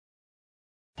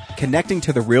connecting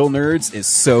to the real nerds is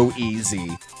so easy.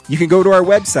 You can go to our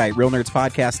website,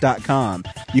 realnerdspodcast.com.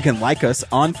 You can like us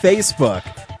on Facebook.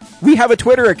 We have a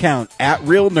Twitter account,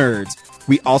 @RealNerds.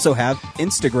 We also have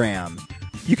Instagram.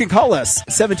 You can call us,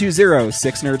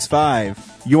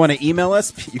 720-6nerds5. You want to email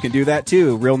us? You can do that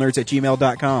too,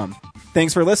 realnerds@gmail.com.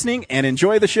 Thanks for listening, and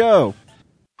enjoy the show.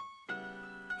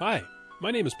 Hi,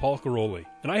 my name is Paul Caroli,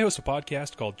 and I host a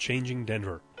podcast called Changing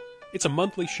Denver. It's a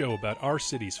monthly show about our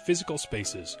city's physical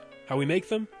spaces, how we make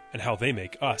them, and how they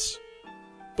make us.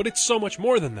 But it's so much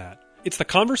more than that. It's the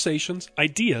conversations,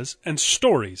 ideas, and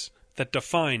stories that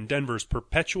define Denver's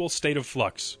perpetual state of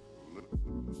flux.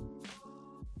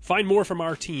 Find more from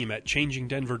our team at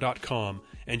changingdenver.com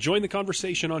and join the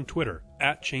conversation on Twitter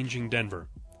 @ChangingDenver.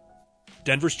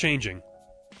 Denver's changing.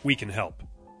 We can help.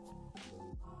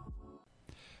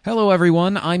 Hello,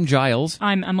 everyone. I'm Giles.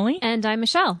 I'm Emily. And I'm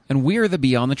Michelle. And we're the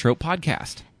Beyond the Trope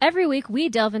podcast. Every week, we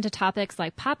delve into topics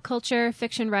like pop culture,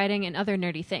 fiction writing, and other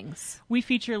nerdy things. We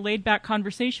feature laid-back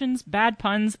conversations, bad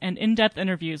puns, and in-depth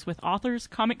interviews with authors,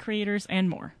 comic creators, and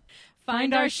more.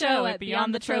 Find our show at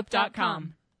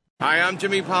beyondthetrope.com. Hi, I'm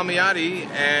Jimmy Palmiotti,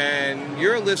 and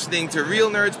you're listening to Real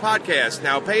Nerds Podcast.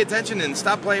 Now pay attention and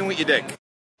stop playing with your dick.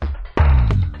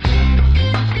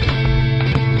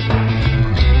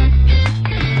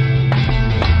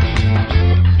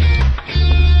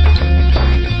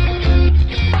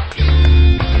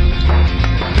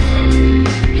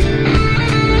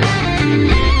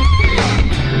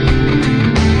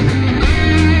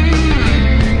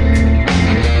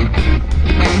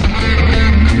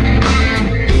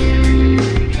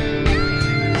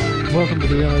 Welcome to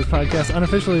the Real Nerds Podcast,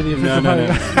 unofficially the official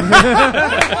podcast.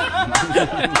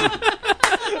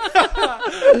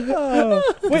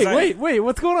 Wait,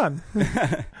 what's going on?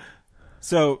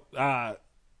 So,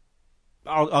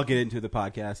 I'll get into the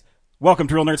podcast. Welcome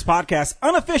to Real Nerds Podcast,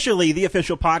 unofficially the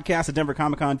official podcast of Denver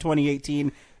Comic Con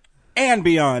 2018 and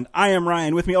beyond. I am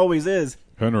Ryan. With me always is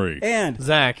Henry and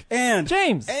Zach and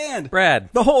James and Brad.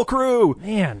 The whole crew.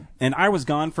 Man. And I was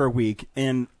gone for a week,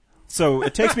 and so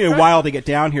it takes me a while to get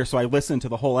down here, so I listened to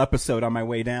the whole episode on my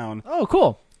way down. Oh,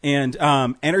 cool. And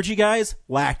energy, guys,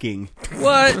 lacking.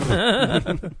 What?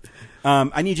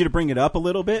 I need you to bring it up a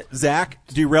little bit. Zach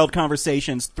derailed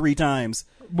conversations 3 times.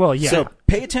 Well, yeah. So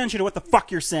pay attention to what the fuck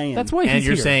you're saying. That's why he's And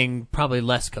you're here. saying probably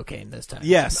less cocaine this time.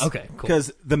 Yes. Okay, cool.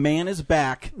 Because the man is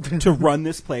back to run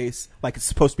this place like it's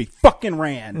supposed to be fucking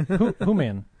ran. Who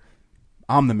man?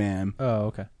 I'm the man. Oh,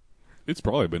 okay. It's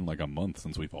probably been like a month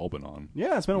since we've all been on.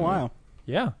 Yeah, it's been a while.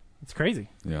 Yeah, it's crazy.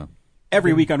 Yeah.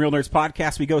 Every week on Real Nerds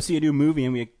Podcast, we go see a new movie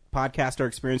and we podcast our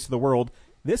experience to the world.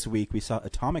 This week, we saw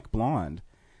Atomic Blonde.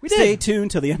 Stay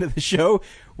tuned till the end of the show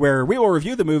where we will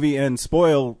review the movie and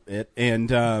spoil it and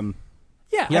tell you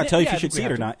if you should see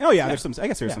it or not. Oh, yeah, there's some. I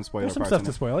guess there's some spoiler There's some parts stuff in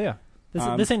to it. spoil, yeah.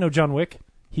 This ain't no John Wick.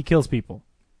 He kills people.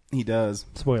 He does.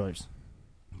 Spoilers.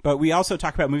 But we also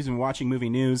talk about movies and watching movie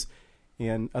news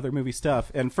and other movie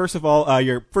stuff. And first of all,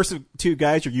 your first of 2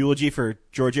 guys, your eulogy for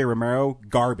George A. Romero,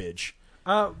 garbage.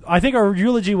 I think our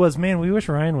eulogy was, man, we wish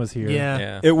Ryan was here.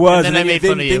 Yeah. It was. And then I made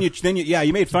fun of you.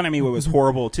 You made fun of me. It was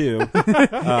horrible too.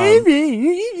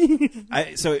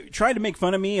 So trying to make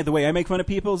fun of me the way I make fun of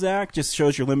people, Zach, just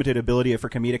shows your limited ability for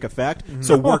comedic effect.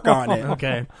 So work on it.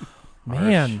 Okay.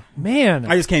 Man.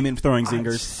 I just came in throwing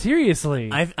zingers. Seriously.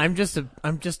 I'm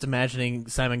just imagining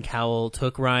Simon Cowell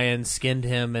took Ryan, skinned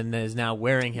him, and is now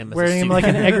wearing him as a suit. like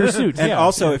an Egger suit. And yeah.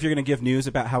 also, if you're going to give news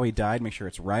about how he died, make sure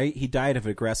it's right. He died of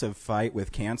an aggressive fight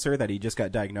with cancer that he just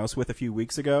got diagnosed with a few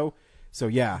weeks ago. So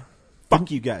yeah,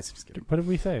 fuck you guys. Just kidding. What did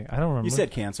we say? I don't remember. You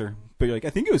said cancer, but you're like, I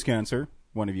think it was cancer.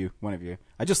 One of you.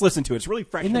 I just listened to it. It's really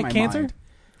fresh Isn't in that my cancer? mind.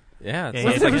 Yeah, it Yeah,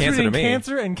 What's sounds the like difference cancer to between me.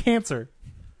 cancer and cancer?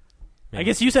 I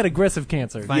guess you said aggressive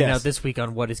cancer. Find Yes. out this week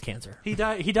on What is Cancer. He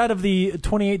died of the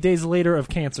 28 days later of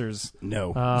cancers.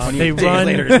 No. They run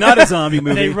later. It's not a zombie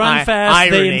movie. They run fast.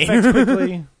 Irony. They infect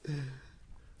quickly.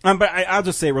 But I'll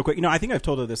just say real quick. I think I've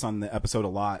told her this on the episode a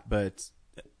lot, but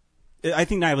I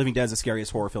think Night of the Living Dead is the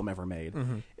scariest horror film ever made.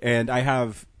 Mm-hmm. And I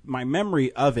have my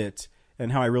memory of it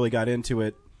and how I really got into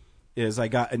it is I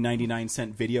got a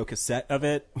 99-cent video cassette of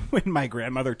it when my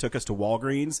grandmother took us to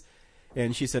Walgreens.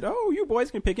 And she said, "Oh, you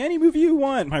boys can pick any movie you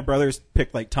want." My brothers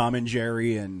picked like Tom and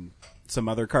Jerry and some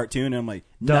other cartoon. And I'm like,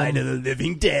 Night of the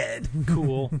Living Dead.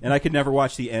 Cool. And I could never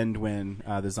watch the end when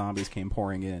the zombies came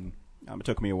pouring in. It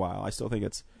took me a while. I still think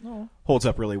it's holds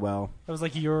up really well. That was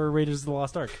like your Raiders of the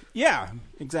Lost Ark. Yeah,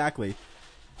 exactly.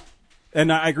 And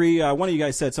I agree. One of you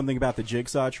guys said something about the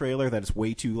Jigsaw trailer that it's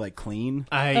way too clean.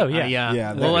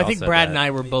 Yeah, Well, I think said Brad that. and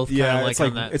I were both kind Yeah, of it's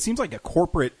like like on that. it seems like a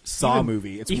corporate Saw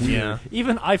movie. It's weird. Yeah.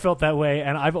 Even I felt that way,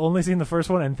 and I've only seen the first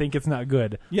one and think it's not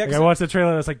good. Yeah, Like, 'cause I watched the trailer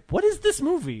and I was like, what is this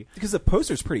movie? Because the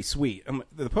poster's pretty sweet.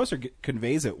 The poster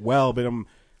conveys it well, but I'm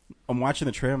watching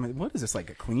the trailer. I'm like, what is this, like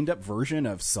a cleaned up version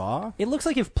of Saw? It looks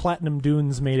like if Platinum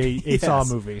Dunes made a Yes. Saw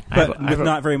movie. But with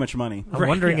not very much money. I'm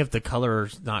wondering yeah. if the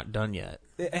color's not done yet.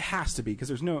 It has to be because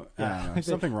there's no there's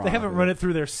something wrong. They haven't with run it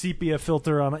through their sepia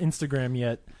filter on Instagram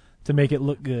yet to make it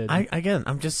look good.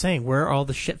 I'm just saying, where are all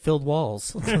the shit-filled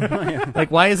walls?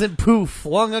 Like, why isn't poof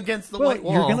flung against the well, white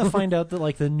wall? you're gonna find out that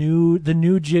like the new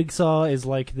Jigsaw is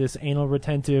like this anal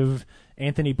retentive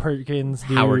Anthony Perkins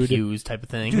dude. Howard Hughes type of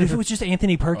thing. Dude, if it was just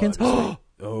Anthony Perkins,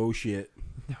 Oh shit!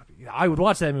 I would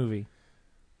watch that movie.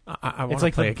 I want It's to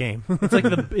like play the- a game.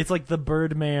 It's like the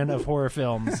Birdman of horror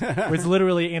films, where it's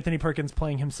literally Anthony Perkins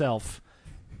playing himself.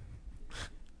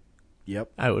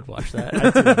 Yep. I would watch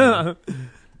that.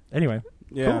 Anyway,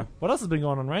 Yeah. cool. What else has been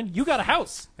going on, Ryan? You got a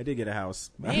house. I did get a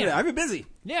house. Man. I've been busy.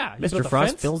 Yeah, you Mr. built a Frost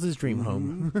fence? fills his dream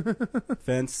home.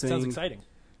 Fencing. Sounds exciting.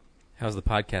 How's the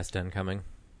podcast done coming?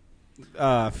 The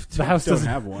house don't doesn't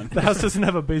have one. The house doesn't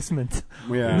have a basement.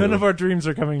 Yeah. None of our dreams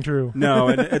are coming true. No,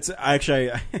 and it's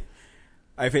actually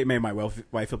I made my wife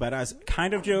feel bad. I was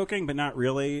kind of joking, but not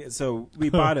really. So we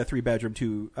bought a 3-bedroom,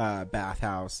 2 bath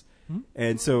house,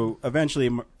 and so eventually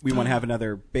we want to have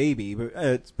another baby.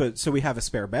 But so we have a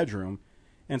spare bedroom,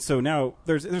 and so now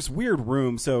there's weird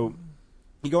room. So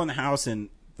you go in the house and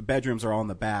the bedrooms are all in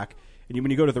the back, and when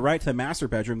you go to the right to the master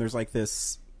bedroom, there's like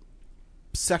this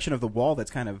section of the wall that's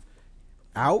kind of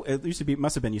out. It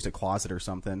must have been used a closet or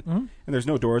something, and there's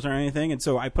no doors or anything. And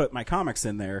so I put my comics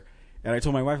in there, and I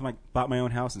told my wife, I'm like, bought my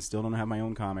own house and still don't have my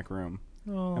own comic room.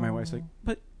 Oh. And my wife's like,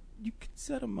 but you could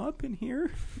set them up in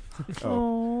here.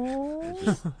 Oh.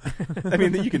 I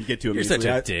mean, you can get to them. You're such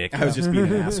easily. a dick. I was just being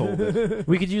an asshole. But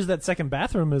We could use that second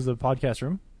bathroom as a podcast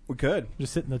room. we could,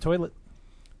 Just sit in the toilet.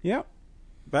 yeah.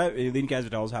 But then you guys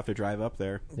would always have to drive up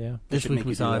there. Yeah. This should week make we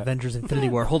you do saw that. Avengers Infinity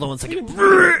War. Hold on one second.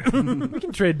 We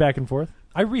can trade back and forth.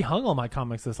 I rehung all my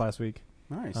comics this last week.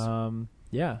 Nice.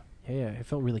 Yeah. It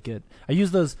felt really good. I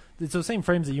used those. It's those same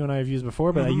frames that you and I have used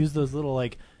before, but I used those little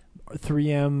like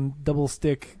 3M double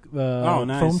stick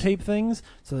nice. foam tape things,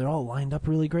 so they're all lined up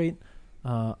really great. They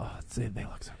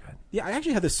look so good. Yeah, I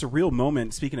actually had this surreal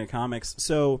moment, speaking of comics.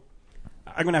 So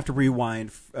I'm going to have to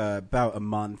rewind about a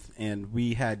month, and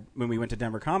when we went to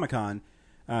Denver Comic-Con.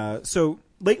 So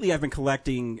lately I've been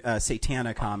collecting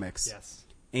Satana comics. Yes.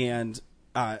 And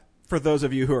for those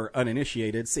of you who are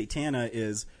uninitiated, Satana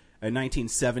is a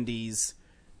 1970s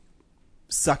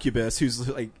succubus who's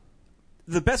like,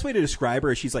 the best way to describe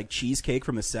her is she's like Cheesecake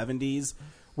from the 70s,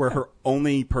 where her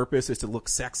only purpose is to look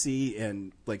sexy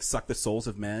and like suck the souls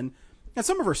of men. And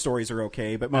some of her stories are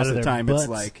okay, but most Out of of the their time butts. it's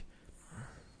like,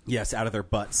 yes, out of their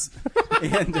butts.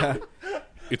 And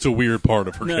It's a weird part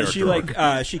of her no, character. she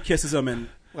like she kisses them and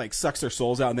like sucks their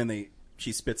souls out, and then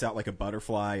she spits out like a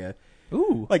butterfly.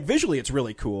 Ooh, Like visually, it's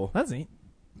really cool. that's neat.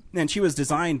 And she was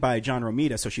designed by John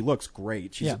Romita, so she looks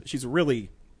great. Yeah. She's a really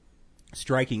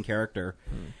striking character.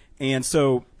 And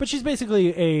so, But she's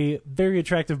basically a very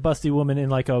attractive, busty woman in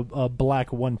like a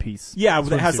black one piece. yeah,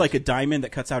 that has Swimsuit. like a diamond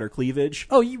that cuts out her cleavage.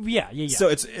 Oh, yeah. So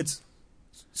it's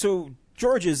so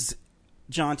George is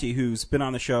Jonty, who's been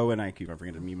on the show, and I keep on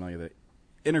forgetting to email you the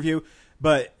interview.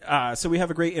 But so we have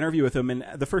a great interview with him, and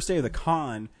the first day of the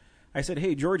con, I said,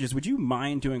 "Hey, Georges, would you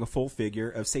mind doing a full figure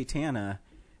of Satana?"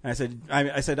 And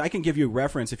I said, I can give you a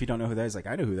reference if you don't know who that is. Like,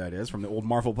 I know who that is from the old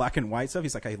Marvel black and white stuff.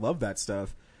 He's like, I love that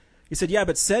stuff. He said, yeah,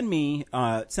 but send me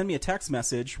a text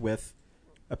message with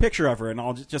a picture of her, and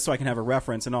I'll just so I can have a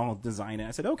reference, and I'll design it.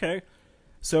 I said, okay.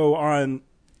 So on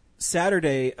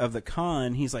Saturday of the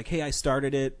con, he's like, hey, I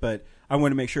started it, but I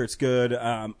want to make sure it's good.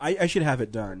 I should have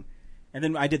it done. And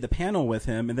then I did the panel with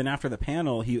him, and then after the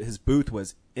panel, his booth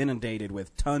was inundated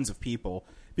with tons of people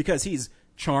because he's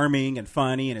charming and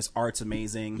funny, and his art's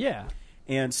amazing. Yeah.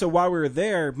 And so while we were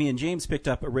there, me and James picked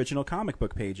up original comic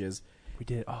book pages. We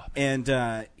did. Oh,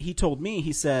 And he told me,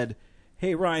 he said,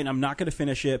 hey, Ryan, I'm not going to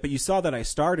finish it, but you saw that I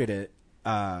started it.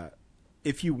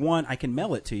 If you want, I can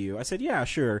mail it to you. I said, yeah,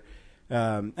 sure.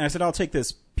 And I said, I'll take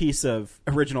this piece of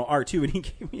original art, too. And he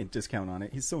gave me a discount on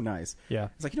it. He's so nice. Yeah.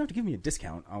 He's like, you don't have to give me a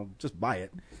discount. I'll just buy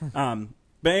it.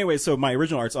 But anyway, so my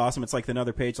original art's awesome. It's like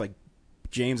another page, like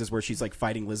James is where she's like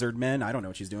fighting lizard men. I don't know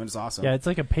what she's doing. It's awesome. yeah. It's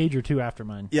like a page or two after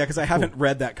mine. Yeah, because I haven't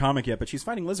read that comic yet, but she's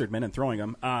fighting lizard men and throwing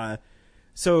them.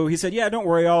 So he said, yeah, don't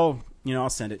worry. I'll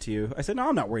send it to you. I said, no,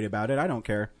 I'm not worried about it. I don't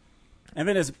care. And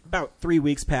then as about 3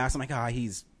 weeks passed, I'm like,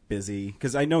 he's busy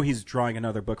because I know he's drawing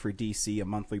another book for DC, a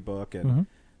monthly book, and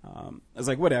I was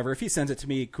like, whatever. If he sends it to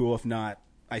me, cool. If not,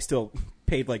 I still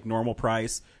paid like normal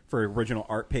price for original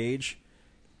art page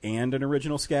and an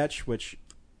original sketch, which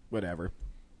whatever.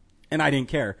 And I didn't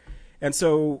care. And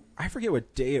so I forget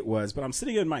what day it was, but I'm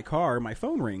sitting in my car, my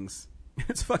phone rings.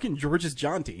 It's fucking Georges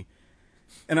Jeanty.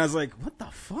 And I was like, what the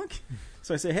fuck?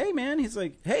 So I say, hey, man. He's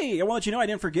like, hey, I want to let you know I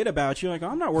didn't forget about you. I'm like,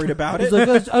 oh, I'm not worried about it. He's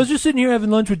like, I was just sitting here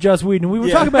having lunch with Joss Whedon, and we were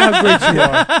talking about how great you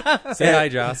are. Say hi,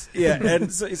 Joss. Yeah,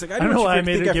 and so he's like, I don't know why I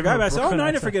made it. I said, oh, no,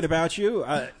 I didn't forget about you.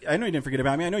 I know you didn't forget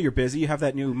about me. I know you're busy. You have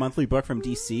that new monthly book from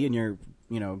DC, and you're,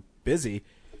 busy.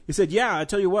 He said, yeah, I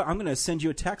tell you what, I'm going to send you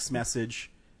a text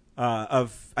message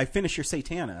of I finished your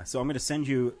Satana, so I'm going to send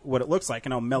you what it looks like,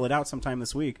 and I'll mail it out sometime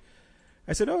this week.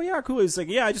 I said, oh, yeah, cool. He's like,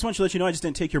 yeah, I just want you to let you know I just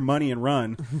didn't take your money and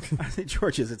run. I said,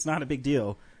 Georges, it's not a big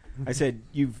deal. I said,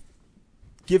 you've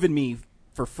given me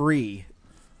for free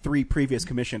 3 previous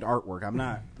commissioned artwork. I'm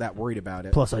not that worried about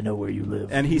it. Plus, I know where you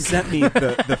live. And he sent me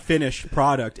the finished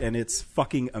product, and it's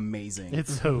fucking amazing.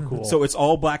 It's so cool. So it's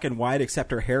all black and white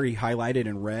except her hair he highlighted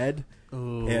in red.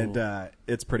 Ooh. And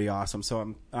it's pretty awesome.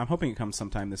 So I'm hoping it comes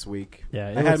sometime this week. Yeah,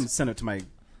 I hadn't sent it to my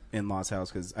in-laws'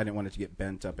 house because I didn't want it to get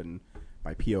bent up in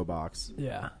my P.O. box.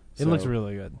 Yeah. It So- looks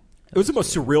really good. It was the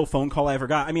most surreal phone call I ever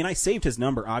got. I mean, I saved his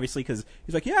number, obviously, because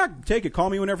he's like, yeah, take it.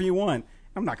 Call me whenever you want.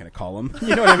 I'm not going to call him.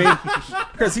 You know what I mean?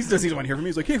 Because he doesn't want to hear from me.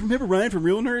 He's like, hey, remember Ryan from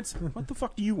Real Nerds? What the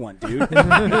fuck do you want, dude?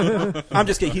 I'm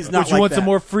just kidding. He's not You like want that. some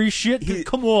more free shit?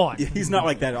 Come on. He's not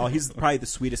like that at all. He's probably the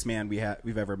sweetest man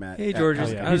we've ever met. Hey, Georges.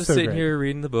 Oh, yeah. I was He's just so sitting great. here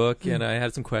reading the book, and I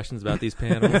had some questions about these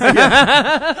panels.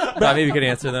 Thought maybe you could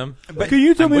answer them. But Can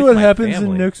you tell I'm me with what my happens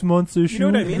family. in next month's issue? you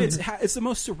know what I mean? It's the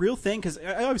most surreal thing because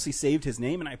I obviously saved his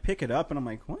name, and I pick it up, and I'm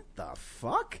like, what the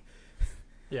fuck?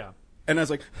 Yeah. And I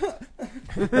was like,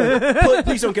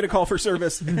 please don't get a call for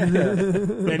service.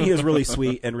 And he is really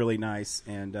sweet and really nice.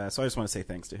 And so I just want to say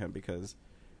thanks to him because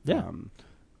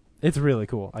It's really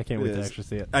cool. I can't It wait to is. actually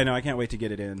see it. I know I can't wait to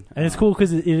get it in. And it's cool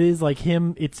because it is like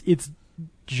him. It's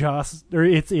Joss, or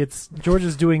it's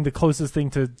George's doing the closest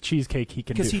thing to cheesecake he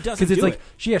can do. Because he doesn't it's do like,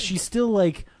 it. she's still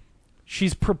like,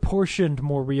 she's proportioned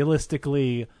more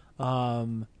realistically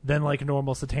than like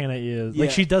normal Satana is. Yeah.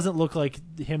 Like she doesn't look like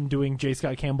him doing J.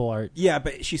 Scott Campbell art. Yeah,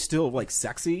 but she's still like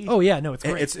sexy. Oh yeah, no, it's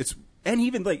great. It's and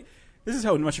even like this is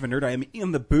how much of a nerd I am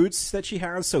in the boots that she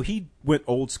has. So he went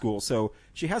old school. So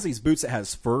she has these boots that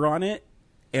has fur on it,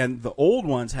 and the old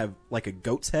ones have like a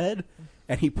goat's head,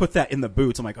 and he put that in the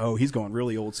boots. I'm like, oh, he's going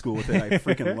really old school with it. I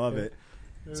freaking love it.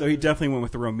 So he definitely went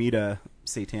with the Romita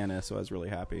Satana. So I was really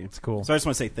happy. It's cool. So I just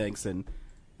want to say thanks, and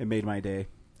it made my day.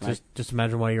 Just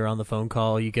imagine while you're on the phone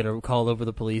call, you get a call over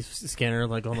the police scanner,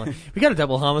 like, oh my, we got a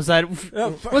double homicide. What's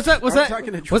that? What's I'm that?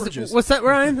 talking to Georges. What's that,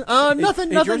 Ryan?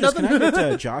 Nothing. Hey, Georges, Can I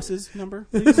get Joss's number,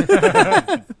 please?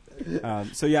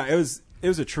 So yeah, it was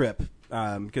a trip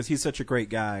because he's such a great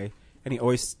guy, and he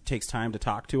always takes time to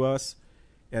talk to us,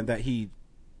 and that he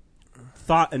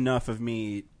thought enough of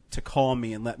me to call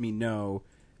me and let me know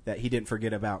that he didn't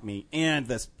forget about me, and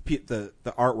the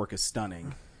artwork is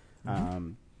stunning.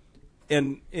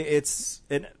 And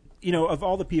of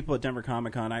all the people at Denver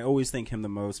Comic Con, I always thank him the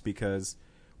most because,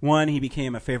 one, he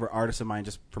became a favorite artist of mine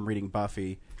just from reading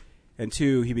Buffy, and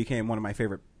two, he became one of my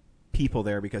favorite people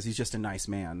there because he's just a nice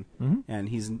man, and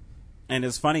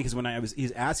it's funny because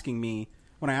he's asking me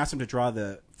when I asked him to draw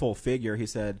the full figure, he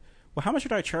said, "Well, how much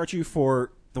should I charge you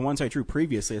for the ones I drew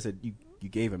previously?" I said, "You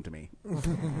gave them to me."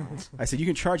 I said, "You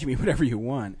can charge me whatever you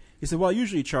want." He said, "Well, I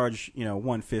usually charge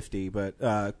 $150,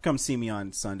 but come see me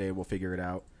on Sunday. We'll figure it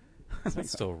out."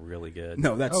 That's still really good.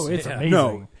 No, that's it's amazing.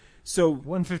 No, so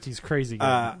 150 is crazy. Good.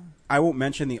 I won't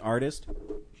mention the artist,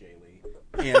 Jay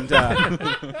Lee, and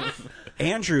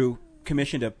Andrew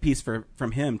commissioned a piece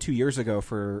from him 2 years ago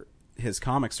for his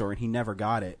comic store, and he never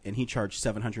got it, and he charged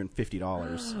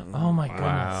 $750. Oh my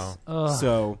goodness. Wow.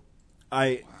 So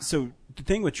the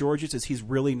thing with Georges is he's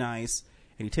really nice,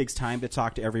 and he takes time to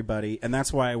talk to everybody, and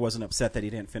that's why I wasn't upset that he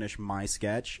didn't finish my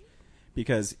sketch,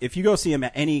 because if you go see him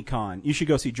at any con, you should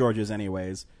go see Georges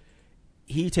anyways.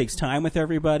 He takes time with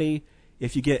everybody.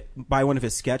 If you buy one of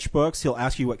his sketchbooks, he'll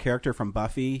ask you what character from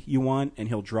Buffy you want, and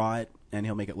he'll draw it, and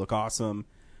he'll make it look awesome.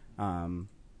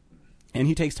 And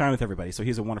he takes time with everybody, so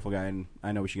he's a wonderful guy, and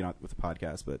I know we should get on with the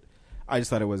podcast, but I just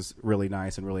thought it was really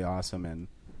nice and really awesome, and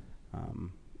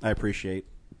I appreciate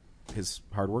his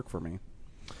hard work for me.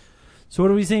 So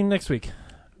what are we seeing next week?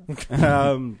 I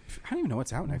don't even know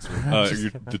what's out next week.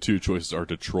 The two choices are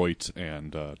Detroit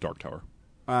and Dark Tower.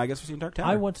 I guess we're seeing Dark Tower.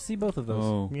 I want to see both of those.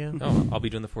 Oh. Yeah. Oh, I'll be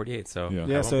doing the 48, so Yeah.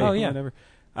 Yeah, so Oh, yeah. whatever.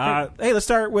 Hey, let's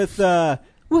start with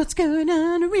what's going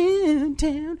on around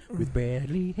town with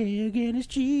Bradley Haig and his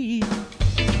G.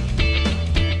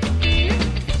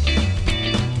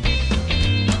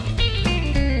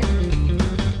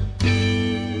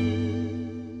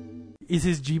 is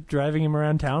his Jeep driving him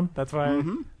around town? That's why.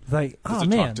 It's like, Does oh it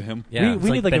man, talk to him? Yeah, we it's need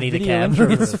like like Benny a the video Cab. intro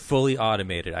for It's this. fully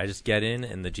automated. I just get in,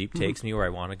 and the Jeep takes me where I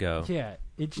want to go. Yeah,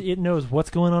 it knows what's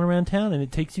going on around town, and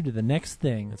it takes you to the next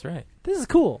thing. That's right. This is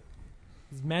cool.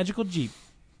 This magical Jeep.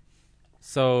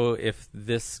 So if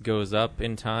this goes up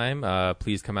in time,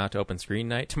 please come out to open screen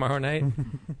night tomorrow night,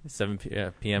 7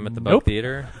 p.m. at the Bug Nope.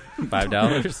 Theater,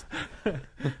 $5.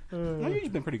 Well,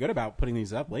 you've been pretty good about putting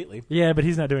these up lately. Yeah, but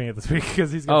he's not doing it this week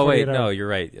because he's got Oh wait, 48 no, hours. you're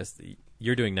right. Yes,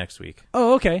 you're doing next week.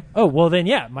 Oh, okay. Oh, well then,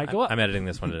 yeah, might go up. I'm editing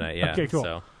this one tonight. Yeah. Okay, cool.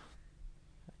 So,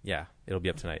 yeah, it'll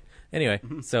be up tonight. Anyway,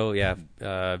 so yeah,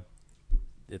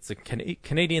 it's a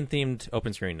Canadian themed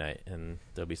open screen night, and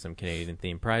there'll be some Canadian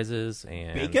themed prizes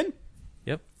and Bacon?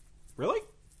 Yep, Really?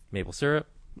 maple syrup,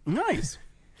 Nice.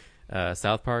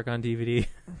 South Park on DVD.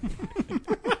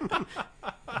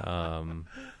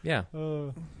 Yeah.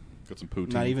 Got some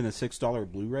poutine. Not even the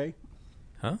 $6 Blu-ray?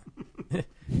 Huh?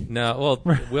 No.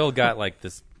 Well, Will got like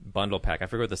this bundle pack. I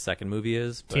forget what the second movie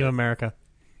is. But, Team America.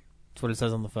 That's what it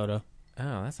says on the photo.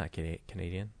 oh, that's not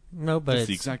Canadian. No, but It's it's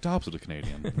the exact opposite of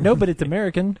Canadian. No, but it's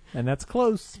American, and that's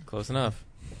close. Close enough.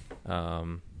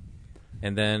 And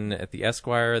then at the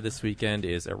Esquire this weekend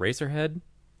is Eraserhead.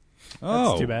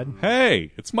 Oh, too bad.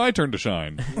 Hey, it's my turn to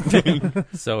shine.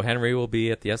 So Henry will be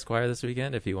at the Esquire this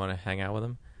weekend if you want to hang out with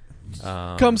him.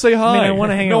 Come say hi. I mean, I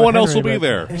wanna hang no out with one else Henry, will be but-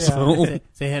 there. Yeah. So.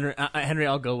 say Henry,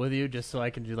 I'll go with you just so I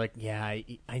can do like, yeah,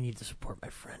 I need to support my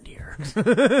friend here. I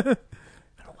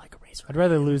don't like Eraserhead. I'd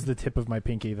rather lose the tip of my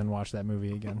pinky than watch that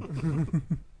movie again.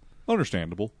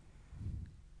 Understandable.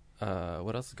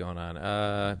 What else is going on?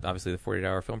 Obviously, the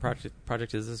 48-hour film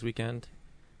project is this weekend.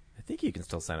 I think you can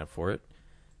still sign up for it.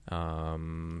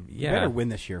 You Yeah. better win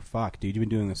this year. Fuck, dude. You've been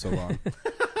doing this so long.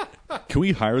 Can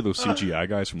we hire those CGI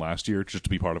guys from last year just to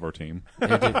be part of our team? They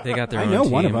got their I own know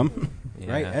team. one of them.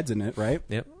 Yeah. Right? Ed's in it, right?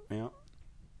 Yep. Yeah.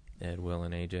 Ed, Will,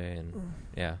 and AJ, and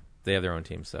yeah, they have their own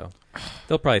team, so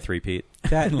they'll probably three-peat.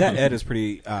 That Ed is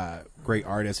pretty great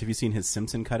artist. Have you seen his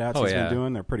Simpson cutouts Oh, he's yeah. been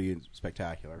doing? They're pretty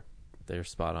spectacular. They're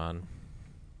spot on.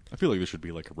 I feel like there should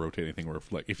be like a rotating thing where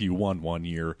if you won one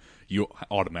year, you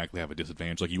automatically have a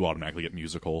disadvantage. Like you automatically get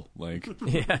musical. Like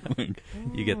Yeah. like,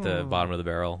 You get the bottom of the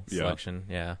barrel Yeah. selection.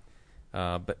 Yeah.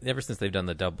 But ever since they've done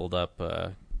the doubled up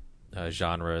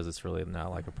genres, it's really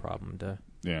not like a problem to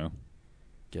yeah.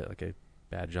 get like a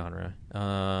bad genre.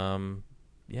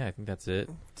 Yeah, I think that's it.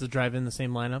 Does it drive in the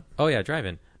same lineup? Oh yeah,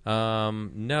 drive-in.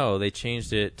 No, they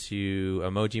changed it to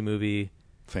Emoji Movie,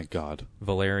 Thank God.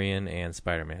 Valerian, and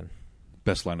Spider-Man.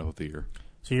 Best lineup of the year.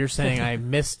 So you're saying I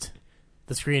missed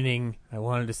the screening I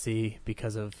wanted to see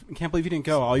because of... I can't believe you didn't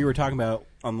go. All you were talking about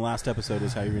on the last episode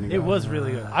is how you're going to go. It was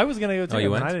really good. I was gonna go too, you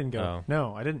but went? I didn't go. Oh.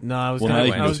 No, I didn't. No, I was Well, now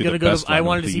you gonna, can I go was see gonna the go best to, I lineup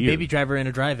wanted of to the see year. Baby Driver in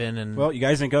a drive-in, and Well, you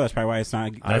guys didn't go. That's probably why it's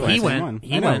not. he why it's went. one.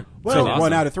 He I know. went. Well, So one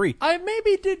awesome. out of three. I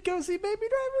maybe did go see Baby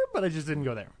Driver, but I just didn't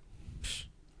go there.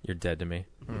 You're dead to me.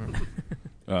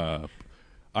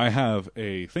 I have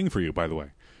a thing for you, by the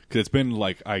way, because it's been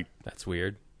like That's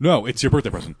weird. No, it's your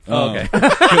birthday present. Oh, okay.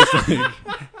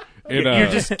 you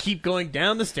just keep going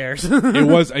down the stairs. It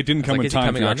was. I didn't come like, in is he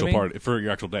time for coming your on to actual me? party for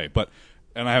your actual day,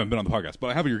 and I haven't been on the podcast. But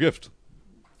I have your gift.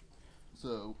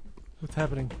 So What's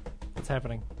happening? What's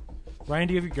happening? Ryan,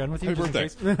 do you have your gun with you? Happy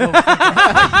just in birthday. case?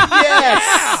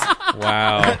 Yes!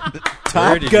 Wow.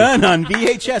 Top did you- Gun on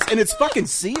VHS, and it's fucking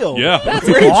sealed. yeah,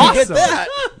 Where did you get that?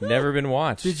 Never been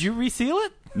watched. Did you reseal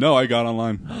it? no, I got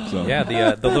online. So Yeah,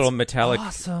 the little metallic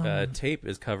awesome. tape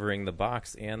is covering the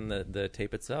box and the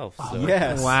tape itself. So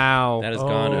Yes. Wow. that has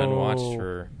gone Oh. unwatched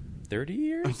for 30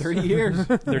 years? 30 years.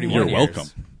 31 You're years. welcome.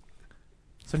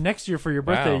 So next year for your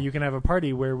birthday, Wow. you can have a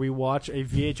party where we watch a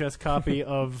VHS copy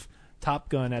of Top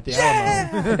Gun at the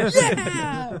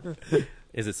Alamo.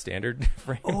 Is it standard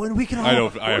frame? Oh, and we can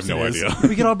all. I have no idea.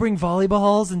 We could all bring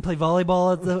volleyballs and play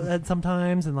volleyball at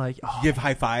sometimes, and like Give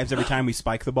high fives every time we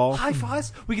spike the ball. high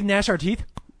fives. We can gnash our teeth.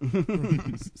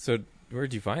 So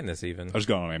where'd you find this even? I just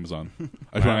got on Amazon. I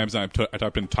just went on Amazon. I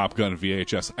typed in Top Gun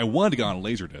VHS. I wanted to go on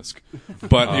Laserdisc,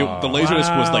 but the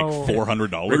Laserdisc was like Wow.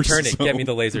 $400. Return it. So, Get me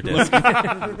the laser disc. so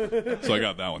I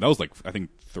got that one. That was like I think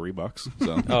 $3.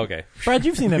 So Oh, okay. Brad,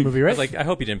 you've seen that movie, I right? was like, I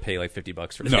hope you didn't pay like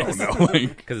 $50 for no, this. no.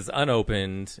 Like, Because it's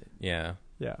unopened. Yeah.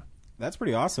 yeah, That's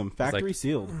pretty awesome. Factory like-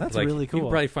 sealed. that's It's like, really You cool. can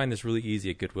probably find this really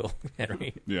easy at Goodwill,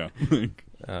 Henry. yeah.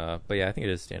 But yeah, I think it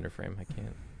is standard frame. I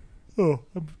can't. Oh,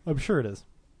 I'm sure it is.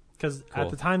 Because Cool. at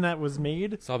the time that was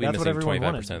made, So I'll be that's what missing everyone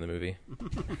 25% wanted. of the movie.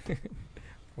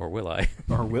 Or will I?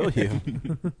 Or will you?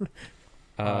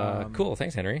 Cool.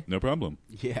 Thanks, Henry. No problem.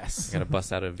 Yes. Gotta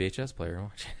bust out a VHS player and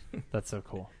watch it. That's so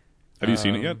cool. Have you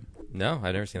seen it yet? No,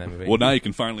 I've never seen that movie. Well, now you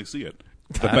can finally see it.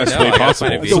 The I best know, way I gotta possible.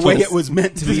 find a The way it was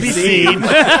meant to be seen.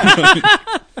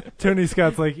 Tony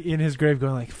Scott's like in his grave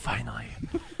going like, finally,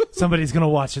 somebody's gonna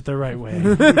watch it the right way.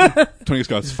 Tony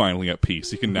Scott's finally at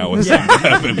peace. He can now ascend to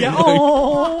heaven. Yeah.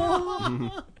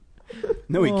 Oh.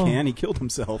 No, he can't. He killed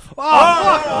himself.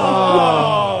 Oh.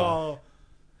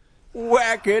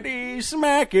 Whackity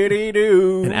smackity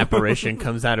doo. An apparition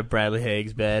comes out of Bradley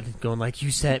Haig's bed, going like, "You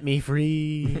set me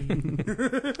free."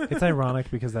 It's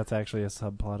ironic because that's actually a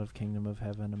subplot of Kingdom of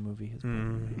Heaven, a movie has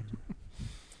been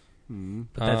made.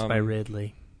 But that's by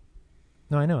Ridley.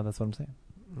 No, I know. That's what I'm saying.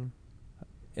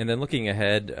 And then looking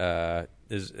ahead,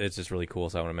 it's just really cool,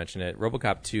 so I want to mention it.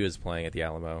 RoboCop 2 is playing at the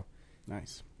Alamo.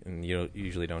 Nice. And you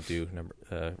usually don't do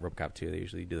RoboCop 2. They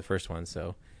usually do the first one,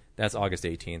 so that's August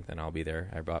 18th, and I'll be there.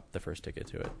 I bought the first ticket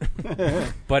to it.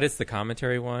 But it's the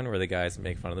commentary one where the guys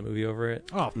make fun of the movie over it.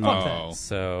 Oh, fuck that.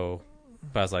 So,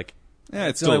 but I was like, Yeah,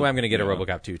 it's the only way I'm going to get a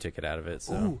RoboCop 2 ticket out of it.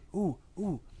 So. Ooh.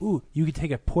 You could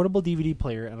take a portable DVD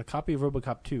player and a copy of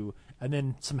RoboCop 2 and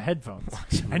then some headphones.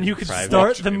 And you could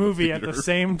start the movie at the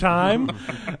same time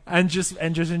and just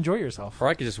enjoy yourself. Or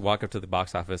I could just walk up to the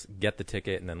box office, get the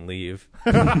ticket, and then leave.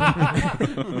 And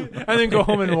then go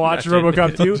home and watch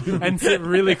RoboCop 2 and sit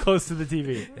really close to the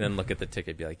TV. And then look at the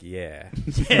ticket and be like, yeah.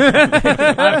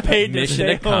 I paid to Mission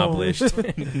stay accomplished.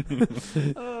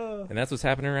 home. And that's what's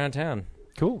happening around town.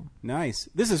 Cool. Nice.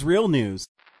 This is real news.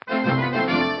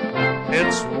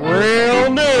 It's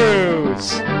real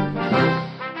news.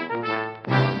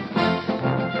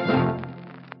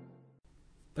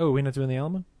 Oh, we're not doing the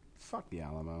Alamo? Fuck the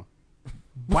Alamo.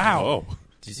 Wow. Oh.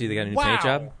 Did you see they got a new paint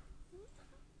job?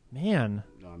 Man.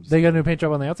 No, I'm just They got a new paint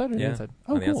job on the outside or the Yeah, inside?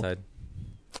 Oh, on the cool. outside.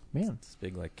 Man. It's this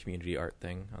big like community art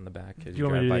thing on the back. Do you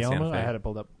want me to do the Santa Alamo? Fe. I had it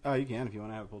pulled up. Oh, you can if you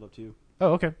want to have it pulled up too.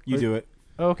 Oh, okay. You do it.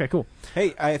 Oh, okay, cool.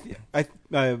 Hey,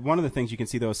 one of the things you can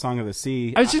see though is Song of the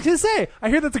Sea. I was just going to say, I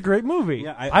hear that's a great movie.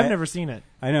 Yeah, I've never seen it.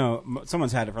 I know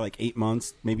someone's had it for like 8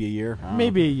 months, maybe a year.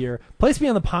 Maybe a year. Place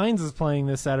Beyond the Pines is playing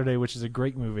this Saturday, which is a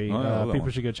great movie. Oh, yeah, that People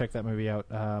one. should go check that movie out.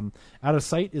 Out of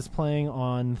Sight is playing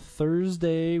on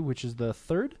Thursday, which is the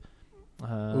 3rd.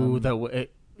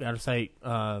 Out of Sight.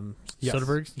 Yes.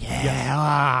 Soderbergh's.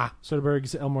 Yeah.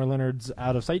 Soderbergh's, Elmore Leonard's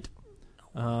Out of Sight.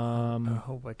 I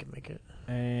hope I can make it.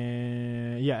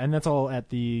 And that's all at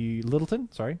the Littleton.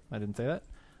 Sorry, I didn't say that.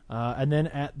 And then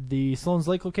at the Sloan's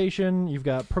Lake location, you've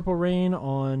got Purple Rain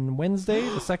on Wednesday,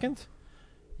 the 2nd.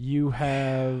 You've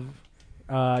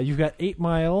got 8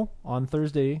 Mile on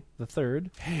Thursday, the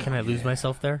 3rd. Can I lose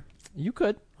myself there? You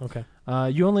could. Okay.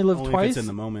 You Only Live Only Twice. if it's in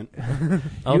the moment.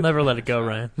 I'll never let it go,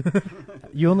 Ryan.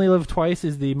 You Only Live Twice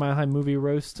is the Mile High Movie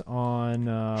Roast on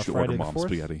Should Friday order the mom 4th.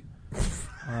 spaghetti.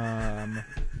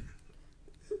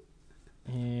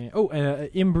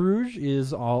 In Bruges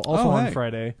is also on hey.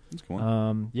 Friday. That's cool.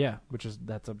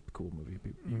 That's a cool movie.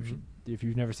 If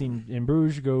you've never seen In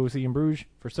Bruges, go see In Bruges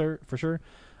for sure.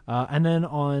 And then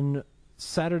on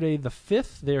Saturday the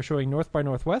 5th, they are showing North by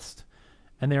Northwest,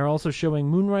 and they are also showing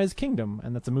Moonrise Kingdom,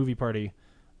 and that's a movie party.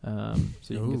 So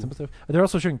you can get some stuff. They're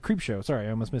also showing Creepshow. Sorry,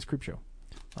 I almost missed Creepshow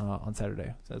on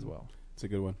Saturday as well. It's a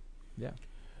good one. Yeah.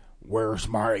 Where's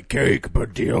my cake,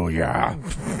 Bedelia?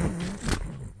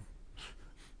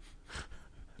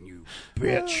 You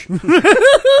bitch.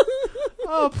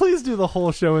 Oh, please do the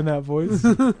whole show in that voice.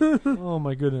 Oh,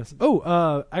 my goodness.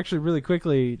 Oh, actually, really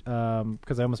quickly,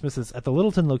 because I almost missed this, at the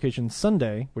Littleton location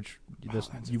Sunday, which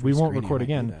we won't record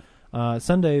again.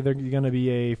 Sunday, there's going to be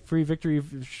a free victory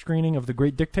screening of The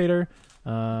Great Dictator,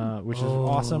 which is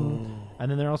awesome. And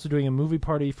then they're also doing a movie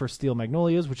party for Steel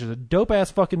Magnolias, which is a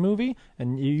dope-ass fucking movie,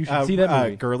 and you should see that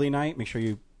movie. Girly Night. Make sure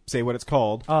you say what it's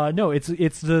called. No, it's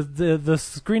the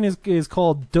screen is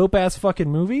called Dope Ass Fucking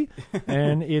Movie,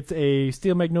 and it's a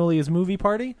Steel Magnolias movie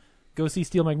party. Go see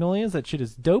Steel Magnolias. That shit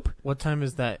is dope. What time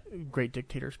is that Great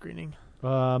Dictator screening?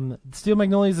 Steel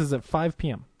Magnolias is at 5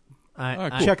 p.m.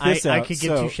 Check this out. I could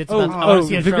give two shits Oh, about. I want to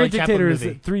see a The Charlie Great Chaplin Dictator is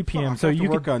movie. at 3 p.m. So you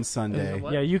could work on Sunday.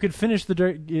 Yeah, you could finish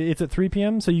it's at 3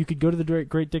 p.m. So you could go to the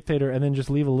Great Dictator and then just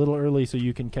leave a little early so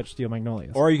you can catch Steel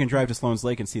Magnolias. Or you can drive to Sloan's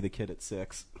Lake and see the kid at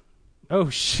 6. Oh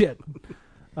shit.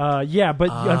 Yeah, but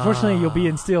unfortunately you'll be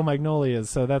in Steel Magnolias,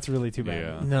 so that's really too bad.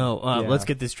 Yeah. No, Yeah. let's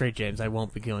get this straight, James. I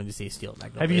won't be going to see Steel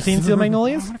Magnolias. Have you seen Steel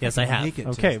Magnolias? Yes, I have. Make it to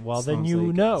Okay, well, then Sloan's you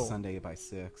Lake know. Sunday by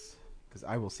 6, because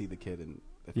I will see the kid in.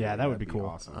 Yeah, that would be That'd cool.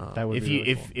 Awesome. That would If be you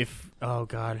really if cool. oh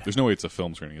god, There's no way it's a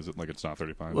film screening, is it? Like it's not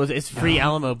 35. well, it's free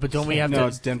Alamo, but don't we have no, to?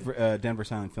 it's Denver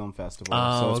Silent Film Festival,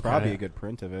 Oh, so it's okay. probably a good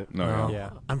print of it. No, Oh, yeah. Yeah.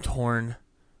 I'm torn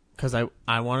because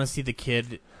I want to see the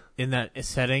kid in that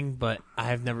setting, but I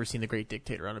have never seen The Great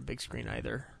Dictator on a big screen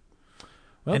either.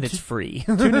 Well, and it's free.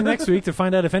 Tune in next week to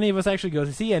find out if any of us actually go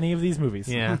to see any of these movies.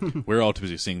 Yeah. We're all too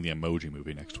busy seeing the Emoji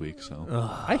Movie next week, so.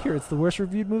 I hear it's the worst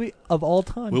reviewed movie of all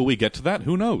time. Will we get to that?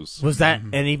 Who knows? Was that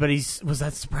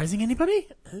surprising anybody?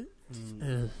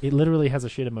 It literally has a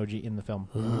shit emoji in the film.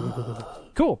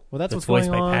 Cool. Well, that's what's voiced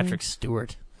going by on. Patrick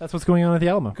Stewart. That's what's going on at the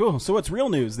Alamo. Cool. So what's real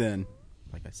news then?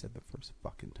 Like I said the first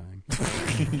fucking time.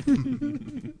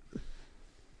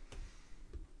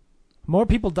 More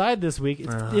people died this week.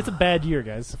 It's a bad year,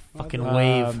 guys. Fucking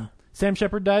wave. Sam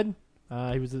Shepard died.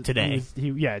 He was Today.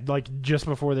 Like just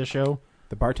before this show.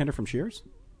 The bartender from Cheers?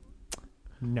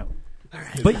 No.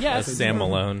 But yes, That's Sam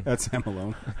Malone. That's Sam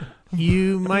Malone.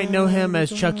 You might know him as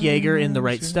Chuck Yeager in The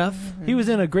Right Stuff. He was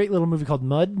in a great little movie called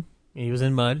Mud. He was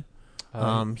in Mud.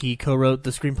 He co-wrote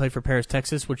the screenplay for Paris,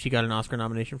 Texas, which he got an Oscar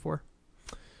nomination for.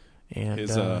 And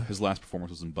His last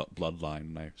performance was in Bloodline,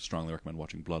 and I strongly recommend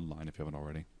watching Bloodline if you haven't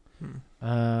already.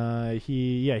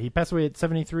 He passed away at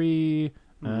 73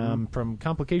 from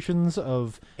complications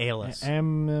of ALS.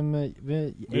 Lou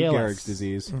Gehrig's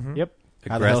disease. Mm-hmm. Yep.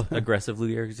 Aggressive Lou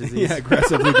Gehrig's disease. Yeah,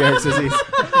 aggressive Lou Gehrig's disease.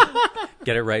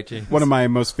 Get it right, James. One of my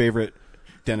most favorite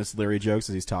Dennis Leary jokes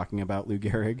is he's talking about Lou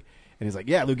Gehrig. And he's like,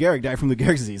 yeah, Lou Gehrig died from Lou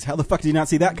Gehrig's disease. How the fuck did you not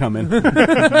see that coming?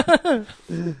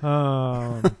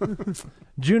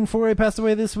 June Foray passed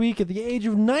away this week at the age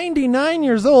of 99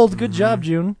 years old. Good job,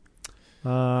 June.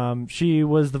 She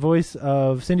was the voice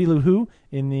of Cindy Lou Who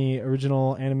in the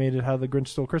original animated How the Grinch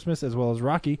Stole Christmas, as well as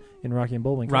Rocky in Rocky and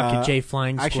Bullwinkle. Rocket J.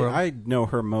 Flying Squirrel. Actually, I know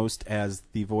her most as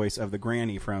the voice of the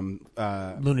granny from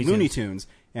Looney Tunes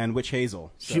and Witch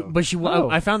Hazel. So.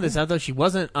 I found this out though. She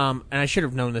wasn't, and I should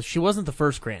have known this. She wasn't the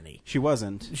first granny. She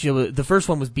wasn't. The first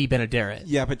one was B. Benaderet.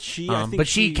 Yeah, but she. I think but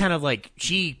she kind of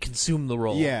she consumed the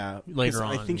role. Yeah, later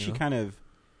on. I think she kind of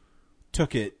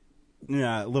took it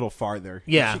a little farther.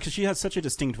 Yeah, because she has such a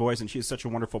distinct voice and she is such a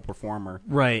wonderful performer.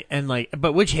 Right, and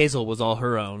but Witch Hazel was all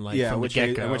her own. From Witch the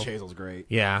get-go. Witch Hazel's great.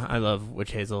 Yeah, I love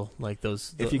Witch Hazel. Like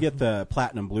those. If you get the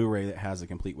platinum Blu-ray that has a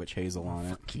complete Witch Hazel on it,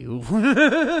 fuck you.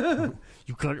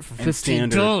 You got it for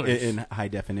 $15 in high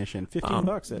definition.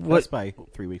 $15 at Best Buy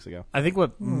 3 weeks ago. I think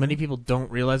what many people don't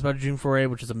realize about June Foray,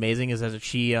 which is amazing, is that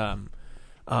she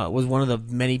was one of the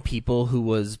many people who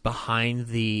was behind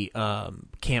the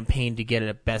campaign to get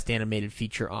a Best Animated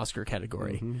Feature Oscar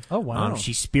category. Mm-hmm. Oh wow!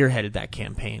 She spearheaded that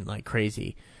campaign like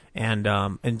crazy, and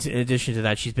in addition to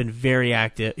that, she's been very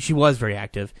active. She was very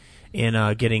active in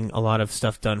getting a lot of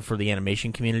stuff done for the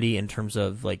animation community in terms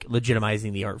of like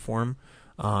legitimizing the art form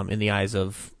in the eyes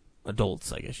of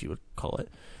adults, I guess you would call it.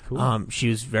 Cool.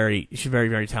 She's very,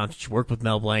 very talented. She worked with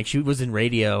Mel Blanc. She was in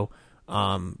radio.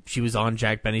 She was on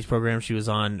Jack Benny's program. She was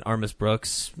on Armis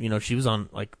Brooks. She was on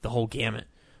like the whole gamut.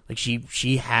 Like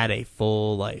she had a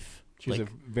full life. She was a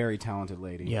very talented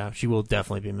lady. Yeah, she will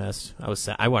definitely be missed. I was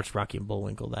sad. I watched Rocky and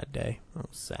Bullwinkle that day. I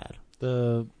was sad.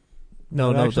 The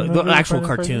actual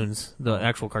cartoons. The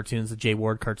actual cartoons, the Jay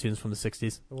Ward cartoons from the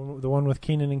 60s. The one with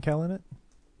Keenan and Kel in it?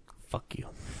 Fuck you.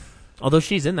 Although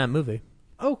she's in that movie.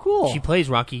 Oh, cool. She plays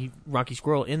Rocky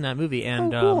Squirrel in that movie,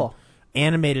 and cool.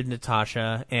 Animated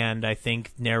Natasha, and I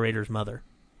think narrator's mother.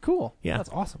 Cool. Yeah, that's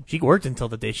awesome. She worked until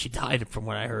the day she died, from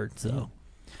what I heard. So,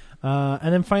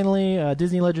 and then finally,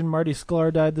 Disney legend Marty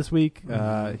Sklar died this week.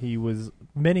 He was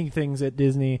many things at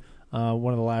Disney.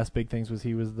 One of the last big things was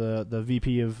he was the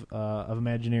VP of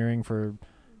Imagineering for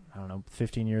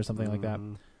 15 years, something like that.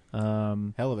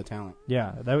 Hell of a talent.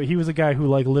 Yeah, he was a guy who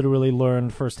literally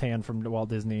learned firsthand from Walt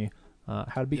Disney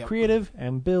how to be creative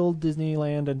and build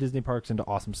Disneyland and Disney parks into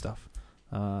awesome stuff.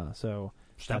 So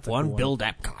step one, build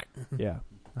Epcot. Yeah,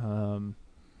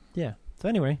 yeah. So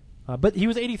anyway, but he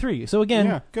was 83. So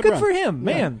again, good run. for him,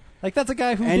 man. Like that's a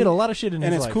guy who did a lot of shit in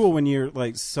his life. And it's cool when you're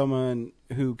like someone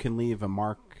who can leave a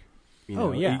mark.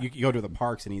 You go to the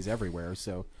parks and he's everywhere.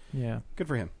 So yeah, good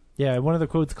for him. Yeah, one of the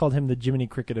quotes called him the Jiminy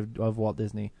Cricket of Walt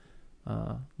Disney,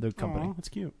 the company. Aww, that's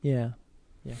cute. Yeah.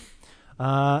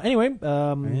 Anyway,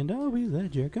 and always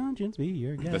let your conscience be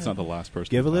your guide. That's not the last person.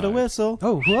 Give a little whistle.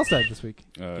 Oh, who else died this week?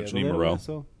 Jeanine Moreau.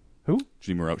 Who?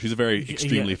 Jeanine Moreau. She's a very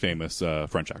extremely famous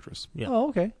French actress. Yeah. Oh,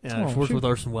 okay. Yeah, she worked with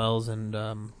Orson Welles, and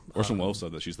Orson Welles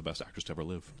said that she's the best actress to ever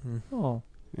live. Oh.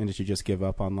 And did she just give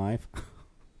up on life?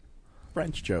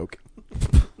 French joke.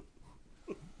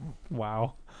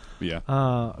 Wow. Yeah.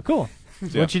 Cool. Yeah.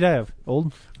 What'd she die of?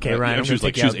 Old? Okay, Ryan, I'm she was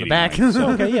take you out in the back.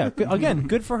 So. Okay, yeah. Again,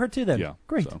 good for her too then. Yeah.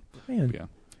 Great. So, Man, yeah.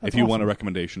 If you want a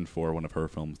recommendation for one of her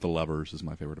films, The Lovers is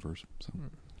my favorite of hers. So.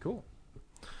 Cool.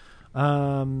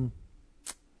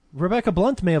 Rebecca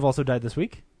Blunt may have also died this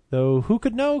week, though who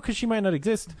could know because she might not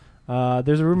exist.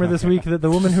 There's a rumor this week that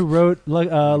the woman who wrote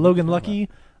Logan Lucky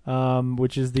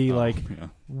which is the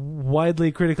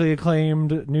widely critically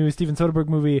acclaimed new Steven Soderbergh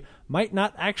movie, might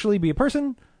not actually be a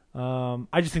person.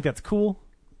 I just think that's cool.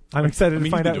 I'm excited to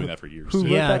find out doing that for years. who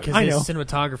wrote Yeah, that. because I his know.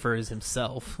 cinematographer is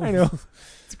himself. I know.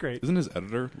 It's great. Isn't his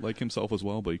editor like himself as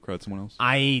well, but he credited someone else?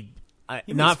 I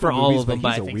He not makes for good all movies, of them, but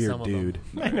he's I a think weird some dude.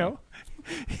 of them. I know.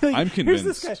 I'm Here's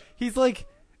this convinced. guy.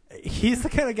 He's the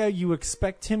kind of guy you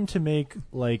expect him to make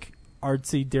like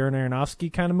artsy Darren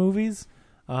Aronofsky kind of movies,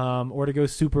 or to go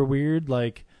super weird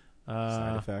like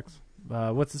Side Effects.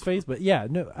 What's his face? But yeah,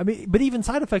 no, I mean, but even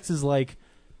Side Effects is like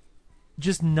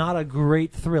just not a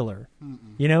great thriller.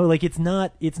 You know, like it's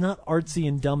not artsy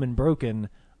and dumb and broken.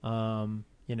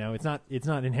 You know, it's not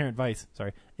Inherent Vice.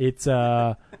 Sorry, it's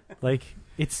like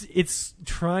it's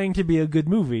trying to be a good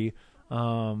movie.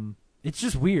 It's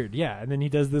just weird, yeah. And then he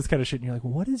does this kind of shit, and you're like,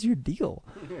 "What is your deal?"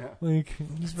 Yeah. Like,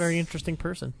 He's a very interesting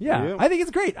person. yeah, Yeah. I think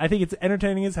it's great. I think it's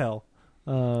entertaining as hell.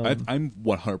 I'm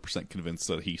 100% convinced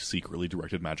that he secretly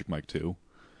directed Magic Mike 2,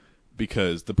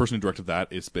 because the person who directed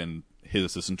that has been his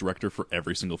assistant director for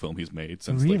every single film he's made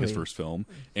since like his Really? first film,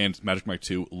 and Magic Mike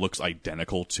 2 looks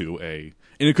identical to and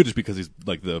it could just be because he's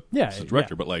like the assistant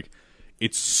director, but like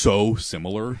it's so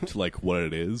similar to like what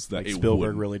it is that Like it Spielberg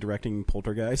wouldn't, really directing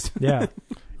Poltergeist. Yeah, it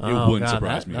wouldn't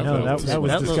surprise me. I if know that was was one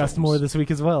of discussed those. more this week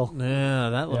as well.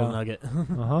 Yeah, that little Yeah.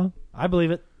 nugget. I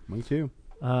believe it. Me too.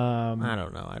 I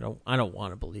don't know. I don't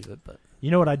want to believe it, but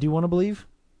You know what I do want to believe?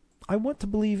 I want to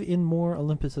believe in more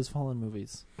Olympus Has Fallen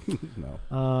movies. No.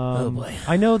 oh boy.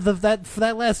 I know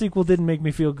that last sequel didn't make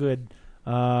me feel good,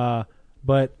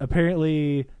 but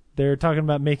apparently they're talking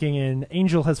about making an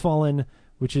Angel Has Fallen,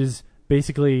 which is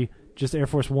basically just Air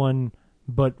Force One,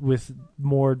 but with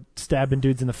more stabbing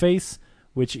dudes in the face,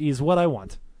 which is what I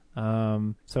want.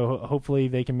 So hopefully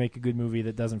they can make a good movie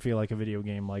that doesn't feel like a video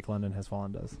game like London Has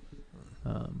Fallen does.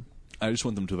 I just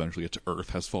want them to eventually get to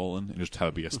Earth Has Fallen and just have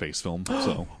it be a space film.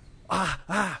 So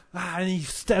And he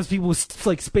stabs people with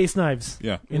like space knives.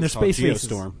 yeah, In their It's called space faces.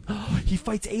 Geostorm. He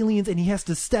fights aliens and he has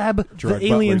to stab Gerard the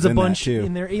aliens Butler's a in that, bunch too.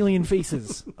 in their alien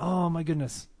faces. Oh my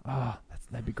goodness.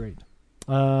 That'd be great.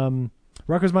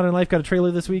 Rocko's Modern Life got a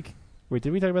trailer this week. Wait,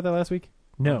 did we talk about that last week?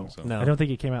 No, so. No. I don't think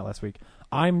it came out last week.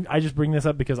 I just bring this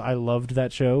up because I loved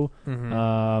that show.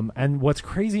 And what's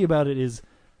crazy about it is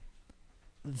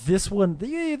this one.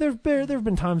 Yeah, there've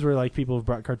been times where like people have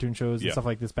brought cartoon shows and Yeah. stuff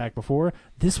like this back before.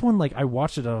 This one, like I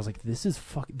watched it, and I was like, this is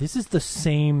the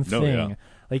same No, thing. yeah.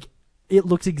 Like it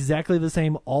looks exactly the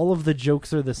same. All of the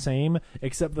jokes are the same,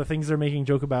 except the things they're making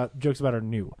jokes about are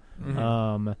new.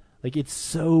 Like it's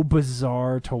so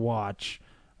bizarre to watch.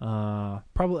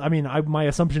 Probably, I mean, my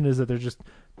assumption is that they're just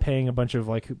paying a bunch of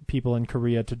like people in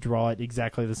Korea to draw it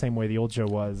exactly the same way the old show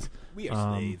was. We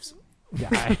are slaves.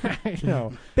 Yeah, I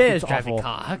know. Bears It's driving awful.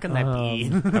 car. How can that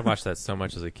be? I watched that so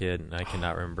much as a kid, and I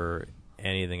cannot remember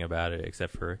anything about it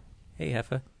except for, hey,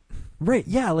 Heffa. Right?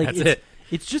 Yeah, like That's it's, it.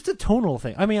 It's just a tonal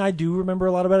thing. I mean, I do remember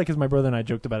a lot about it because my brother and I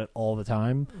joked about it all the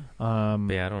time.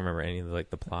 But yeah, I don't remember any of like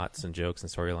the plots and jokes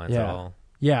and storylines at Yeah. all.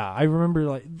 Yeah, I remember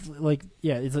like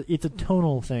yeah, it's a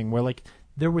tonal thing where like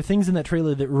there were things in that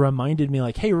trailer that reminded me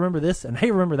like, hey, remember this and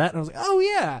hey, remember that, and I was like, oh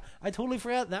yeah, I totally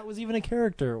forgot that was even a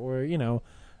character, or you know,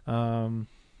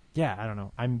 yeah, I don't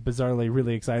know. I'm bizarrely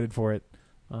really excited for it.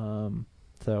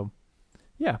 So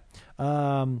yeah,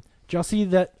 did y'all see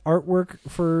that artwork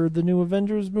for the new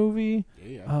Avengers movie?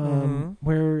 Yeah.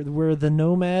 Where the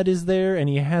Nomad is there and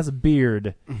he has a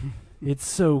beard. It's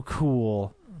so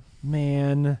cool,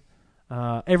 man.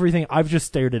 Everything. I've just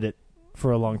stared at it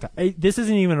for a long time. This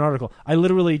isn't even an article. I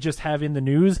literally just have in the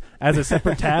news as a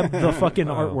separate tab the fucking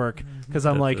artwork because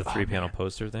I'm like the 3-panel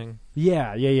poster thing.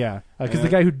 Yeah. Because the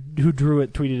guy who drew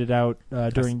it tweeted it out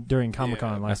during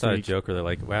Comic-Con I last saw week. a joke where they're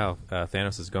like, "Wow,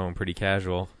 Thanos is going pretty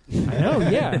casual." I know,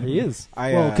 yeah, he is.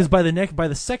 Because by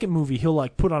the second movie, he'll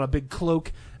like put on a big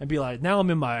cloak and be like, "Now I'm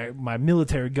in my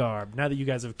military garb. Now that you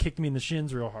guys have kicked me in the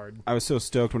shins real hard." I was so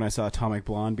stoked when I saw Atomic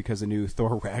Blonde because the new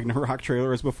Thor Ragnarok trailer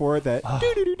was before it. That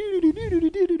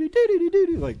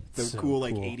like the So cool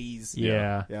like cool. 80s.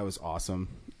 Yeah. It was awesome.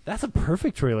 That's a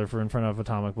perfect trailer for in front of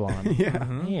Atomic Blonde. Yeah.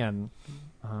 Man.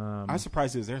 I was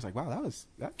surprised it was there. I was like, wow,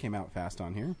 that came out fast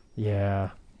on here.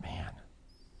 Yeah, man.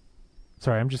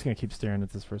 Sorry, I'm just gonna keep staring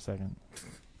at this for a second.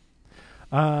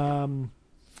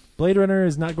 Blade Runner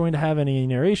is not going to have any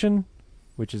narration,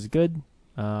 which is good.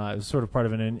 It was sort of part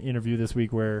of an interview this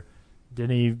week where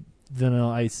Denis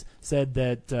Villeneuve said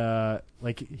that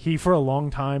like he for a long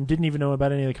time didn't even know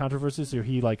about any of the controversies, so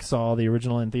he like saw the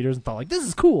original in theaters and thought like this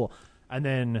is cool, and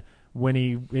then when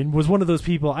he was one of those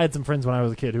people, I had some friends when I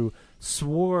was a kid who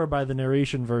swore by the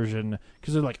narration version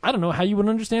because they're like, I don't know how you would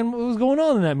understand what was going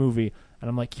on in that movie. And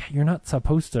I'm like, yeah, you're not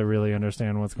supposed to really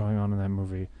understand what's going on in that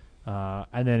movie.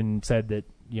 And then said that,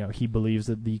 he believes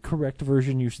that the correct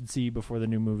version you should see before the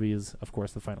new movie is, of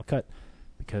course, the final cut,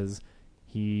 because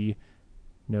he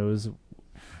knows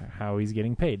how he's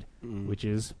getting paid, which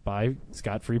is by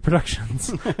Scott-Free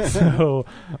Productions. So,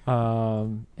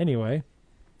 anyway.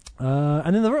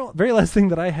 And then the very last thing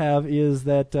that I have is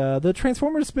that the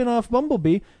Transformers spin-off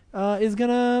Bumblebee is going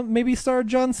to maybe star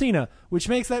John Cena, which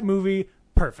makes that movie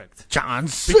perfect. John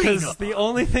Cena! Because the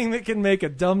only thing that can make a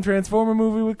dumb Transformer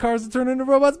movie with cars that turn into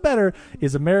robots better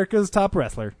is America's top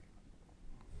wrestler.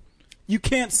 You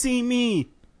can't see me.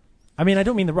 I mean, I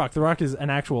don't mean The Rock. The Rock is an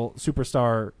actual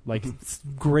superstar,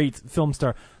 great film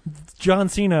star. John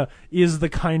Cena is the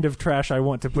kind of trash I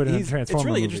want to put in a Transformer It's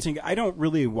really movie. interesting. I don't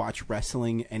really watch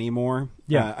wrestling anymore.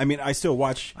 Yeah. I mean, I still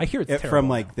watch I hear it's it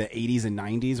terrible from the 80s and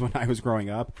 90s when I was growing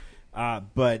up.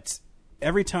 But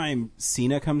every time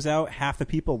Cena comes out, half the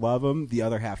people love him. The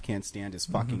other half can't stand his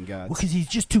fucking guts. Well, because he's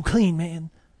just too clean, man.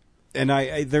 And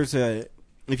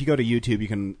if you go to YouTube, you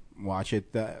can watch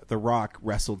it. The Rock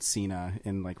wrestled Cena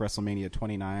in WrestleMania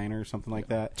 29 or something like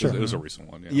that. Sure. It was a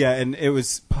recent one. Yeah, and it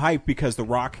was hyped because The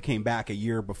Rock came back a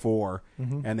year before,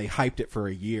 and they hyped it for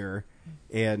a year.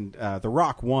 And The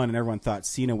Rock won, and everyone thought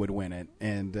Cena would win it.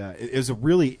 And it was a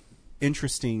really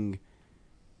interesting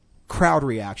crowd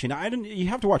reaction. You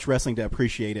have to watch wrestling to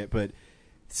appreciate it, but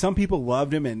some people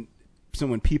loved him, and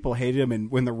when people hated him, and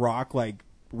when The Rock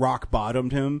rock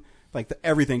bottomed him,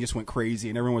 everything just went crazy,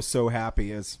 and everyone was so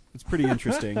happy. It's pretty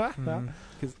interesting.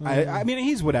 I mean,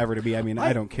 he's whatever to me. I mean,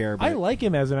 I don't care. But I like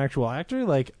him as an actual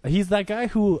actor. He's that guy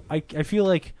who I feel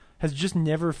like has just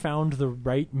never found the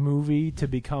right movie to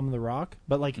become The Rock,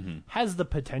 but has the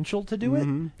potential to do it.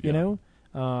 You know,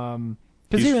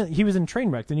 because he was in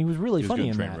Trainwreck, and he was really funny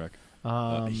in that.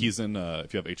 He's in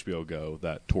if you have HBO Go,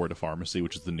 that Tour de Pharmacy,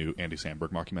 which is the new Andy Samberg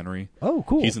mockumentary. Oh,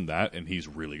 cool! He's in that, and he's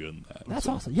really good in that. That's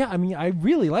awesome. Yeah, I mean, I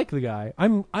really like the guy.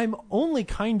 I'm only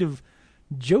kind of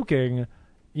joking,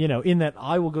 in that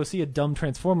I will go see a dumb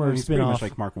Transformers he's pretty spin-off. much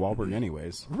like Mark Wahlberg,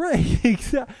 anyways. Right?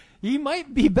 He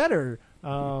might be better.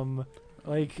 Mark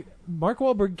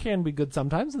Wahlberg can be good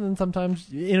sometimes, and then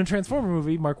sometimes in a Transformer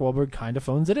movie, Mark Wahlberg kind of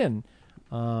phones it in.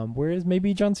 Whereas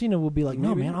maybe John Cena will be like,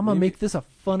 no, man, I'm going to make this a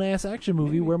fun-ass action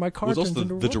movie where my car turns into a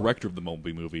the robot. director of the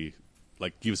Bumblebee movie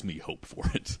gives me hope for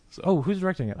it. So. Oh, who's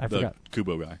directing it? I forgot. The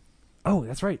Kubo guy. Oh,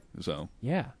 that's right. So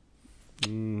yeah.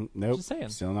 Nope. Just saying.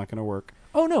 Still not going to work.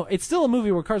 Oh, no, it's still a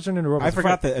movie where cars turn into robots. I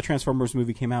forgot that a Transformers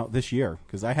movie came out this year,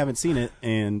 because I haven't seen it,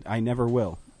 and I never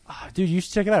will. Dude, you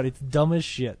should check it out. It's dumb as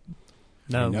shit.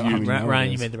 No,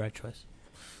 Ryan, you made the right choice.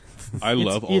 I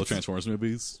love all the Transformers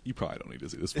movies. You probably don't need to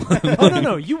see this one. Oh,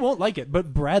 no, you won't like it,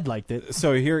 but Brad liked it.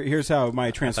 So here's how my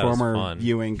Transformer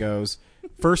viewing goes.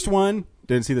 First one,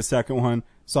 didn't see the second one.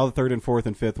 Saw the third and fourth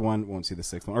and fifth one, won't see the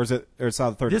sixth one. Or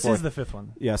saw the third and fourth. This is the fifth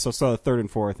one. Yeah, so saw the third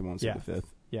and fourth and won't see the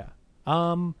fifth. Yeah.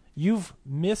 You've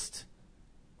missed...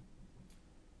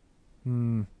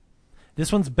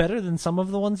 This one's better than some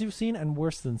of the ones you've seen and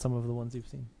worse than some of the ones you've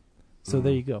seen. So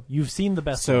there you go. You've seen the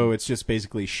best So one. it's just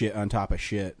basically shit on top of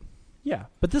shit. Yeah,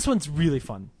 but this one's really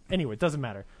fun. Anyway, it doesn't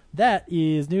matter. That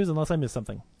is news unless I missed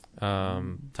something.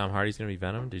 Tom Hardy's going to be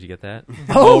Venom. Did you get that?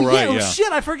 Right, yeah.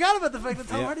 Shit, I forgot about the fact that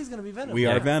Tom Hardy's going to be Venom. We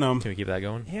are Venom. Can we keep that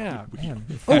going? Yeah, man.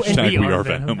 Hashtag we are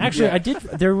Venom. Actually, I did.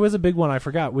 There was a big one I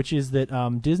forgot, which is that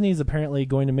Disney's apparently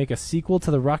going to make a sequel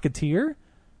to The Rocketeer.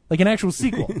 An actual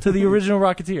sequel to the original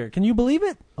Rocketeer. Can you believe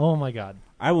it? Oh, my God.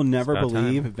 I will never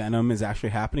believe Venom is actually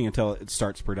happening until it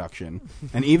starts production.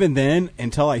 And even then,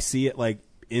 until I see it,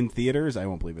 in theaters, I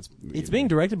won't believe it's... It's being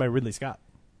directed by Ridley Scott.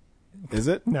 Is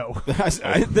it? No.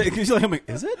 I'm like,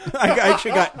 is it? I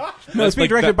actually got... No, it's being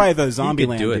directed by the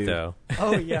Zombieland do it, dude. though.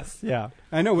 Oh, yes, yeah.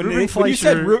 I know. When you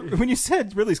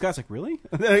said Ridley Scott's like, really?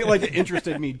 It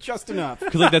interested me just enough.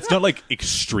 Because that's not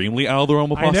extremely out of the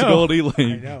realm of possibility.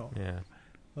 I know. Yeah.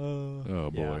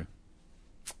 Oh, boy.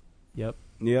 Yeah.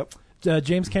 Yep.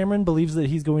 James Cameron believes that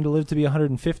he's going to live to be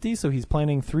 150, so he's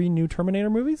planning 3 new Terminator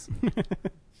movies.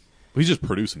 He's just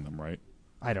producing them, right?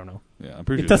 I don't know. Yeah, I'm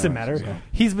pretty sure. It doesn't matter. So.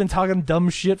 He's been talking dumb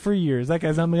shit for years. That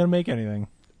guy's not going to make anything.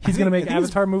 He's going to make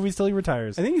Avatar movies till he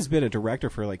retires. I think he's been a director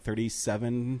for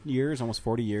 37 years, almost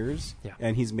 40 years. Yeah.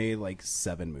 And he's made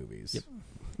 7 movies. Yep.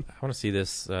 I want to see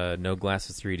this No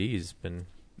Glasses 3D has been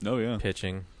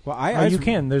pitching. Well, you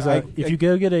can. There's if you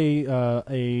go get a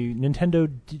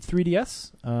Nintendo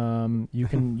 3DS, you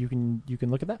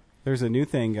can look at that. There's a new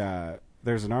thing.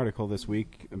 There's an article this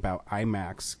week about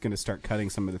IMAX going to start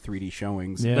cutting some of the 3D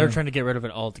showings. Yeah. They're trying to get rid of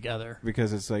it altogether.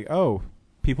 Because it's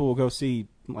people will go see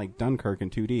Dunkirk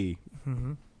in 2D.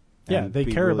 Mm-hmm. Yeah, they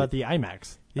care about the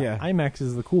IMAX. Yeah. IMAX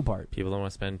is the cool part. People don't want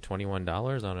to spend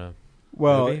 $21 on a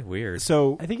Well, movie? Weird.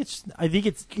 So I think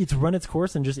it's run its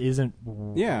course and just isn't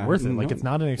worth it. Like it's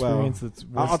not an experience that's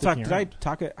worth I'll talk. sticking Did around. I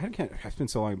talk? I can't. It's been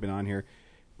so long I've been on here.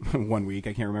 1 week,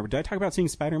 I can't remember. Did I talk about seeing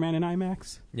Spider-Man in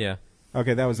IMAX? Yeah.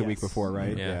 Okay, that was the week before,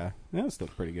 right? Yeah. That was still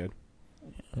pretty good.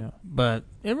 Yeah, but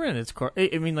it ran its course.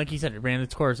 I mean, like you said, it ran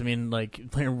its course. I mean, like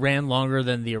it ran longer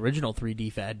than the original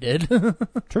 3D fad did.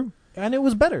 True, and it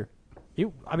was better.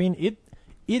 It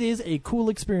is a cool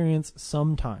experience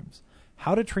sometimes.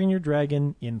 How to Train Your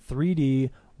Dragon in 3D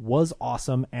was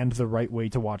awesome and the right way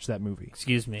to watch that movie.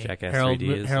 Excuse me, Jackass Harold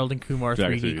 3D is- and Kumar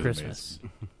Jackass 3D 3D is Christmas.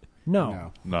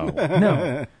 No,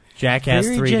 No. Jackass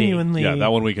Very 3D. genuinely, Yeah,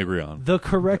 that one we can agree on. the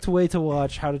correct way to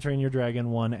watch How to Train Your Dragon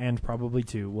 1 and probably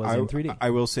 2 was in 3D. I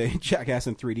will say, Jackass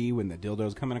in 3D when the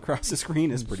dildo's coming across the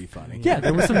screen is pretty funny. Yeah,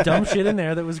 there was some dumb shit in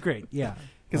there that was great. Yeah,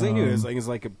 because they knew it was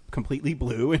like a completely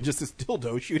blue and just this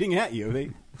dildo shooting at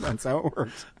you. That's how it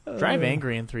works. Drive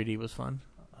Angry in 3D was fun.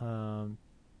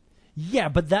 Yeah,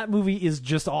 but that movie is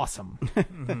just awesome.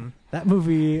 That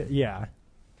movie, yeah.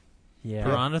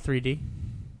 Piranha 3D.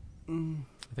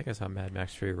 I think I saw Mad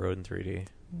Max Fury Road in 3D.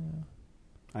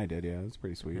 I did, yeah. It was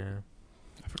pretty sweet. Yeah.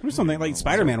 There's something like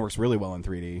Spider-Man works really well in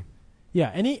 3D.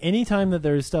 Yeah, any time that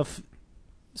there's stuff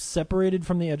separated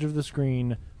from the edge of the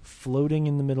screen, floating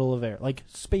in the middle of air, like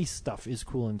space stuff, is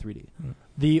cool in 3D.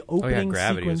 The opening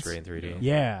Gravity was sequence, great in 3D.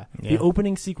 Yeah, the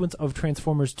opening sequence of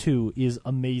Transformers 2 is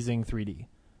amazing 3D.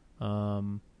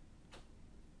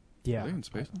 Yeah, Are they in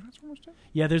space in Transformers 2?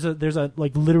 yeah. There's a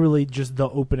like literally just the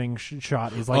opening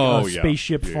shot is like Oh, a yeah.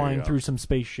 spaceship Yeah, flying yeah. through some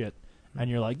space shit,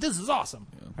 and you're like, this is awesome.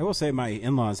 I will say my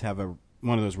in-laws have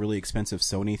one of those really expensive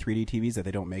Sony 3D TVs that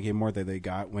they don't make anymore that they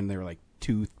got when they were like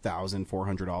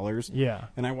 $2,400. Yeah.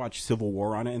 And I watched Civil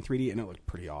War on it in 3D and it looked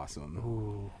pretty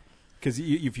awesome. Because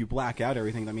if you black out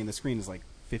everything, I mean, the screen is like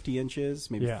 50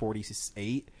 inches, maybe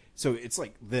 48. So it's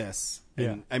like this. And,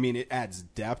 Yeah. I mean, it adds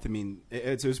depth. I mean,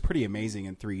 it was pretty amazing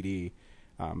in 3D.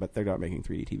 But they're not making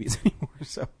 3D TVs anymore.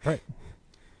 So Right.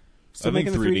 Still I think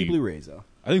making the 3D 3D Blu-rays, though.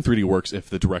 I think 3D works if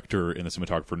the director and the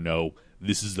cinematographer know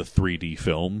this is the 3D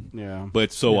film. Yeah. But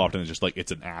it's so often it's just like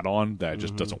it's an add-on that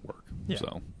just doesn't work. Yeah.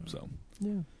 So.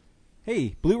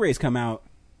 Hey, Blu-rays come out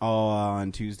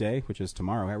on Tuesday, which is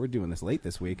tomorrow. We're doing this late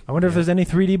this week. I wonder if there's any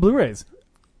 3D Blu-rays.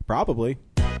 Probably.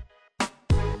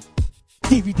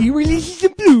 DVD releases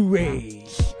and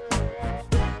Blu-rays.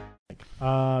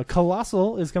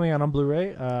 Colossal is coming out on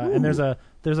Blu-ray, and there's a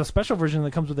special version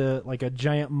that comes with a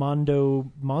giant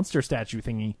Mondo monster statue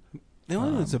thingy. The only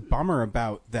thing that's a bummer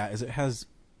about that is it has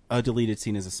a deleted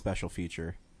scene as a special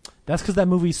feature. That's because that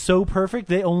movie's so perfect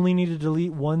they only need to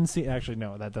delete one scene. Actually,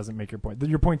 no, that doesn't make your point.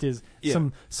 Your point is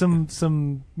some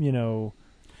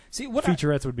See, what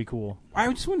featurettes would be cool.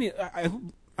 I just want to.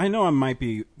 I know I might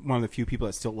be one of the few people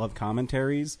that still love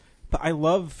commentaries, but I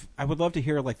would love to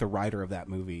hear like the writer of that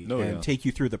movie and take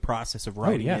you through the process of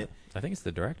writing it. I think it's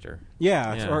the director.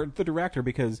 Yeah, or the director,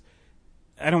 because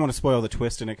I don't want to spoil the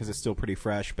twist in it because it's still pretty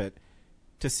fresh, but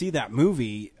to see that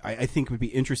movie, I think would be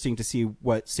interesting to see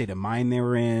what state of mind they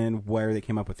were in, where they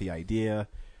came up with the idea.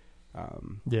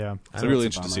 Yeah, It's really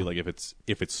interesting to see like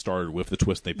if it started with the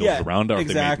twist they built it around, or if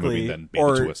they made the movie and then made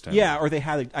the twist. Or they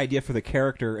had an idea for the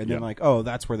character and then like, oh,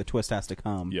 that's where the twist has to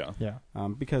come. Yeah.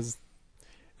 Because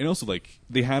and also like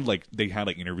they had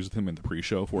interviews with him in the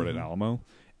pre-show for it at Alamo,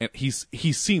 and he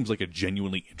seems like a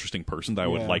genuinely interesting person that I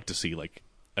would like to see like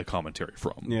a commentary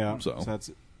from. Yeah, so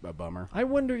that's a bummer. I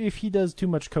wonder if he does too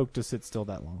much coke to sit still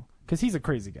that long, because he's a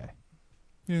crazy guy.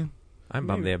 Yeah, I'm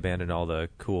bummed they abandoned all the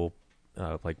cool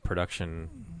like production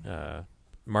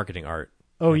marketing art.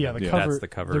 Oh yeah, the cover. That's the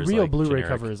cover. The is, real like, Blu-ray generic.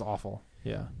 cover is awful.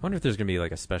 Yeah. I wonder if there's gonna be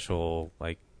like a special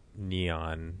like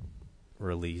neon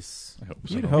release. I hope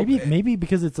You'd so. hope Maybe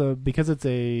because it's a because it's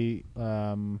an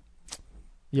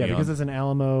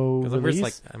Alamo Because release.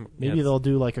 like, maybe they'll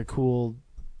do like a cool,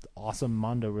 awesome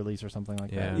Mondo release or something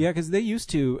like that. Yeah, because they used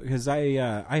to. Because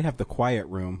I have the Quiet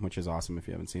Room, which is awesome if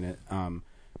you haven't seen it.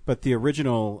 But the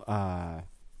original.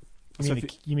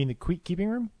 You mean the Keeping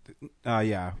Room?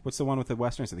 Yeah. What's the one with the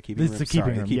westerns? The Keeping Room. The Keeping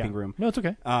Sorry, Room. The Keeping Room. No, it's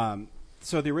okay.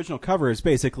 So the original cover is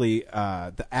basically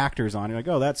the actors on it. Like,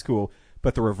 oh, that's cool.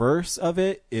 But the reverse of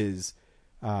it is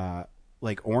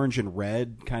like orange and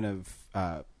red, kind of.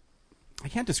 I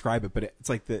can't describe it, but it's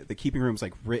like the Keeping Room's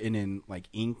like written in like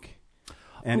ink,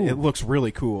 and it looks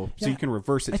really cool. So you can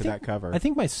reverse it to that cover. I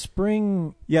think my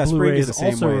Spring Spring Blu-ray is the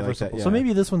same also way like reversible. that, yeah. So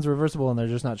maybe this one's reversible, and they're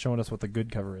just not showing us what the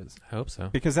good cover is. I hope so.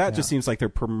 Because that just seems like they're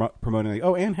promoting. Like,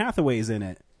 oh, Anne Hathaway's in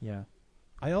it. Yeah.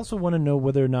 I also want to know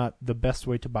whether or not the best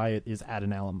way to buy it is at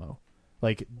an Alamo.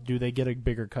 Like, do they get a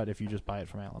bigger cut if you just buy it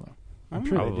from Alamo? I'm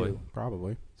sure they do.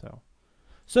 Probably.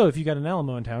 So if you got an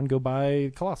Alamo in town, go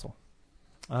buy Colossal.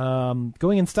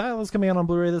 Going in Style is coming out on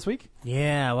Blu-ray this week.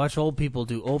 Yeah, watch old people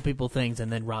do old people things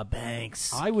and then rob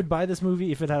banks. I would buy this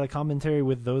movie if it had a commentary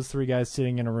with those three guys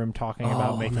sitting in a room talking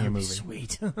about making a movie.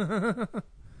 Sweet.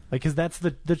 Because that's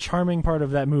the charming part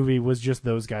of that movie was just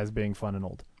those guys being fun and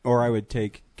old. Or I would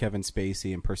take Kevin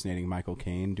Spacey impersonating Michael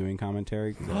Caine doing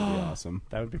commentary, because that would be awesome.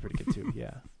 That would be pretty good too.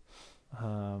 Yeah.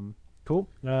 Cool.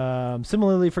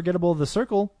 Similarly forgettable, The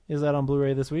Circle is out on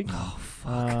Blu-ray this week. Oh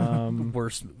fuck!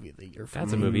 Worst movie of the year.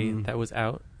 That's a movie that was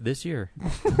out this year.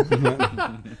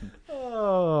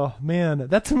 Oh man,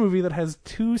 that's a movie that has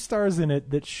 2 stars in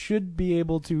it that should be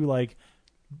able to make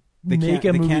a movie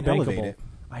can't bankable. elevate it.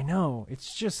 I know,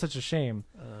 it's just such a shame.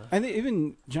 I think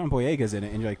even John Boyega's in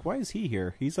it, and you're like, why is he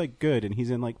here? He's good, and he's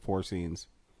in 4 scenes.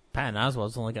 Patton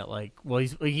Oswalt's only got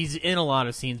he's in a lot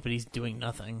of scenes, but he's doing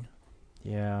nothing.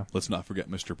 Yeah. Let's not forget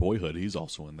Mr. Boyhood. He's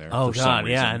also in there. Oh for some god,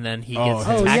 yeah, reason. and then he gets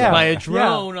attacked by a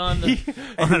drone on a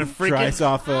freaking Drives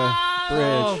off a bridge.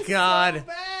 Oh god.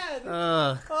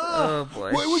 Oh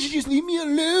boy. Why would you just leave me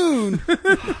alone?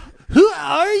 Who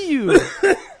are you?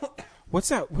 What's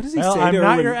that? What does he Well, say I'm to her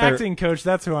not when your they're- acting coach.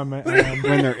 That's who I'm. when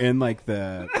they're in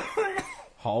the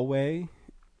hallway?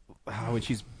 When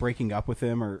she's breaking up with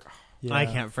him, or I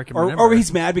can't freaking remember. or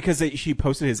he's mad because she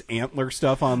posted his antler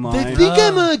stuff online.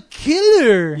 I'm a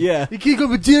killer. Yeah. You can't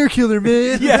go a deer killer,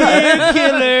 man. Deer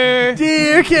killer.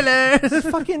 Deer killer.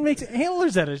 Fucking makes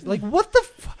antlers out of it. What the?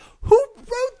 Who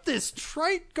wrote this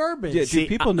trite garbage? Yeah, do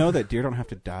people know that deer don't have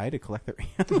to die to collect their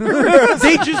antlers?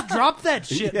 They just drop that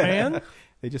shit, Yeah. man.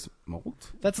 They just molt.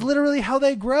 That's literally how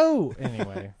they grow.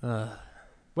 Anyway,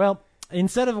 well,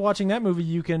 instead of watching that movie,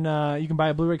 you can buy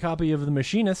a Blu-ray copy of The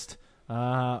Machinist,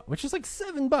 which is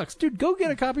 $7. Dude, go get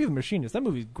a copy of The Machinist. That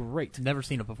movie's great. Never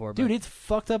seen it before, Dude, it's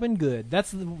fucked up and good. That's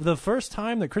the first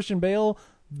time that Christian Bale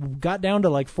got down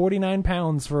to 49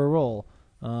 pounds for a role.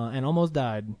 And almost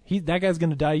died. That guy's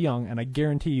gonna die young, and I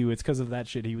guarantee you it's because of that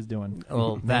shit he was doing.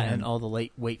 Well, that and all the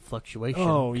late weight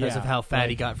fluctuation because of how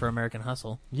fat he got for American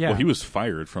Hustle. Yeah. Well, he was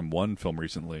fired from one film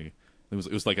recently. It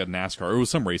was like a NASCAR, or it was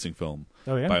some racing film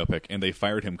biopic, and they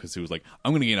fired him because he was like,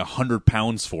 I'm going to gain 100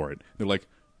 pounds for it. They're like,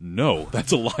 no,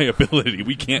 that's a liability.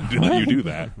 We can't let you do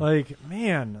that.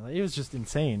 Man, it was just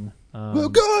insane. Well,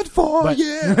 good for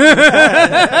you.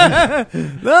 The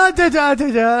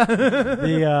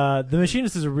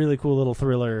Machinist is a really cool little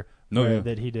thriller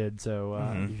that he did,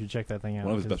 so you should check that thing out.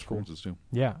 One of his It's best performances, too.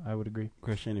 Yeah, I would agree.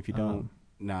 Christian, if you don't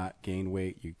not gain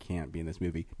weight, you can't be in this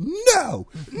movie. No!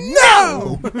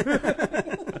 No!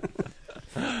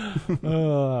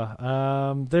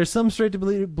 There's some straight to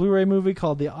Blu-ray movie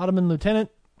called The Ottoman Lieutenant.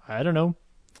 I don't know.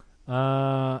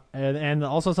 And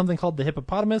also something called The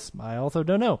Hippopotamus. I also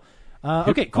don't know.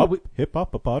 Okay, cool.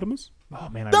 Hippopotamus? Oh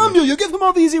man, Damn you give them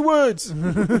all the easy words.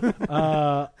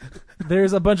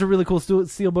 There's a bunch of really cool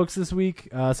steel books this week.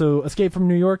 So Escape from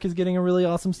New York is getting a really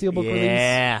awesome steelbook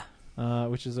release.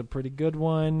 Which is a pretty good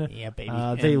one. Yeah, baby.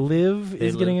 They Live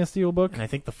is getting a steelbook. And I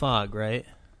think The Fog, right?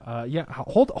 Yeah.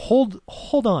 Hold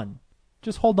on.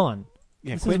 Just hold on.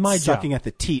 Yeah, this quit is my sucking job. at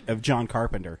the teat of John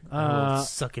Carpenter.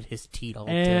 Suck at his teat all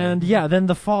day. And yeah, then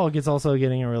The Fog is also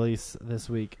getting a release this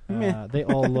week. They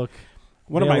all look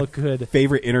One of my good.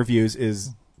 favorite interviews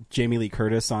is Jamie Lee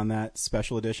Curtis on that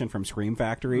special edition from Scream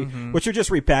Factory, which are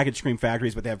just repackaged Scream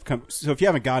Factories, but they have come. So if you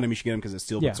haven't gotten them, you should get them because the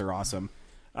steelbooks are awesome.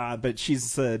 But she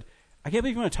said, "I can't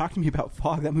believe you want to talk to me about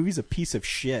Fog. That movie's a piece of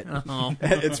shit.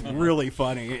 It's really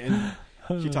funny." And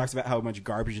she talks about how much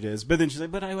garbage it is. But then she's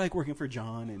like, "But I like working for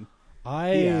John." And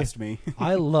he asked me.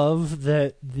 I love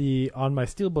that on my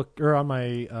steelbook or on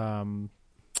my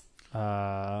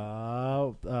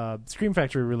Scream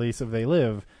Factory release of They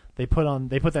Live, they put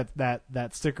that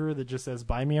sticker that just says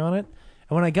 "Buy Me" on it.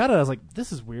 And when I got it, I was like,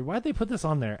 "This is weird. Why'd they put this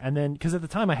on there?" And then because at the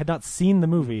time I had not seen the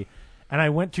movie, and I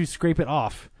went to scrape it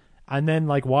off, and then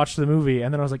watched the movie,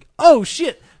 and then I was like, "Oh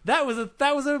shit, that was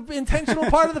an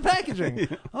intentional part of the packaging."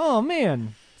 Oh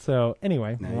man. So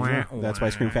anyway, that's why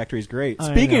Scream Factory is great.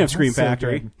 I Speaking know, of Scream it's so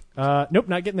Factory, good. Nope,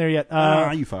 not getting there yet.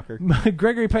 you fucker.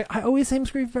 Gregory Peck. I always save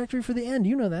Scream Factory for the end.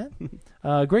 You know that.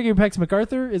 Gregory Peck's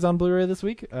MacArthur is on Blu-ray this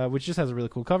week, which just has a really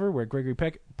cool cover where Gregory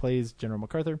Peck plays General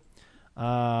MacArthur.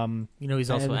 He's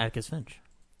also Atticus Finch.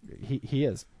 He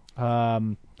is.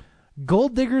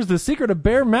 Gold Diggers: The Secret of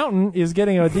Bear Mountain is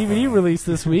getting a DVD release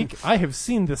this week. I have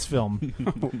seen this film.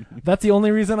 That's the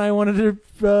only reason I wanted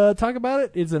to talk about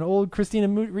it. It's an old Christina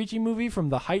Ricci movie from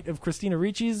the height of Christina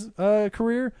Ricci's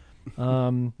career,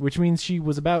 which means she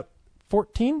was about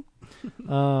 14.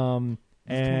 And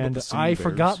I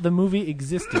forgot the movie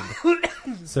existed.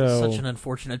 So Such an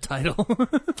unfortunate title.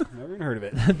 Never even heard of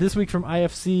it. This week from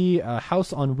IFC,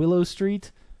 House on Willow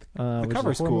Street. The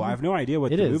cover's cool. Movie. I have no idea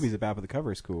what the movie's about, but the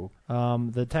cover is cool.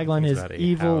 The tagline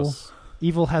is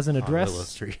 "Evil has an address." On Willow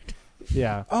Street.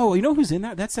 Yeah. Oh, you know who's in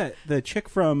that? That's the chick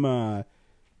from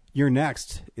You're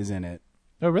Next is in it.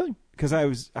 Oh, really? Because I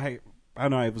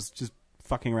don't know. I was just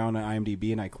fucking around on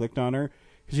IMDb and I clicked on her.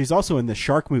 She's also in the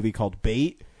shark movie called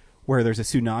Bait, where there's a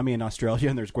tsunami in Australia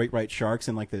and there's great white sharks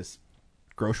in like this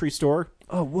grocery store.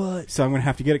 Oh, what? So I'm gonna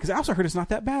have to get it because I also heard it's not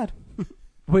that bad.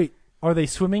 Wait, are they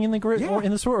swimming in the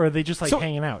in the store, or are they just like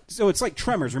hanging out? So it's like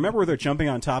Tremors. Remember where they're jumping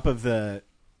on top of the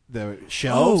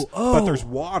shelves, but there's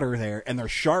water there and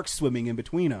there's sharks swimming in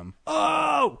between them.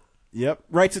 Oh, yep,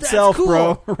 writes itself, cool.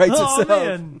 bro. Writes itself.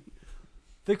 Man.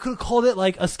 They could have called it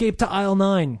like Escape to Aisle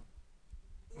 9.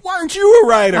 Why aren't you a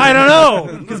writer? I don't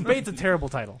know, because Bait's a terrible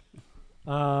title.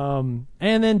 And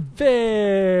then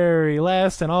very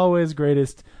last and always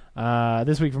greatest,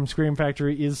 this week from Scream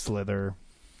Factory is Slither.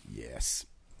 Yes,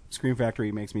 Scream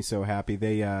Factory makes me so happy.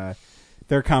 Their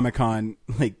Comic-Con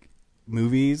like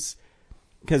movies,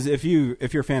 because if you're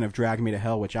a fan of Drag Me to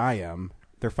Hell, which I am,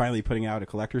 they're finally putting out a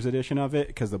collector's edition of it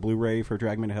because the Blu-ray for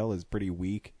Drag Me to Hell is pretty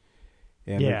weak.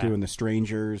 And they're doing The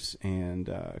Strangers and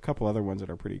a couple other ones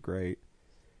that are pretty great.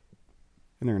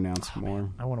 And they're announced more.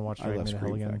 Man. I want to watch Drag Me to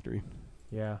Hell again. Factory.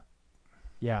 Yeah.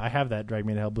 Yeah, I have that Drag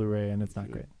Me to Hell Blu-ray, and it's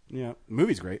not great. Yeah, the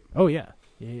movie's great. Oh, yeah.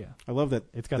 Yeah. I love that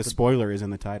it's got the spoiler is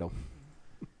in the title.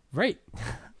 Right.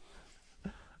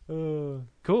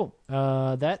 Cool.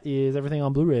 That is everything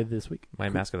on Blu-ray this week. My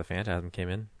Mask of the Phantasm came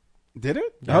in. Did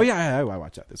it? Yeah. Oh, yeah. I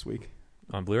watched that this week.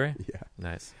 On Blu-ray? Yeah.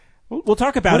 Nice. We'll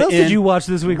talk about what it. What else did you watch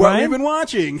this week, what Ryan? What we've been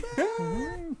watching.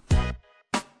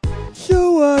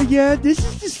 So, this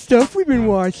is the stuff we've been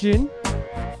watching.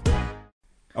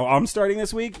 Oh, I'm starting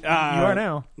this week? You are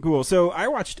now. Cool. So I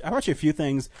watched a few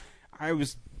things.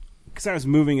 Because I was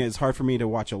moving, it's hard for me to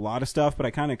watch a lot of stuff, but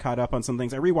I kind of caught up on some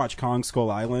things. I rewatched Kong Skull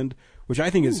Island, which I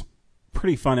think is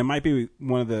pretty fun. It might be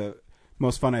one of the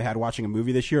most fun I had watching a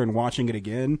movie this year, and watching it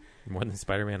again. More than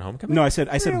Spider-Man Homecoming? No, I said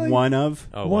one of.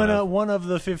 Oh, one of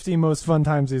the 50 most fun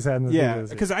times he's had in the Yeah,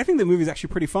 because I think the movie's actually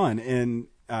pretty fun. And,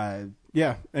 I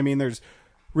mean, there's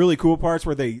really cool parts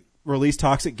where they release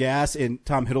toxic gas and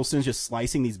Tom Hiddleston's just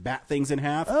slicing these bat things in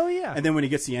half. Oh, yeah. And then when he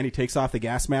gets to the end, he takes off the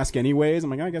gas mask anyways. I'm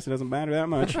like, I guess it doesn't matter that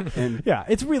much. And yeah,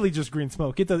 it's really just green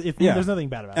smoke. There's nothing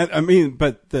bad about it. I mean,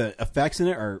 but the effects in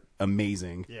it are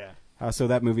amazing. Yeah. So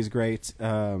that movie's great.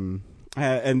 And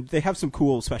they have some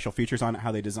cool special features on it,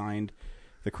 how they designed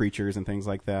the creatures and things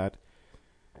like that.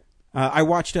 I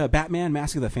watched Batman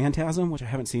Mask of the Phantasm, which I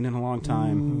haven't seen in a long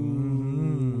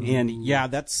time. And yeah,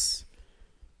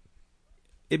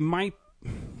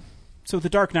 so The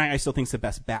Dark Knight I still think is the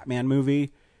best Batman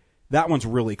movie. That one's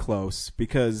really close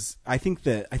because I think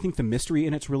the mystery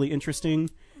in it's really interesting.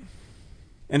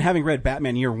 And having read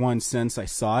Batman Year One since I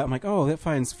saw it, I'm like, oh, that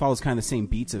follows kind of the same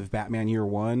beats of Batman Year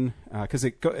One because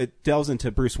it delves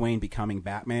into Bruce Wayne becoming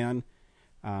Batman.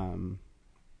 And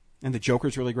the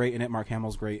Joker's really great in it. Mark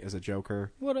Hamill's great as a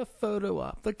Joker. What a photo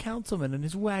op! The councilman and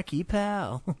his wacky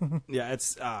pal. Yeah,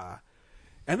 it's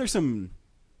and there's some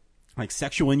like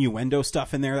sexual innuendo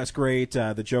stuff in there that's great.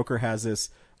 The Joker has this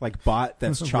like bot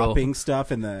that's chopping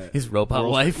stuff in his robot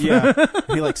wife. Yeah,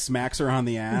 he like smacks her on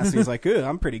the ass. And he's like,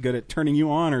 I'm pretty good at turning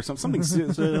you on or something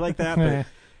like that.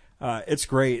 But it's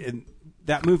great. And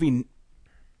that movie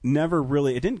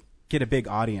it didn't get a big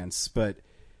audience, but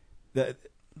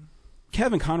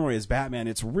Kevin Conroy as Batman,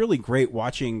 it's really great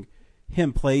watching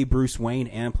him play Bruce Wayne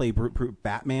and play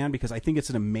Batman because I think it's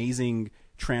an amazing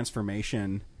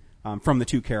transformation from the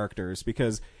two characters.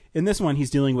 Because in this one, he's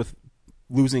dealing with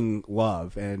losing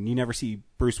love, and you never see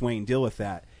Bruce Wayne deal with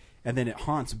that. And then it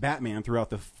haunts Batman throughout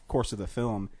the course of the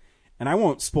film. And I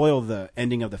won't spoil the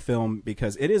ending of the film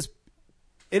because it is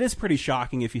pretty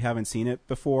shocking if you haven't seen it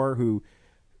before.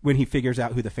 When he figures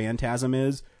out who the Phantasm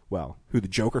is. Well, who the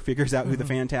Joker figures out who the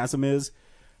Phantasm is.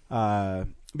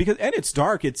 And it's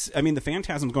dark. The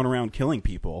Phantasm's going around killing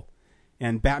people.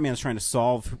 And Batman's trying to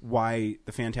solve why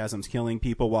the Phantasm's killing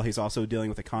people while he's also dealing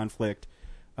with the conflict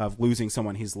of losing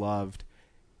someone he's loved.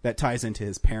 That ties into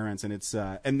his parents. And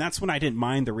and that's when I didn't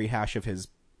mind the rehash of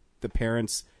the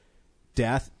parents'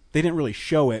 death. They didn't really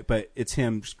show it, but it's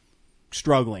him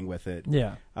struggling with it.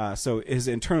 Yeah. So his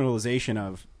internalization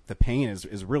of the pain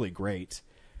is really great.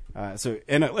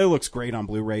 And it looks great on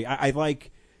Blu-ray. I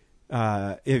like.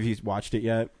 Have you watched it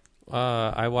yet?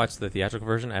 I watched the theatrical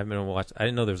version. I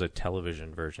didn't know there was a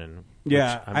television version.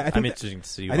 Yeah, I'm interested to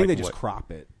see. I think they just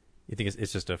crop it. You think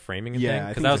it's just a framing thing? Yeah,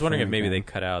 because I was wondering if maybe they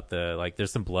cut out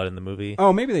there's some blood in the movie.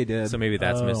 Oh, maybe they did. So maybe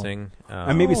that's missing.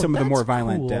 And maybe some of the more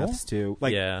violent deaths too.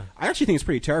 Like, yeah. I actually think it's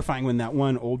pretty terrifying when that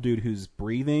one old dude who's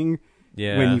breathing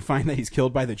Yeah. When you find that he's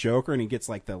killed by the Joker and he gets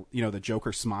like the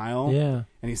Joker smile. Yeah.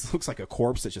 And he looks like a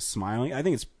corpse that's just smiling. I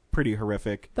think it's pretty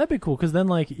horrific. That'd be cool because then,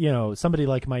 like, somebody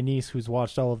like my niece who's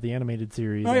watched all of the animated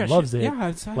series Oh, and yeah, loves it.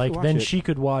 Yeah, like then she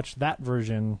could watch that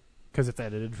version because it's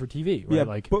edited for TV. Right? Yeah,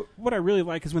 like, but what I really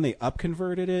like is when they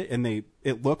upconverted it and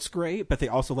it looks great, but they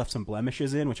also left some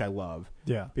blemishes in, which I love.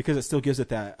 Yeah. Because it still gives it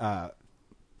that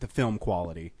the film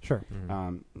quality. Sure.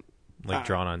 Like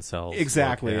drawn on cells.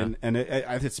 Exactly, Yeah. and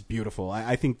it's beautiful.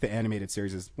 I think the animated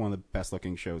series is one of the best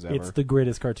looking shows ever. it's the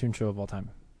greatest cartoon show of all time.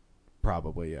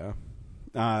 Probably, yeah.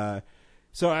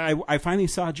 So I finally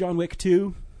saw John Wick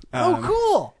 2.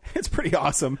 Cool! It's pretty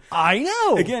awesome. I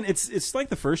know. Again, it's like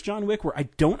the first John Wick where I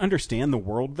don't understand the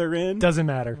world they're in. Doesn't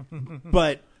matter.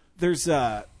 But there's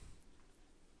the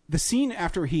scene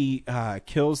after he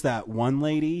kills that one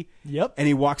lady. Yep. And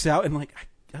he walks out and like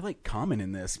I like Common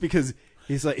in this because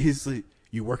he's like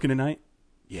you working tonight?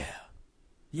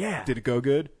 Yeah. Did it go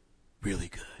good? Really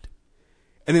good.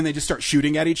 And then they just start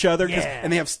shooting at each other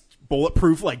and they have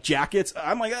bulletproof like jackets.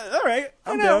 I'm like, all right,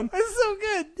 I'm down. It's so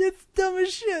good. It's dumb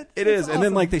as shit. It is. Awesome. And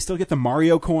then like they still get the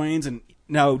Mario coins, and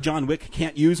now John Wick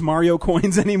can't use Mario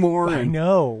coins anymore. I and,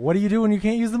 know. What do you do when you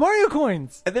can't use the Mario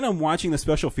coins? And then I'm watching the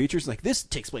special features. Like this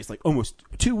takes place like almost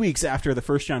 2 weeks after the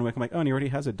first John Wick. I'm like, oh, and he already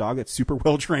has a dog that's super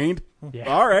well trained. Yeah.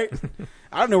 All right.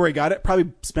 I don't know where he got it.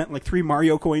 Probably spent like 3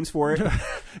 Mario coins for it.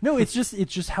 No, it's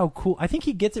just how cool. I think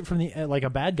he gets it from the like a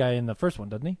bad guy in the first one,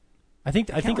 doesn't he? I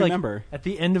think remember. Like at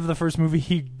the end of the first movie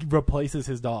he replaces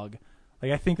his dog.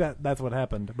 Like I think that's what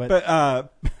happened.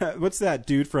 But what's that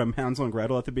dude from Hansel and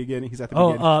Gretel at the beginning? He's at the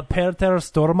beginning. Peter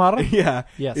Stormare. Yeah.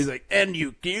 Yes. He's like, and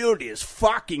you killed his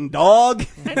fucking dog.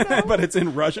 But it's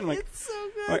in Russian. I'm like, it's so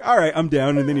good. Like, all right, I'm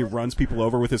down. And then he runs people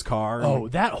over with his car. Oh,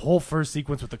 that whole first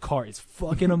sequence with the car is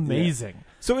fucking amazing. Yeah.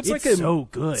 So it's like so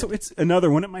good. So it's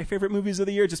another one of my favorite movies of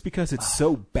the year just because it's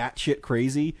so batshit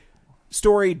crazy.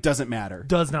 Story doesn't matter.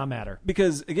 Does not matter.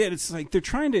 Because, again, it's like they're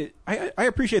trying to... I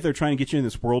appreciate they're trying to get you in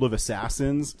this world of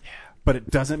assassins, but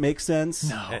it doesn't make sense.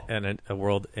 No. And a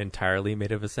world entirely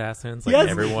made of assassins. Like yes,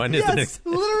 everyone yes, is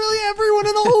literally everyone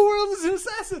in the whole world is an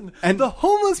assassin. And the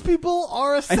homeless people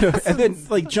are assassins. I know. And then,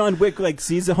 like, John Wick, like,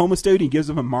 sees a homeless dude, he gives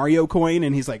him a Mario coin,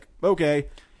 and he's like, okay.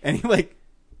 And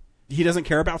he doesn't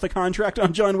care about the contract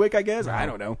on John Wick, I guess? I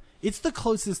don't know. It's the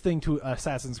closest thing to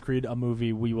Assassin's Creed, a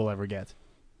movie we will ever get.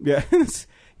 Yeah.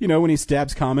 When he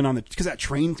stabs Common on because that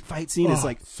train fight scene is,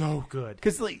 like... so good.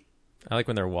 Because, like... I like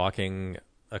when they're walking,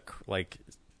 I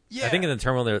think in the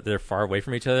terminal they're far away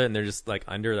from each other, and they're just, like,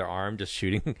 under their arm, just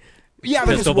shooting... Yeah,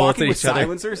 they're just walking with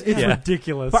silencers. It's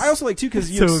ridiculous. But I also like, too, because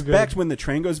you expect when the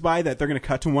train goes by that they're going to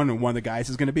cut to one and one of the guys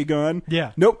is going to be gone.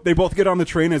 Yeah. Nope, they both get on the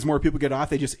train. As more people get off,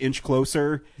 they just inch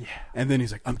closer. Yeah. And then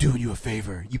he's like, I'm doing you a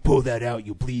favor. You pull that out,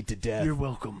 you'll bleed to death. You're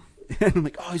welcome. And I'm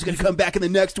like, oh, he's going to come back in the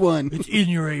next one. It's in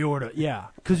your aorta. Yeah.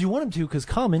 Because you want him to, because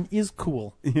Common is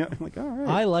cool. Yeah, I'm like, all right.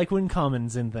 I like when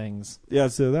Common's in things. Yeah,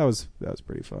 so that was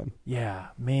pretty fun. Yeah,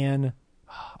 man.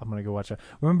 I'm gonna go watch that.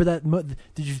 Remember that?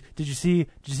 Did you see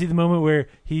the moment where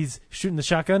he's shooting the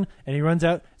shotgun and he runs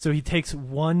out? So he takes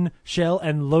one shell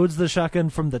and loads the shotgun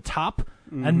from the top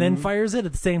and then fires it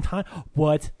at the same time.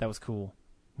 What? That was cool,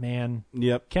 man.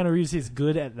 Yep. Keanu Reeves is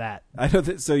good at that. I know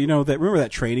that. So remember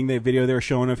that training video they were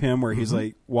showing of him where he's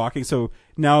like walking. So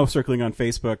now circling on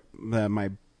Facebook,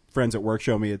 my friends at work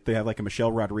show me they have like a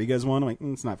Michelle Rodriguez one. I'm like,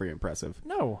 it's not very impressive.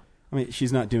 No. I mean,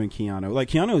 she's not doing Keanu. Like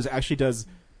Keanu actually does.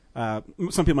 Some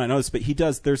people might know this, but he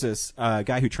does. There's this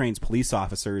guy who trains police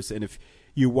officers, and if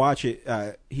you watch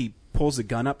it, he pulls a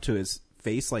gun up to his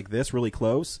face like this, really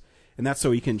close, and that's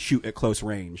so he can shoot at close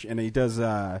range. And he does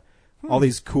all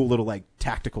these cool little like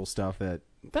tactical stuff.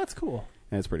 That's cool.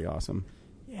 And it's pretty awesome.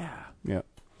 Yeah. Yeah.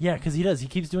 Yeah, because he does. He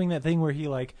keeps doing that thing where he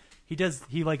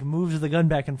moves the gun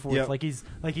back and forth, like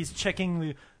he's checking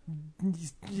the.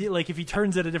 Like if he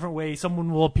turns it a different way,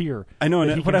 someone will appear. I know,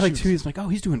 and what I like too is like, oh,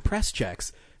 he's doing press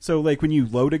checks. So like when you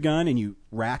load a gun and you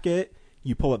rack it,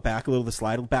 you pull it back a little,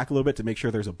 slide back a little bit to make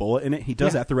sure there's a bullet in it. He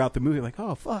does that throughout the movie. Like,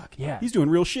 oh fuck, yeah, he's doing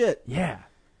real shit. Yeah,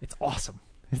 it's awesome.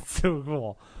 It's so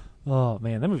cool. Oh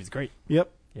man, that movie's great.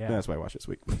 Yep. Yeah, that's why I watched this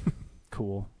week.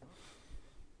 Cool.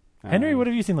 Henry, what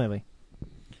have you seen lately?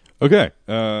 Okay.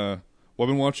 Well,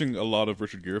 I've been watching a lot of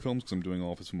Richard Gere films because I'm doing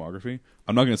all of his filmography.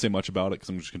 I'm not going to say much about it because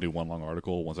I'm just going to do one long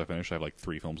article. Once I finish, I have like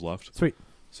 3 films left. Sweet.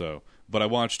 So, but I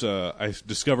watched. I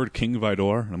discovered King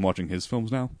Vidor, and I'm watching his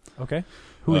films now. Okay.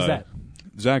 Who is that?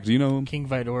 Zach, do you know him? King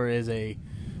Vidor is a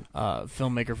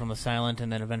filmmaker from the silent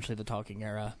and then eventually the talking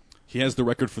era. He has the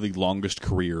record for the longest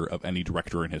career of any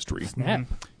director in history. Snap.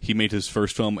 He made his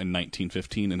first film in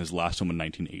 1915 and his last film in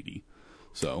 1980.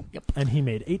 So. Yep. And he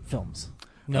made 8 films.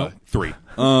 No. 3.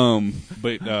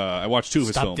 But I watched 2 of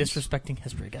his Stop films. disrespecting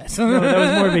history, guys. No, that was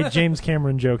more of a James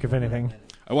Cameron joke, if anything.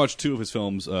 I watched 2 of his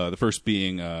films. The first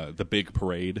being The Big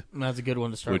Parade. That's a good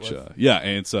one to start with. Yeah,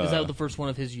 and it's is that the first one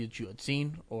of his you had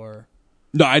seen, or?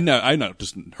 No, I know,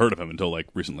 just heard of him until like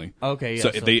recently. Okay, yeah.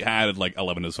 So they added like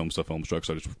 11 of his films to Filmstruck,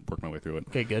 so I just worked my way through it.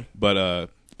 Okay, good. But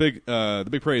The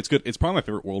Big Parade, it's good. It's probably my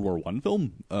favorite World War I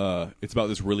film. It's about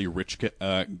this really rich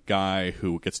guy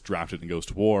who gets drafted and goes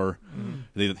to war.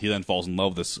 He then falls in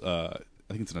love with this. I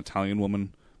think it's an Italian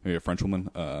woman, maybe a French woman.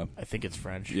 I think it's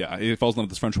French. Yeah, he falls in love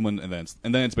with this French woman, and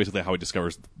then it's basically how he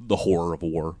discovers the horror of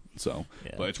war. So,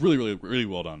 but it's really, really, really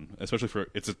well done. Especially for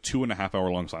it's a 2.5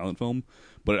 hour long silent film,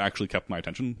 but it actually kept my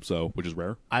attention. So, which is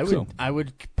rare. I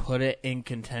would put it in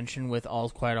contention with All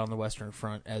Quiet on the Western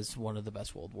Front as one of the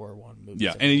best World War I movies.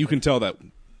 Yeah, and you can tell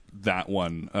that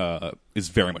one is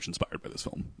very much inspired by this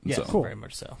film. Yeah, so, cool. Very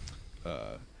much so.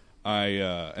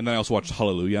 And then I also watched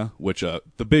Hallelujah, which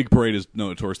The Big Parade is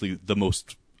notoriously the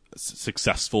most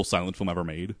successful silent film ever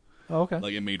made. Oh, okay.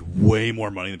 Like, it made way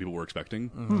more money than people were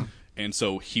expecting. And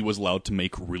so he was allowed to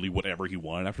make really whatever he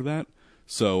wanted after that.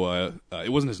 So it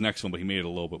wasn't his next film, but he made it a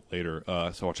little bit later.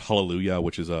 So I watched Hallelujah,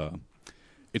 which is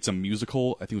it's a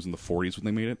musical. I think it was in the 40s when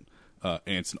they made it.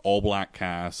 And it's an all-black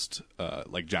cast,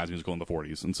 like jazz musical in the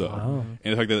 40s. And so,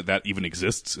 and the fact that even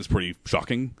exists is pretty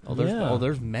shocking.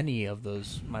 There's many of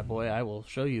those, my boy. I will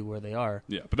show you where they are.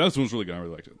 Yeah, but that one's really good. I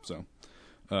really liked it. So,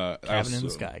 Cabin in the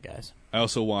Sky, guys. I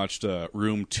also watched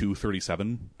Room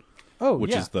 237. Oh,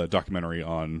 which is the documentary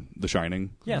on The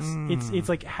Shining. Yes, it's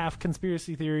like half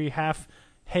conspiracy theory, half,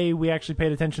 hey, we actually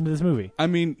paid attention to this movie. I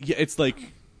mean, yeah, it's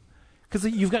like... Because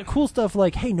you've got cool stuff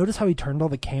like, hey, notice how he turned all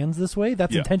the cans this way?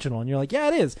 That's intentional. And you're like, yeah,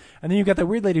 it is. And then you've got that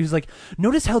weird lady who's like,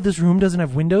 notice how this room doesn't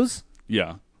have windows?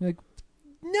 Yeah. You're like,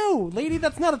 no, lady,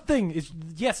 that's not a thing.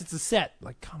 Yes, it's a set.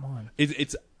 Like, come on.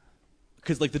 It's...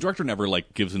 Because, like, the director never,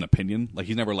 like, gives an opinion. Like,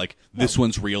 he's never like, this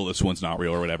one's real, this one's not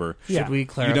real, or whatever. Should we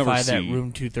clarify that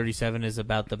Room 237 is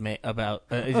about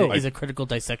is a critical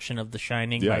dissection of The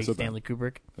Shining by Stanley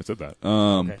Kubrick? I said that.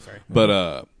 Okay, sorry.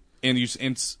 But,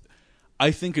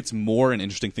 I think it's more an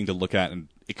interesting thing to look at, and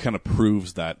it kind of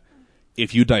proves that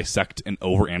if you dissect and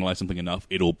overanalyze something enough,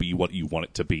 it'll be what you want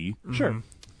it to be. Sure.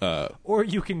 Or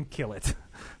you can kill it.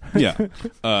 Yeah,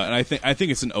 and I think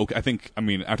it's an okay. I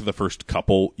mean, after the first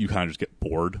couple, you kind of just get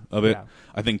bored of it. Yeah.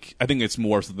 I think it's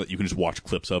more so that you can just watch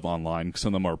clips of online. Some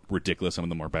of them are ridiculous, some of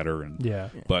them are better.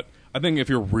 But I think if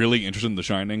you're really interested in The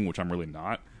Shining, which I'm really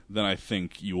not, then I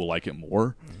think you will like it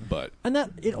more. But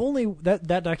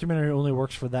that documentary only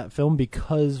works for that film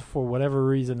because for whatever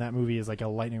reason that movie is like a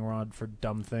lightning rod for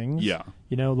dumb things. Yeah,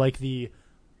 you know, like the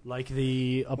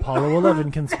Apollo 11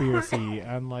 conspiracy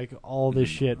and like all this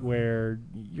shit where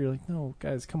you're like, no,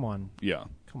 guys, come on. Yeah.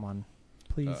 Come on,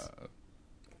 please.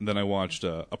 Then I watched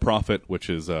A Prophet,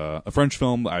 which is a French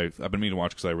film I've been meaning to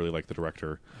watch because I really like the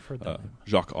director.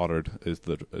 Jacques Audiard is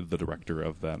the director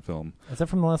of that film. Is that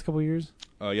from the last couple of years?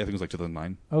 Yeah, I think it was like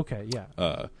 2009. Okay,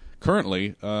 yeah.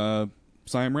 Currently, Sam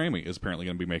Raimi is apparently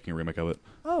going to be making a remake of it.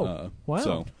 Oh, wow.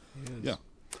 So, yeah.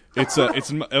 It's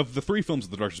of the 3 films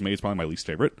that the director's made, it's probably my least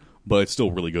favorite, but it's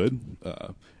still really good.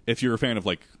 If you're a fan of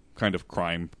like kind of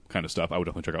crime kind of stuff, I would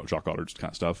definitely check out Jacques Audiard's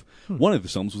kind of stuff. One of the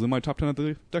films was in my top 10 of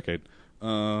the decade.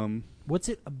 What's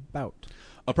it about?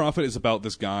 A Prophet is about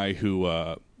this guy who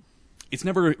it's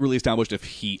never really established if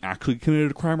he actually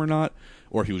committed a crime or not,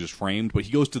 or if he was just framed. But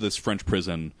he goes to this French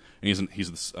prison, and he's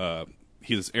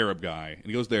this Arab guy, and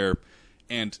he goes there,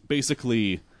 and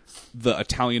basically the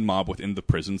Italian mob within the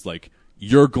prison's like,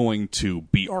 you're going to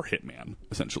be our hitman,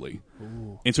 essentially.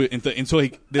 Ooh. And so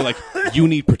they're like, you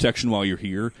need protection while you're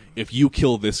here. If you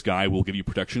kill this guy, we'll give you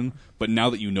protection. But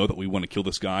now that you know that we want to kill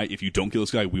this guy, if you don't kill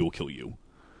this guy, we will kill you.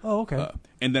 Oh, okay.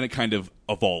 And then it kind of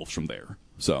evolves from there.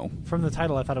 So from the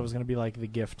title, I thought it was going to be like The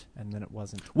Gift, and then it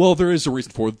wasn't. Well, there is a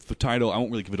reason for the title. I won't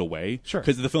really give it away. Sure.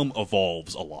 Because the film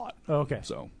evolves a lot. Oh, okay.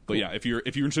 So, but yeah, if you're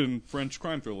interested in French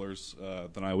crime thrillers,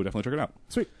 then I would definitely check it out.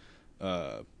 Sweet.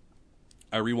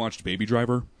 I rewatched Baby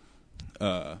Driver,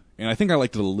 and I think I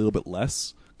liked it a little bit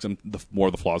less because more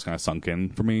of the flaws kind of sunk in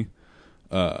for me.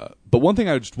 But one thing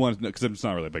I just wanted to know, because it's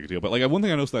not really a big deal, but like one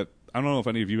thing I noticed that I don't know if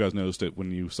any of you guys noticed it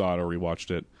when you saw it or rewatched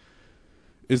it,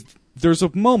 is there's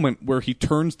a moment where he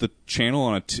turns the channel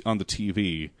on the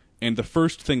TV, and the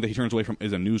first thing that he turns away from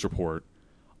is a news report.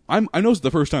 I noticed it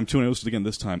the first time too, and I noticed it again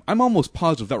this time. I'm almost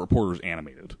positive that reporter is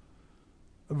animated.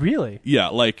 Really? Yeah,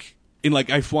 like. In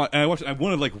like I want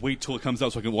to like wait till it comes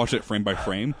out so I can watch it frame by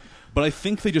frame, but I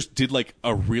think they just did like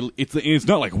a real. It's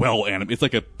not like animated. It's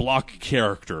like a block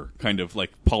character kind of like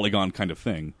polygon kind of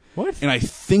thing. What? And I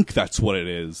think that's what it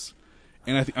is.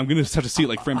 And I'm going to have to see it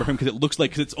like frame by frame because it looks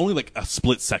like, because it's only like a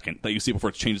split second that you see before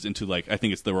it changes into like, I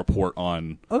think it's the report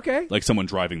on like someone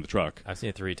driving the truck. I've seen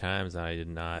it 3 times and I did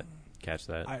not catch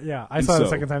that. I saw it the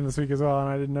second time this week as well, and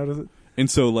I didn't notice it. And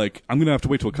so, like, I'm gonna have to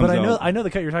wait till it comes out. But I know the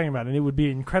cut you're talking about, and it would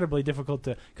be incredibly difficult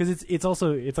to, because it's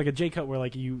also like a J cut where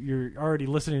like you're already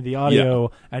listening to the audio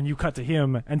and you cut to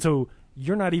him, and so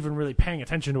you're not even really paying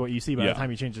attention to what you see by the time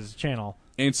he changes the channel.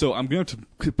 And so I'm going to,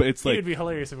 but it's like, it would be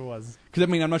hilarious if it was. Because I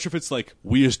mean, I'm not sure if it's like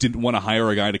we just didn't want to hire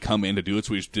a guy to come in to do it,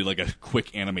 so we just did like a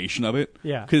quick animation of it.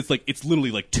 Yeah. Because it's literally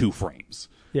like 2 frames.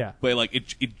 Yeah. But like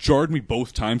it jarred me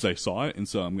both times I saw it, and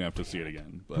so I'm gonna have to see it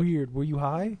again. But. Weird. Were you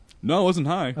high? No, I wasn't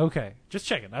high. Okay, just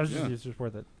checking. I was just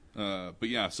worth it. But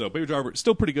yeah, so Baby Driver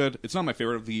still pretty good. It's not my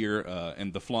favorite of the year,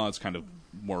 and the flaw is kind of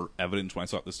more evident when I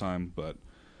saw it this time. But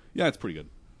yeah, it's pretty good.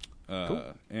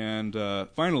 Cool. And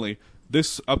finally,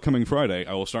 this upcoming Friday,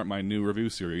 I will start my new review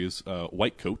series,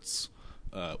 White Coats,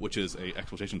 which is a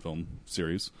exploitation film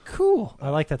series. Cool. I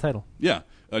like that title. Yeah.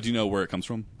 Do you know where it comes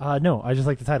from? No, I just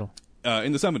like the title.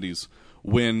 In the 70s,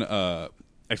 when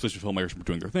exploitation filmmakers were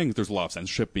doing their thing, there's a lot of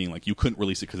censorship being like, you couldn't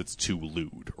release it because it's too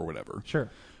lewd or whatever. Sure.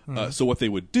 So what they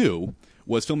would do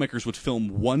was filmmakers would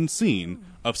film one scene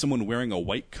of someone wearing a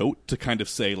white coat to kind of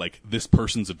say, like, this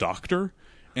person's a doctor,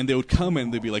 and they would come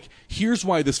and they'd be like, here's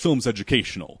why this film's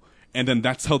educational. And then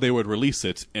that's how they would release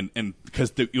it, and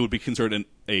because it would be considered an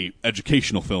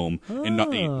educational film and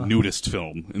not a nudist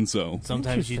film, and so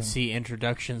sometimes you'd see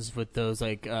introductions with those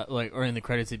like or in the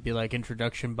credits it'd be like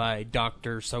introduction by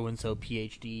Dr. So and So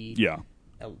PhD. Yeah.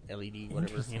 LED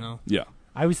whatever, you know. Yeah.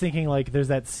 I was thinking like there's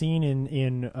that scene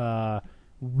in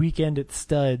Weekend at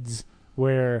Studs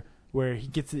where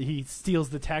he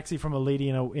steals the taxi from a lady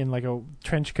in like a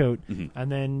trench coat,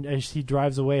 and then as he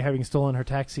drives away, having stolen her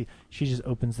taxi, she just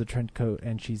opens the trench coat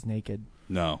and she's naked.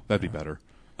 No, that'd be better.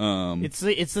 It's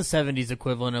the 70s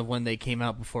equivalent of when they came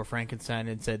out before Frankenstein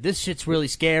and said, "This shit's really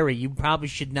scary. You probably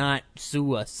should not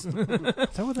sue us." Is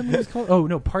that what that movie's called? Oh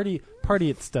no, Party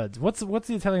at Studs. What's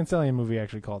the Italian Stallion movie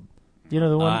actually called? You know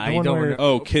the one. I don't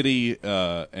where, Kitty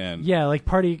and like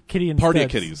Party Kitty and Party Studs.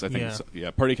 of Kitties. I think so.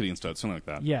 Yeah, Party of Kitty and Studs, something like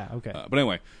that. Yeah, okay. But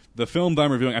anyway, the film that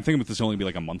I'm reviewing, I think this will only be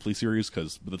like a monthly series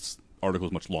because this article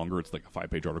is much longer. It's like a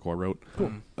 5-page article I wrote.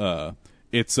 Cool.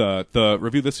 It's the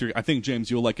review this year. I think James,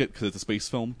 you'll like it because it's a space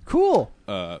film. Cool.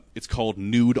 It's called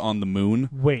Nude on the Moon.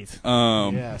 Wait.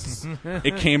 Yes.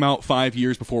 It came out 5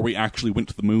 years before we actually went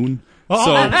to the moon. Oh,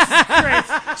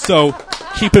 So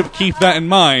keep that in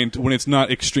mind when it's not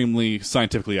extremely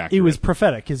scientifically accurate. It was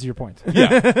prophetic, is your point.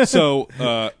 Yeah. So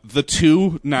the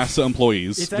 2 NASA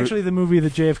employees. It's actually the movie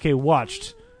that JFK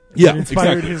watched. Yeah, that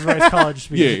inspired his Rice College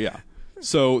speech. Yeah.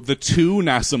 So the 2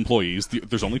 NASA employees.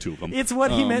 There's only 2 of them. It's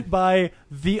what he meant by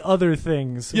the other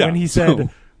things Yeah, when he said.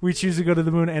 We choose to go to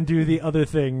the moon and do the other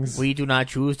things. We do not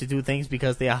choose to do things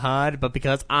because they are hard, but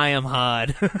because I am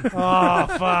hard. Oh,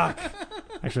 fuck.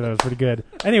 Actually, that was pretty good.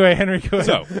 Anyway, Henry, go ahead.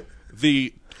 So,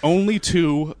 the only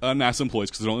 2 NASA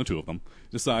employees, because there's only 2 of them,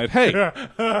 decide, hey. Sorry.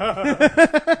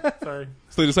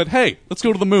 So they decide, hey, let's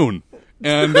go to the moon.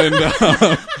 And then,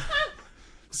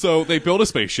 so they build a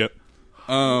spaceship.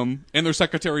 And their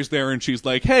secretary's there, and she's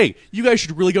like, hey, you guys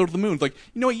should really go to the moon. It's like,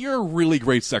 you know what, you're a really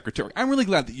great secretary. I'm really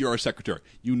glad that you're our secretary.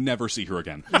 You never see her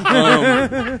again.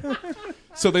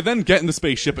 So they then get in the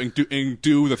spaceship and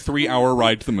do the 3-hour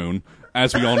ride to the moon,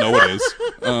 as we all know it is.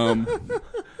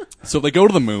 So they go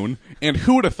to the moon, and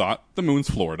who would have thought? The moon's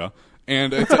Florida.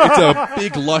 And it's a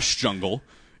big, lush jungle.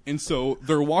 And so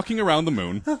they're walking around the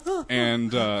moon,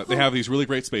 and they have these really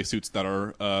great spacesuits that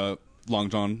are long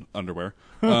john underwear.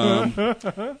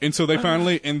 And so they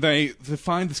finally they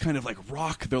find this kind of like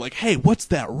rock. They're like, hey, what's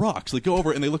that rock? So they go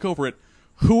over and they look over it.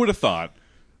 Who would have thought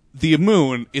the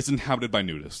moon is inhabited by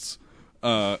nudists?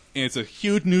 And it's a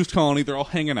huge nudist colony. They're all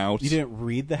hanging out. You didn't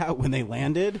read that when they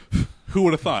landed? Who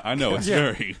would have thought? I know, it's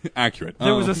very accurate.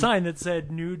 There was a sign that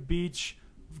said nude beach,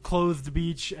 clothed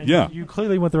beach, and you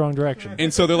clearly went the wrong direction.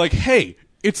 And so they're like, hey,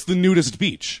 it's the nudist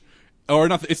beach. Or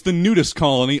not, it's the nudist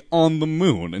colony on the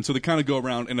moon. And so they kind of go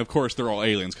around, and of course they're all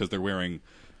aliens because they're wearing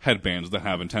headbands that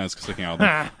have antennas sticking out of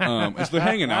them. And so they're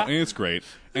hanging out, and it's great.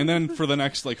 And then for the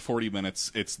next, 40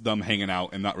 minutes, it's them hanging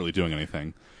out and not really doing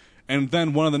anything. And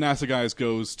then one of the NASA guys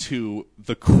goes to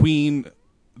the queen,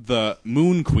 the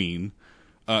moon queen,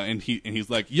 and he's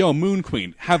like, yo, moon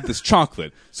queen, have this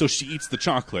chocolate. So she eats the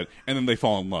chocolate, and then they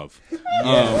fall in love.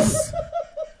 Yes.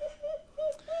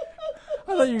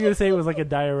 I thought you were going to say it was like a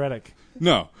diuretic.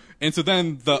 No. And so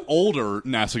then the older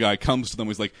NASA guy comes to them.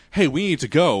 He's like, hey, we need to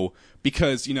go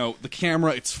because, the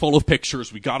camera, it's full of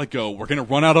pictures. We got to go. We're going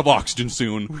to run out of oxygen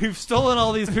soon. We've stolen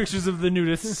all these pictures of the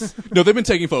nudists. No, they've been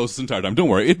taking photos this entire time. Don't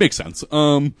worry. It makes sense.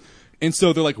 And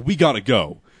so they're like, we gotta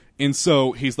go. And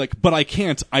so he's like, but I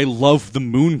can't. I love the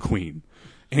Moon Queen.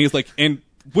 And he's like,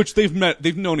 which they've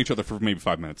known each other for maybe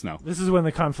 5 minutes now. This is when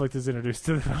the conflict is introduced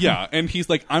to them. Yeah, and he's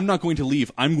like, I'm not going to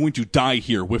leave. I'm going to die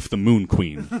here with the Moon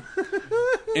Queen.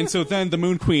 And so then the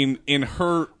Moon Queen in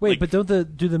her... Wait, but do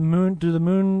the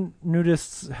moon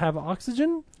nudists have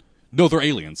oxygen? No, they're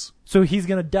aliens. So he's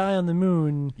going to die on the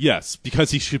moon. Yes,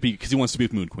 because he wants to be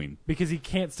with Moon Queen. Because he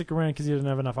can't stick around because he doesn't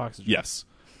have enough oxygen. Yes.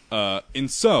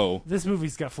 And so... This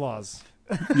movie's got flaws.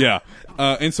 Yeah.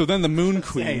 And so then the Moon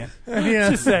Queen...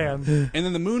 Just saying. And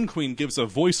then the Moon Queen gives a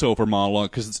voiceover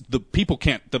monologue because the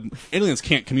aliens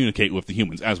can't communicate with the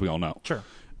humans, as we all know. Sure.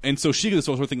 And so she gets this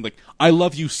sort of thing like, I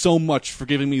love you so much for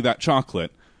giving me that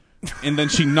chocolate. And then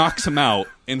she knocks him out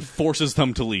and forces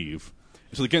them to leave.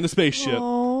 So they get in the spaceship.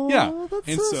 Aww, yeah. That's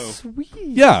and so sweet.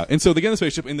 Yeah. And so they get in the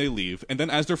spaceship and they leave. And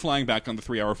then as they're flying back on the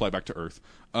 3-hour flight back to Earth,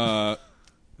 the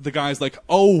guy's like,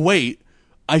 oh, wait,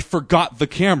 I forgot the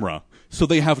camera. So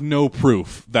they have no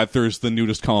proof that there's the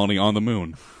nudist colony on the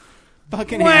moon.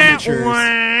 Fucking amateurs.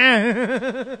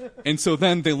 And so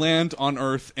then they land on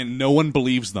Earth and no one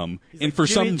believes them. And for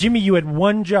Jimmy, you had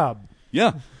one job.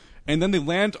 Yeah. And then they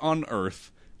land on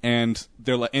Earth and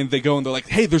they're like, and they go and they're like,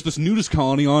 hey, there's this nudist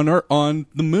colony on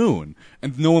the moon.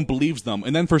 And no one believes them.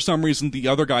 And then for some reason the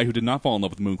other guy who did not fall in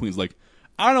love with the Moon Queen is like,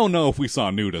 I don't know if we saw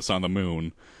nudists on the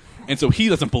moon. And so he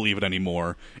doesn't believe it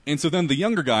anymore. And so then the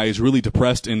younger guy is really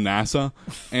depressed in NASA.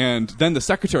 And then the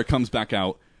secretary comes back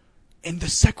out. And the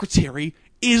secretary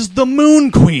is the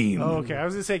Moon Queen. Oh, okay. I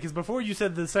was going to say, because before you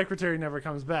said the secretary never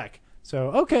comes back. So,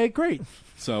 okay, great.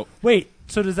 So wait,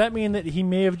 so does that mean that he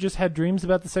may have just had dreams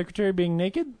about the secretary being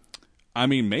naked? I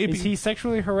mean, maybe. Is he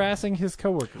sexually harassing his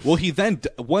coworkers? Well, he then,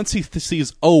 once he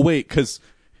sees, oh, wait, because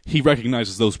he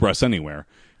recognizes those breasts anywhere.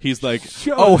 He's like,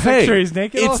 oh, hey,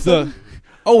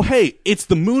 it's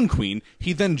the Moon Queen.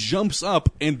 He then jumps up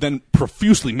and then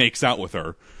profusely makes out with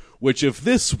her. Which, if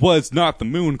this was not the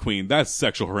Moon Queen, that's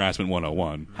sexual harassment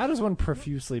 101. How does one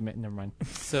profusely make... Never mind.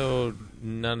 So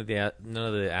none of the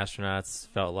astronauts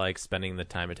felt like spending the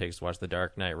time it takes to watch The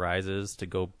Dark Knight Rises to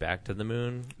go back to the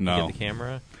moon to get the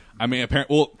camera? I mean,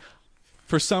 apparently... Well,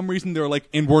 for some reason, they were like,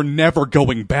 and we're never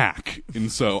going back. And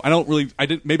so,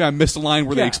 maybe I missed a line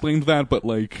where they explained that, but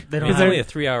like... It's only a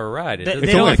 3-hour ride.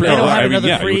 It's only a 3-hour ride.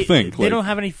 You would think. They don't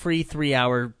have any free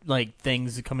 3-hour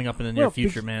things coming up in the near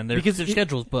future, man. Because their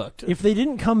schedule's booked. If they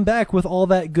didn't come back with all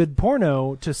that good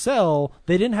porno to sell,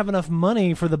 they didn't have enough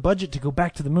money for the budget to go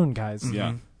back to the moon, guys. Mm-hmm.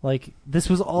 Yeah. Like, this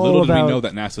was all Little about... did we know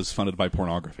that NASA's funded by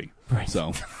pornography. Right.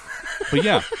 So, but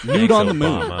yeah, nude on the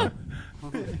moon.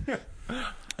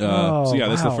 So yeah,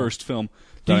 that's the first film.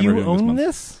 Do you own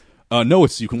this? No,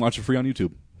 you can watch it free on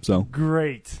YouTube. So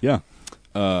great. Yeah,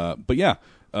 but yeah,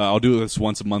 I'll do this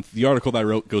once a month. The article that I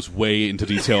wrote goes way into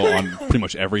detail on pretty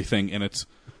much everything in it,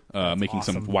 making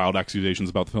some wild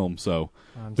accusations about the film. So,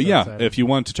 but yeah, excited. If you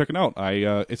want to check it out,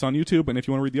 it's on YouTube, and if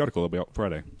you want to read the article, it'll be out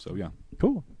Friday. So yeah,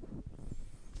 cool.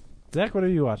 Zach, what are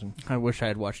you watching? I wish I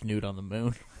had watched Nude on the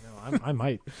Moon. I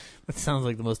might. That sounds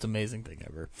like the most amazing thing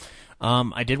ever.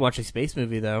 I did watch a space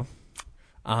movie, though.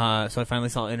 So I finally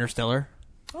saw Interstellar.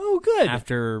 Oh, good.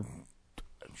 After,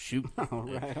 all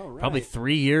right. Probably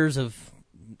 3 years of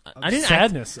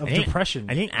sadness, of depression.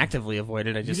 I didn't actively avoid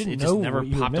it. It just never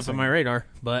popped up on my radar.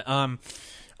 But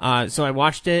so I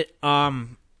watched it.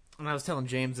 And I was telling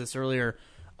James this earlier.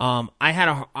 I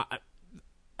had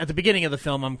at the beginning of the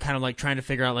film, I'm kind of like trying to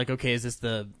figure out, like, okay, is this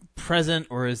the present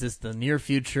or is this the near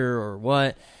future or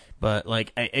what? But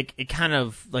like, it kind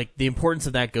of like the importance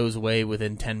of that goes away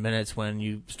within 10 minutes when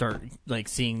you start like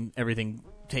seeing everything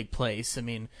take place. I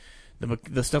mean,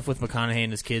 the stuff with McConaughey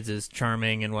and his kids is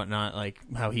charming and whatnot, like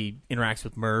how he interacts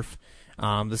with Murph.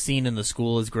 The scene in the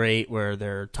school is great where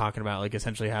they're talking about like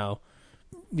essentially how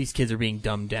these kids are being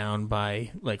dumbed down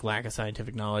by like lack of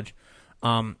scientific knowledge.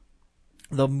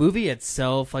 The movie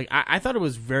itself, like I thought it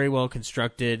was very well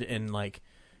constructed and like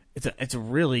it's a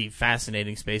really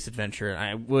fascinating space adventure.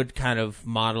 I would kind of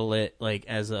model it like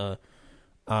as a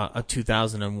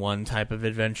 2001 type of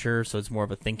adventure, so it's more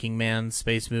of a thinking man's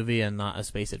space movie and not a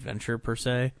space adventure per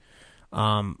se.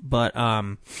 And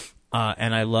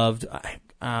I loved.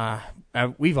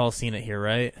 We've all seen it here,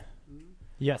 right?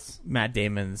 Yes. Matt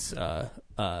Damon's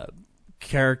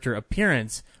character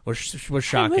appearance was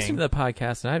shocking. I listened to the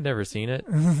podcast and I've never seen it.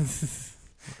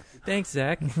 Thanks,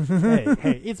 Zach.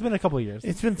 hey, it's been a couple of years.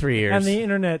 It's been 3 years. And the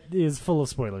internet is full of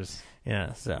spoilers.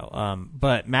 Yeah, so,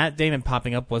 but Matt Damon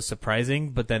popping up was surprising,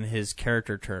 but then his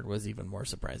character turn was even more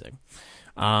surprising.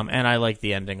 And I liked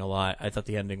the ending a lot. I thought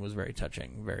the ending was very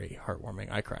touching, very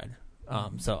heartwarming. I cried.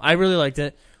 So I really liked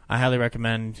it. I highly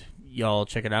recommend y'all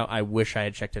check it out. I wish I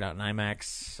had checked it out in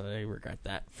IMAX. I regret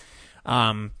that.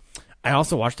 I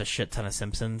also watched a shit ton of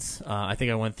Simpsons. I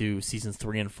think I went through seasons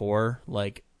 3 and 4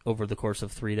 like over the course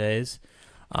of 3 days.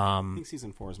 I think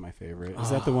season 4 is my favorite.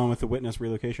 Is that the one with the witness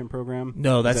relocation program?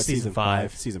 No, that's season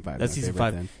 5. Season 5. That's season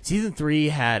 5. Then. Season 3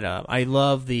 had. I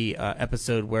love the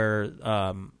episode where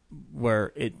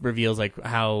it reveals like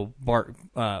how Bart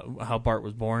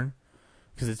was born,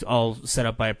 because it's all set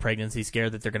up by a pregnancy scare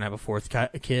that they're gonna have a fourth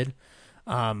kid.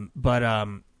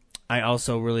 I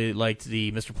also really liked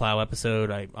the Mr. Plow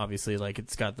episode. I obviously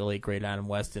it's got the late great Adam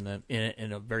West in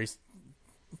a very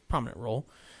prominent role.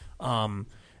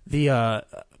 The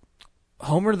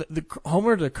Homer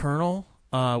the Colonel,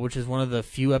 which is one of the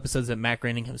few episodes that Matt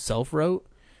Groening himself wrote,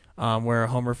 where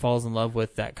Homer falls in love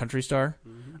with that country star,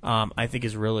 I think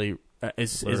is really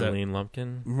Lurleen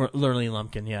Lumpkin. Lurleen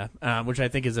Lumpkin, yeah, which I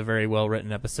think is a very well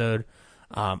written episode.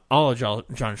 All of John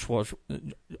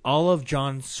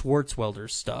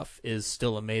Swartzwelder's stuff is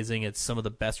still amazing. It's some of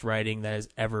the best writing that has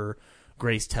ever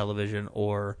graced television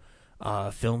or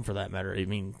film, for that matter. I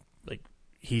mean, like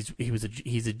he is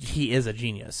a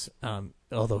genius.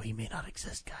 Although he may not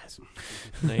exist, guys.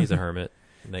 No, he's a hermit,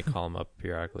 and they call him up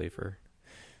periodically for.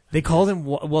 They called him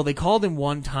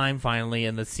one time finally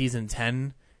in the season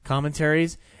 10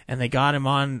 commentaries, and they got him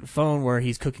on phone where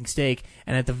he's cooking steak,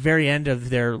 and at the very end of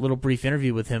their little brief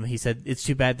interview with him, he said, "It's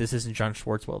too bad this isn't John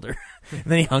Swartzwelder." And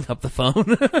then he hung up the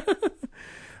phone.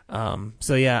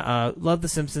 Love The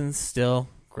Simpsons still.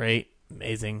 Great.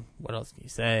 Amazing. What else can you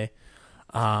say?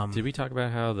 Did we talk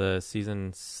about how the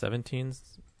season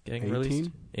 17's getting 18?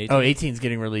 released? 18? Oh, 18's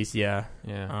getting released, yeah.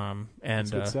 Yeah.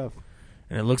 That's good stuff.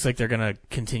 And it looks like they're going to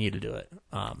continue to do it.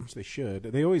 Which they should.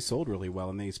 They always sold really well,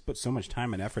 and they put so much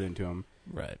time and effort into them.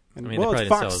 Right. And, I mean, they probably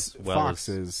didn't sell as well Fox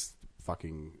as... is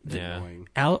fucking annoying.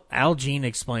 Al Jean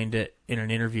explained it in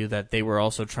an interview that they were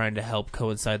also trying to help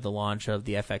coincide the launch of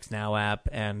the FX Now app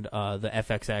and the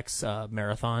FXX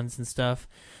marathons and stuff.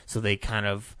 So they kind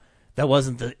of... That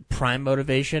wasn't the prime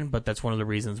motivation, but that's one of the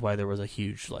reasons why there was a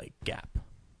huge gap.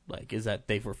 Is that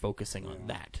they were focusing on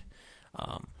that.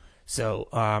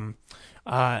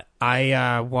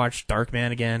 I watched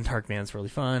Darkman again. Darkman's really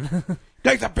fun.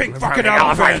 Take the pink fucking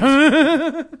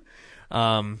elephant!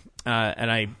 And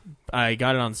I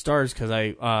got it on Stars because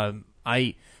I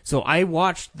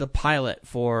watched the pilot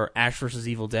for Ash vs.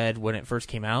 Evil Dead when it first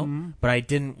came out, but I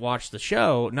didn't watch the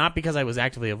show, not because I was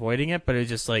actively avoiding it, but it was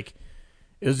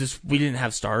just we didn't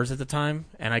have Stars at the time,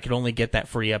 and I could only get that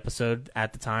free episode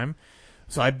at the time.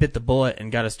 So I bit the bullet and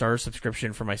got a Stars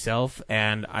subscription for myself,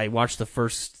 and I watched the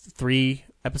first 3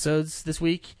 episodes this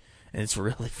week, and it's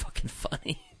really fucking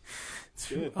funny. It's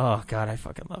good. Oh God, I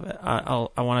fucking love it.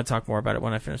 I want to talk more about it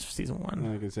when I finish season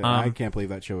 1. Like I said, I can't believe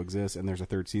that show exists, and there's a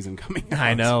 3rd season coming out.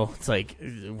 I know. It's like,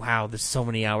 wow, there's so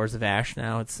many hours of Ash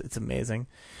now. It's amazing.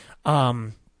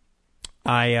 I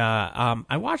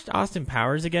watched Austin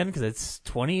Powers again because it's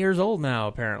 20 years old now.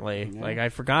 Apparently, I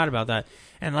forgot about that,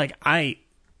 and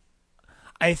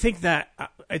I think that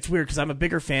it's weird because I'm a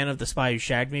bigger fan of The Spy Who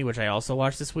Shagged Me, which I also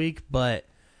watched this week, but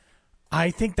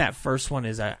I think that first one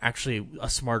is actually a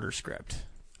smarter script.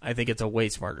 I think it's a way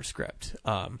smarter script.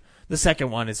 The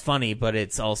second one is funny, but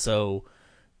it's also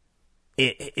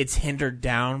it's hindered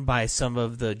down by some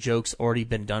of the jokes already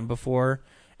been done before,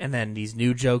 and then these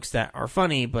new jokes that are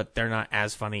funny, but they're not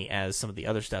as funny as some of the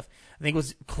other stuff. I think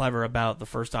what's clever about the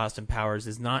first Austin Powers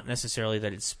is not necessarily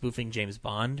that it's spoofing James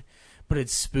Bond, but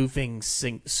it's spoofing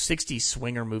 60s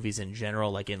swinger movies in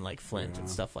general, like in Flint and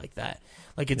stuff like that.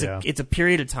 It's a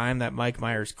period of time that Mike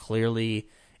Myers clearly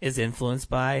is influenced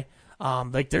by.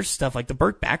 There's stuff like the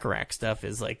Burt Bacharach stuff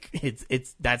is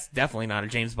that's definitely not a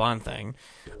James Bond thing,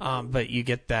 but you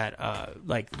get that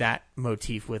that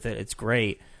motif with it. It's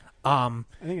great. I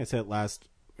think I said it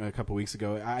a couple weeks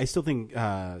ago. I still think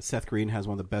Seth Green has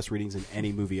one of the best readings in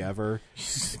any movie ever.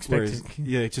 Just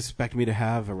expect me to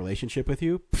have a relationship with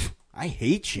you. I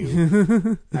hate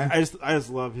you. I just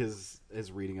love his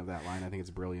reading of that line. I think it's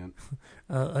brilliant.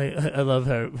 I love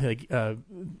how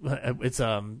it's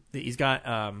he's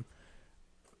got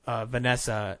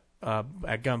Vanessa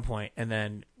at gunpoint, and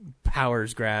then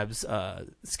Powers grabs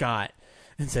Scott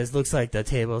and says, "Looks like the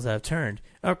tables have turned."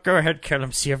 "Oh, go ahead, kill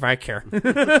him. See if I care."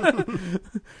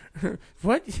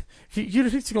 What? You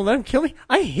just gonna let him kill me?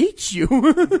 I hate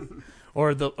you.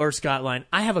 Or Scott line,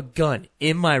 "I have a gun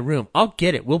in my room. I'll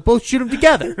get it. We'll both shoot him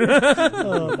together."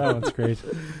 Oh, that one's great.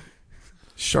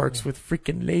 Sharks with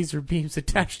freaking laser beams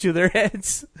attached to their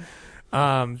heads.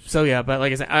 But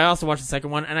like I said, I also watched the second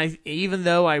one, and even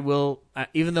though I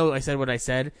said what I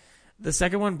said, the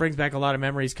second one brings back a lot of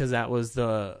memories because that was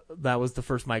the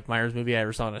first Mike Myers movie I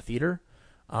ever saw in a theater.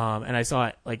 And I saw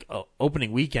it like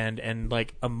opening weekend, and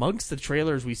like amongst the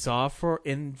trailers we saw for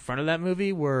in front of that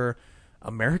movie were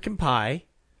American Pie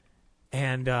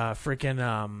and I'm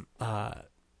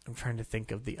trying to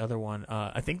think of the other one.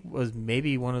 I think it was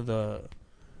maybe one of the.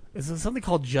 It's something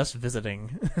called Just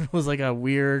Visiting. It was like a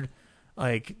weird,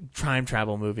 like time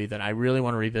travel movie that I really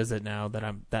want to revisit now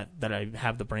that I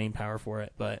have the brain power for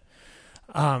it. But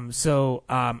last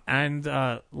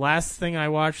thing I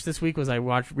watched this week was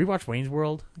rewatched Wayne's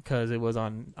World because it was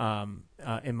on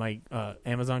in my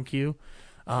Amazon queue.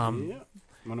 One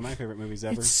of my favorite movies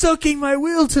ever. It's sucking my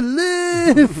will to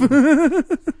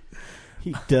live.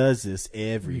 He does this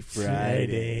every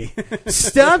Friday.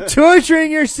 Stop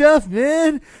torturing yourself,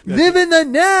 man. Live in the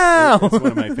now. It's one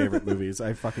of my favorite movies.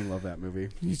 I fucking love that movie.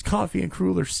 Use coffee and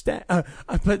cruller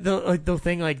but the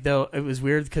thing, like, though, it was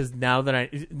weird because now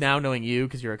knowing you,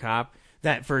 because you're a cop,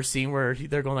 that first scene where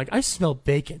they're going like, I smell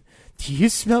bacon. Do you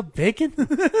smell bacon?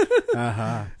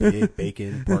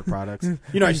 Bacon, pork products.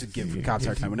 You know, I should give cops a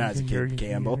hard time when I was a kid,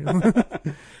 Campbell.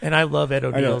 And I love Ed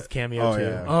O'Neill's cameo too.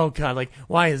 Yeah. Oh God, like,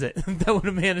 why is it that when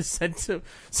a man is sent to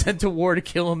war to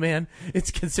kill a man,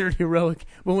 it's considered heroic,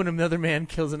 but when another man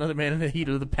kills another man in the heat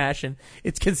of the passion,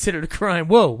 it's considered a crime?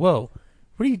 Whoa, what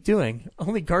are you doing?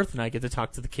 Only Garth and I get to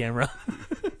talk to the camera.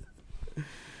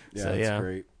 That's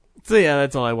great. So yeah,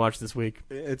 that's all I watched this week.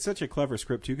 It's such a clever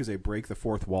script too because they break the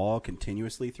fourth wall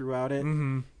continuously throughout it.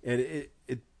 Mm-hmm. And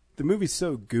the movie's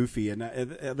so goofy, and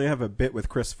they have a bit with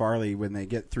Chris Farley when they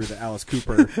get through the Alice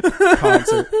Cooper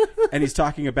concert, and he's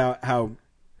talking about how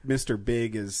Mr.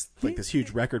 Big is like this huge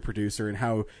record producer, and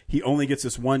how he only gets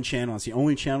this one channel. It's the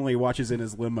only channel he watches in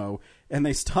his limo. And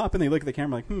they stop and they look at the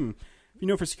camera like, You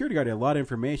know, for security guard, he had a lot of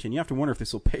information. You have to wonder if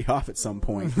this will pay off at some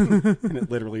point. And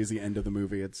it literally is the end of the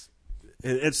movie. It's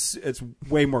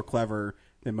way more clever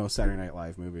than most Saturday Night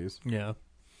Live movies. Yeah.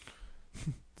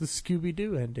 The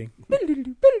Scooby-Doo ending.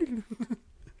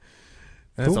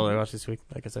 That's all I watched this week,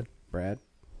 like I said. Brad?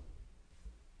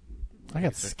 I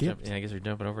got skipped. I guess you're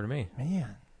jumping over to me.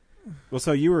 Man. Well,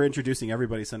 so you were introducing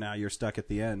everybody, so now you're stuck at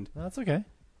the end. No, that's okay.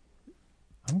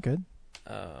 I'm good.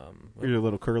 Here's a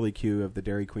little curly cue of the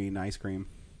Dairy Queen ice cream.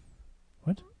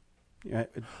 What? Yeah,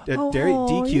 at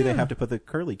DQ, they have to put the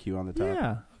curly cue on the top.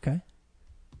 Yeah, okay.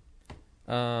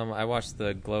 I watched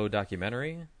the Glow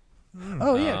documentary.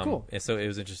 Oh yeah, cool. And so it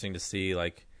was interesting to see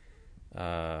like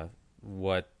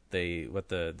what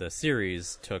the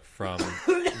series took from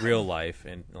real life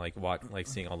and like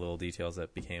seeing all the little details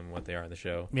that became what they are in the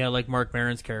show. Yeah, like Mark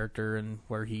Maron's character and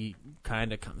where he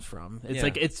kind of comes from.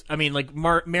 It's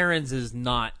Mark Maron's is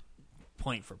not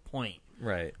point for point.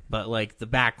 Right. But like the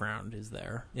background is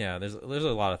there. Yeah, there's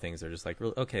a lot of things that are just like,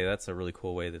 okay, that's a really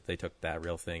cool way that they took that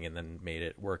real thing and then made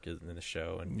it work in the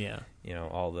show. And you know,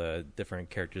 all the different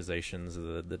characterizations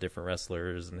of the different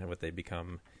wrestlers and what they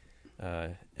become.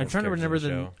 I'm trying to remember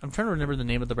the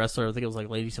name of the wrestler. I think it was like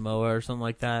Lady Samoa or something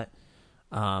like that.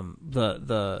 I forget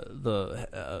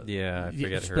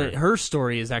her. But her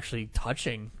story is actually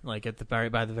touching. Like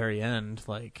by the very end,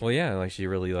 like. Well, yeah, like she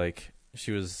really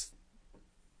she was.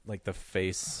 Like the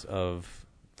face of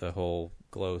the whole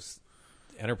Glow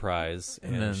enterprise,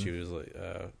 and then, she was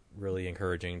really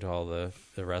encouraging to all the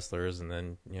wrestlers, and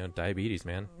then diabetes,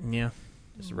 man,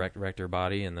 just wrecked her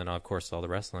body, and then of course all the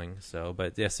wrestling. So,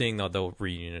 but yeah, seeing the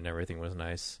reunion and everything was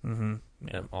nice. Mm-hmm.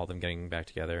 Yeah, all of them getting back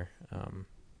together.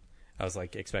 I was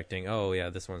like expecting, oh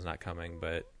yeah, this one's not coming,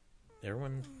 but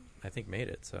everyone I think made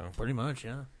it. So pretty much,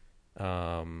 yeah.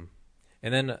 And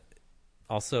then.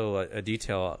 Also, a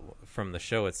detail from the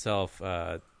show itself,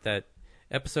 that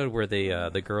episode where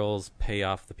the girls pay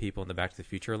off the people in the Back to the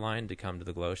Future line to come to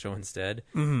the Glow show instead.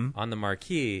 Mm-hmm. On the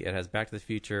marquee, it has Back to the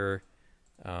Future,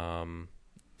 Dawn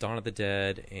of the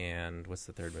Dead, and what's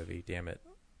the third movie? Damn it.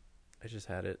 I just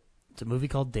had it. It's a movie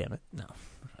called Damn It. No.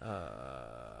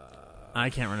 I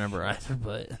can't remember either,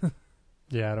 but...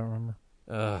 Yeah, I don't remember.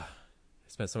 I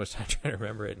spent so much time trying to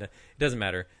remember it. And it doesn't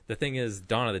matter. The thing is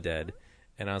Dawn of the Dead,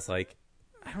 and I was like...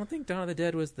 I don't think Dawn of the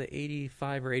Dead was the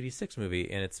 85 or 86 movie,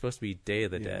 and it's supposed to be Day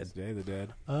of the Dead. It's Day of the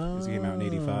Dead. It came out in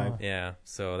 85. Yeah,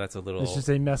 so that's a little It's just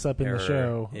a mess up error. In the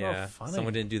show. Yeah,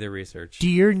 someone didn't do their research.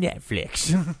 Dear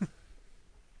Netflix.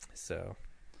 So.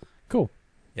 Cool.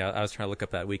 Yeah, I was trying to look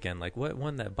up that weekend, like what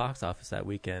won that box office that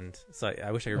weekend. So I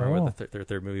wish I could remember what their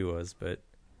third movie was, but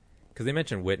because they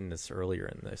mentioned Witness earlier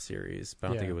in the series, but I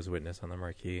don't think it was Witness on the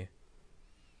marquee.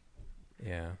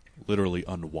 Yeah. Literally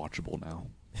unwatchable now.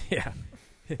 Yeah.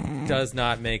 It does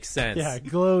not make sense. Yeah,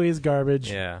 Glow is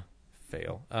garbage. Yeah,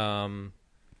 fail.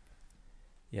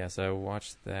 Yeah, so I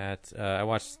watched that. I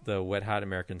watched the Wet Hot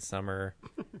American Summer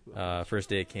First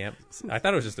Day at Camp. I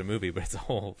thought it was just a movie, but it's a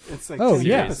whole. It's like oh series.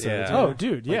 yeah. Episodes, yeah. Oh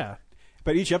dude, yeah.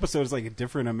 But each episode is like a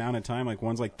different amount of time. Like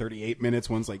one's like 38 minutes,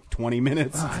 one's like 20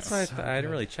 minutes. That's why I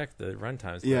didn't really check the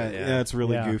runtimes. Yeah, it's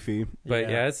really goofy. But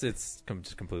it's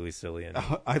just completely silly. And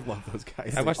I love those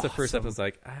guys. I watched the first episode. I was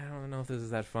like, I don't know if this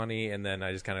is that funny, and then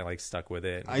I just kind of like stuck with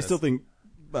it. I still think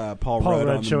Paul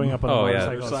Rudd showing up on a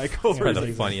motorcycle. It's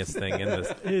probably the funniest thing in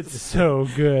this. It's so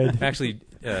good. Actually,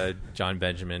 John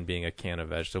Benjamin being a can of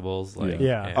vegetables.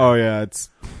 It's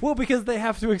well, because they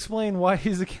have to explain why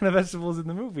he's a can of vegetables in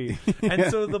the movie, and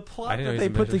so the plot that they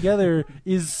put together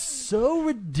is so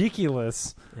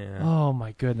ridiculous. Yeah. Oh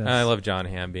my goodness! I love John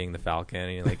Hamm being the Falcon.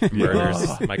 And he like murders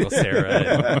Michael Cera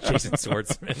and Jason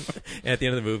Schwartzman. And at the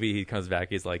end of the movie, he comes back.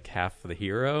 He's like half the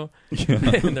hero,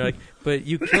 and they're like, "But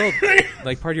you killed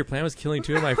like part of your plan was killing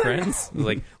two of my friends."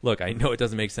 Like, look, I know it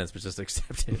doesn't make sense, but just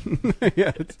accept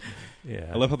it. Yeah.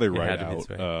 I love how they write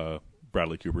out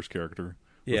Bradley Cooper's character.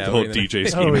 Yeah, the whole DJ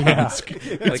Ski Mask.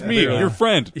 It's me, your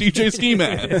friend, DJ Ski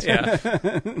Mask.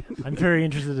 I'm very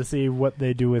interested to see what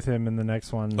they do with him in the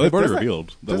next one. They've already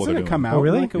revealed. Doesn't it come out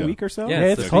in like a week or so? Yeah,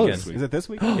 it's close. Is it this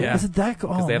week? Yeah. Is it that?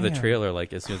 Because they have the trailer.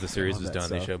 Like as soon as the series was done,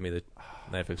 they showed me the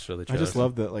Netflix show. The trailer. I just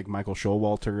love that, like Michael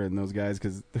Showalter and those guys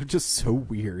because they're just so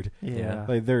weird. Yeah,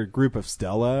 like they're a group of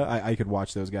Stella. I could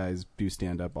watch those guys do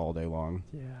stand up all day long.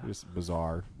 Yeah, just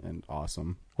bizarre and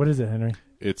awesome. What is it, Henry?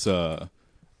 It's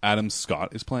Adam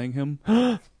Scott is playing him,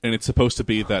 and it's supposed to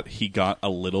be that he got a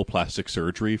little plastic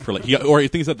surgery for like or I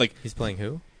think that like he's playing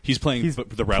who? He's playing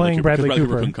the Bradley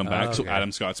Cooper couldn't come back, okay. So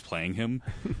Adam Scott's playing him,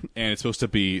 and it's supposed to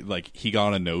be like he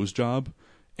got a nose job,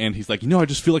 and he's like, I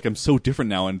just feel like I'm so different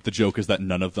now, and the joke is that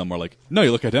none of them are like, no,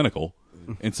 you look identical,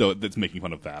 and so it's making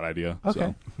fun of that idea. Okay,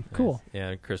 so. Cool.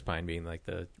 Yeah, Chris Pine being like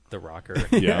the rocker,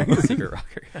 the secret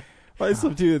rocker. Well, I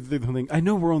still do the thing. I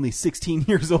know we're only 16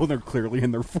 years old. They're clearly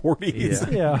in their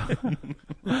 40s. Yeah.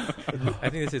 I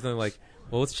think they say something like,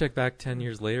 "Well, let's check back 10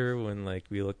 years later when like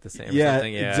we look the same." Yeah, or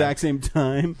something. Yeah, exact same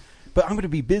time. But I'm going to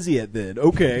be busy at then.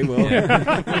 Okay, well.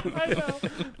 I know.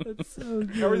 That's so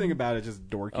good. Everything about it just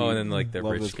dorky. Oh, and then like the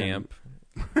rich camp.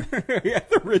 Yeah,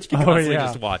 the rich camp. Constantly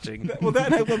just watching. Well,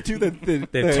 that I love too.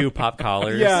 The two pop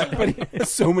collars. Yeah, but he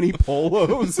has so many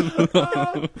polos.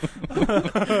 Yeah.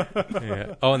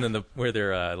 Oh, and then where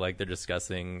they're like they're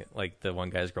discussing like the one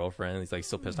guy's girlfriend. He's like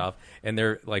still pissed off, and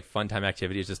their like fun time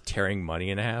activity is just tearing money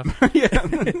in half. Yeah,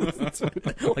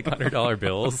 like $100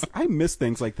 bills. I miss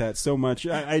things like that so much.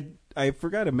 I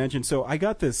forgot to mention. So I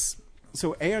got this.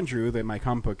 So Andrew, my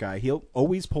comic book guy, he'll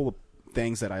always pull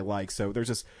things that I like. So there's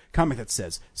this comic that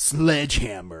says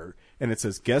Sledgehammer, and it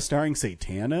says guest starring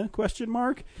Satana ?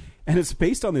 And it's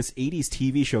based on this 80s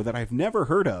TV show that I've never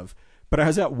heard of. But I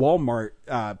was at Walmart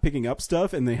picking up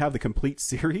stuff, and they have the complete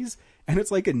series, and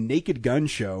it's like a Naked Gun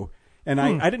show. And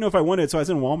I didn't know if I wanted it, so I was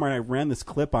in Walmart, and I ran this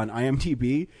clip on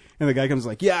IMDb, and the guy comes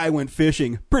like, yeah, I went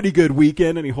fishing. Pretty good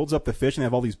weekend. And he holds up the fish, and they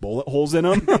have all these bullet holes in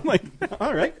them. I'm like,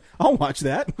 all right, I'll watch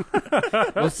that.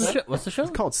 What's the show?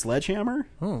 It's called Sledgehammer.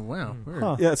 Oh, wow.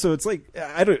 Huh. Yeah, so it's like,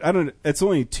 I don't, it's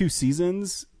only 2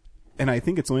 seasons, and I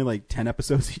think it's only like 10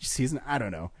 episodes each season. I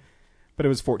don't know. But it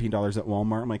was $14 at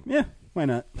Walmart. I'm like, yeah, why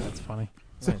not? That's funny.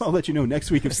 So I'll let you know next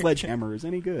week if Sledgehammer is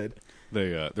any good.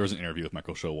 There was an interview with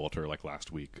Michael Showalter like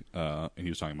last week, and he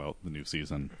was talking about the new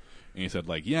season, and he said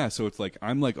like, yeah, so it's like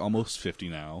I'm like almost 50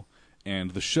 now,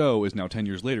 and the show is now 10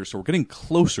 years later, so we're getting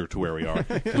closer to where we are.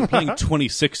 We're playing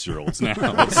 26-year-olds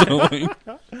now. So, like,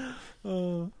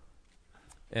 and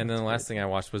then the last thing I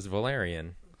watched was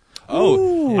Valerian.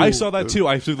 Oh, I saw that too.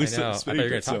 I thought you were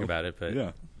going to talk about it, but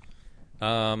yeah.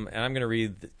 And I'm going to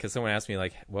read because someone asked me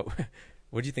like, what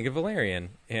do you think of Valerian?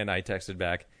 And I texted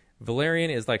back, Valerian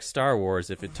is like Star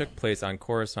Wars if it took place on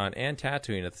Coruscant and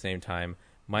Tatooine at the same time,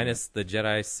 minus the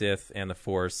Jedi, Sith, and the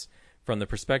Force, from the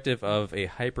perspective of a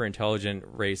hyper-intelligent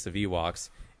race of Ewoks,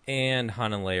 and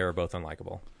Han and Leia are both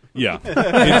unlikable. Yeah,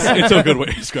 it's a good way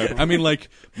to describe it. I mean, like,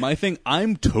 my thing,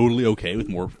 I'm totally okay with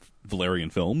more Valerian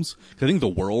films, because I think the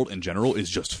world in general is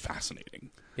just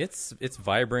fascinating. It's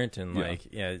vibrant and,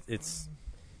 it's...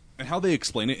 And how they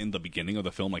explain it in the beginning of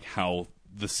the film, like how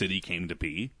the city came to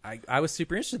be. I was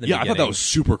super interested in the beginning. I thought that was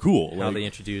super cool. How they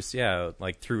introduced,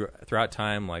 like throughout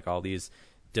time, like all these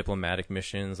diplomatic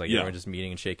missions, like everyone just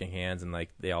meeting and shaking hands, and like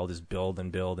they all just build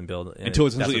and build and build until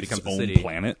it's essentially its own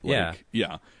planet. Like,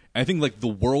 yeah. I think like the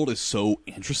world is so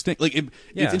interesting. Like it's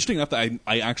interesting enough that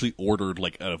I actually ordered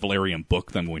like a Valerian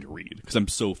book that I'm going to read because I'm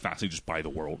so fascinated just by the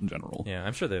world in general. Yeah,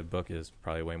 I'm sure the book is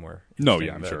probably way more. No,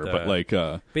 yeah, I'm sure, but like,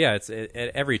 but yeah, it's at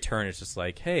every turn it's just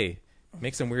like, hey,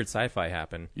 make some weird sci-fi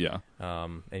happen. Yeah,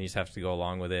 and you just have to go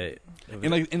along with it.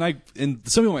 And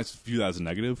some people might view that as a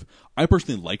negative. I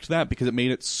personally liked that because it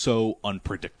made it so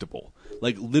unpredictable.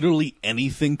 Like literally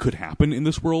anything could happen in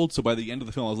this world. So by the end of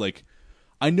the film, I was like,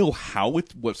 I know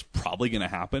what's probably going to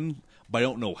happen, but I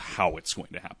don't know how it's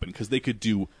going to happen because they could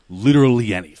do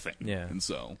literally anything. Yeah, and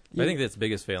so I think that's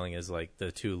biggest failing is like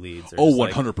the two leads. Are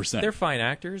 100%. They're fine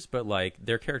actors, but like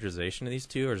their characterization of these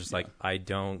two are just like I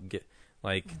don't get.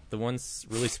 Like the one's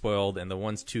really spoiled and the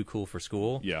one's too cool for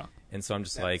school. Yeah, and so I'm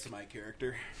just That's my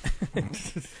character.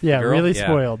 Really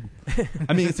spoiled.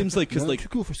 I mean, it seems like because too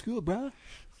cool for school, bro.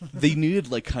 They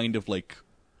needed like kind of like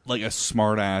a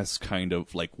smart ass kind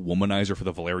of like womanizer for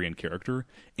the Valerian character,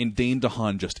 and Dane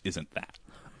DeHaan just isn't that.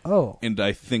 Oh, and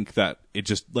I think that it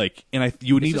just like you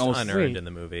would it's need just almost unearned in the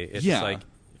movie. It's just like.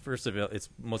 First of all, it's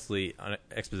mostly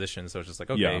exposition, so it's just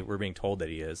like, okay, we're being told that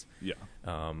he is. Yeah.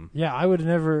 I would have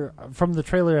never, from the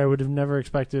trailer, I would have never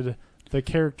expected the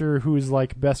character who's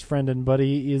like best friend and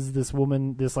buddy is this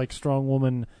woman, this like strong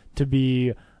woman, to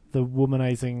be the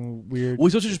womanizing weird. Well,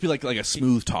 he's supposed to just be like a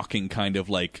smooth talking kind of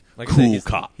like cool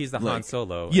cop. He's the Han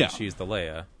Solo, yeah. And she's the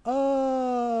Leia.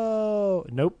 Oh,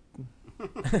 nope.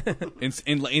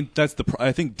 and that's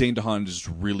I think Dane DeHaan is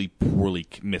really poorly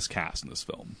miscast in this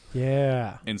film.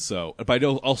 Yeah. And so, but I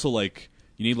don't also like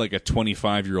you need like a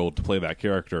 25-year-old to play that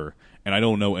character, and I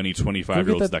don't know any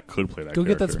 25-year-olds that could play that character. Go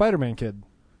get that Spider-Man kid.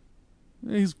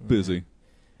 He's busy.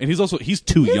 And he's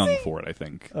too young for it, I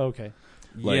think. Okay.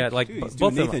 Dude,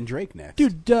 both Nathan Drake next.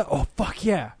 Dude, oh fuck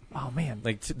yeah. Oh man.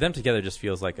 Like them together just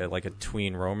feels like a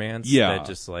tween romance that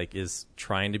just like is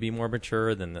trying to be more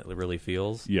mature than it really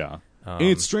feels. Yeah. And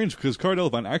it's strange because Cara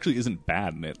Delevingne actually isn't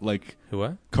bad in it. Like who?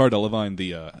 What? Cara Delevingne,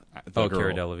 the girl.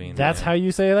 Cara Delevingne. That's how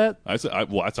you say that? That's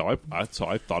how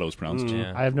I thought it was pronounced.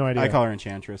 Yeah. I have no idea. I call her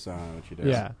Enchantress. I don't know what she does.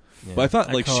 Yeah. But I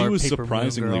thought like she was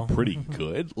surprisingly pretty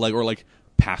good, or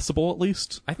passable at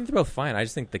least. I think they're both fine. I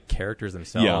just think the characters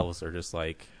themselves are just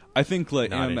like. I think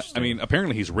I mean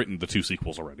apparently he's written the 2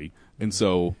 sequels already, and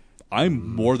so.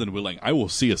 I'm more than willing. I will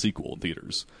see a sequel in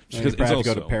theaters. Because it's also,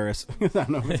 go to Paris. I don't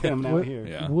know if it's coming out here.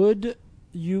 Yeah. Would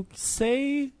you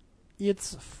say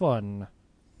it's fun?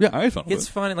 Yeah, I had fun with It's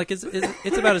fun. Like it's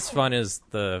about as fun as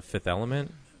The Fifth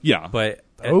Element. Yeah. But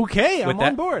okay, I'm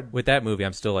on board. With that movie,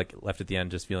 I'm still like left at the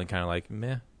end just feeling kind of like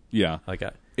meh. Yeah. Like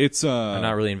I'm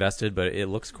not really invested, but it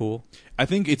looks cool. I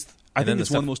think it's one of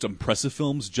the most impressive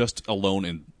films just alone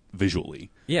and visually.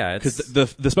 Yeah, because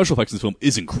the special effects in this film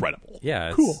is incredible.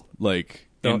 Yeah, cool. Like,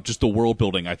 and just the world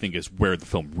building, I think, is where the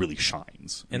film really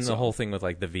shines. And the whole thing with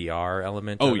like the VR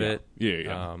element of it.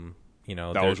 Yeah.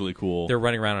 That was really cool. They're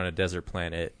running around on a desert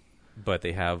planet, but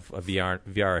they have a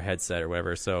VR headset or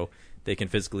whatever, so they can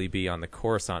physically be on the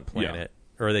Coruscant planet,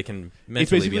 or they can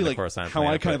mentally be on the Coruscant planet.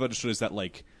 How I kind of understood is that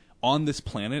like on this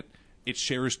planet. It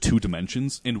shares 2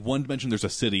 dimensions. In one dimension, there's a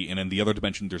city, and in the other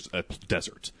dimension, there's a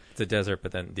desert. It's a desert,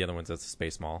 but then the other one's a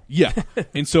space mall. Yeah,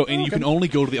 and so you can only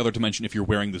go to the other dimension if you're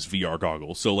wearing this VR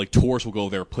goggles. So like tourists will go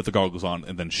there, put the goggles on,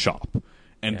 and then shop,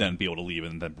 and then be able to leave,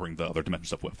 and then bring the other dimension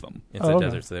stuff with them. It's a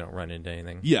desert, so they don't run into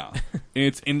anything. Yeah,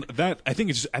 and that I think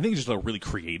it's just a really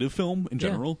creative film in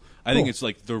general. I think it's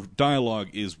like the dialogue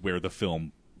is where the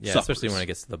film. Yeah, suffers. especially when it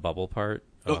gets to the bubble part.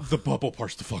 The bubble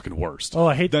part's the fucking worst. Oh,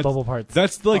 I hate the bubble parts.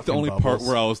 That's like the only part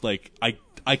where I was like,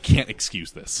 I can't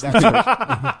excuse this.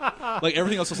 Like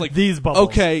everything else was like these bubbles.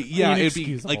 Okay, yeah,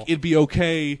 it'd be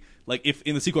okay. Like if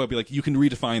in the sequel, I'd be like, you can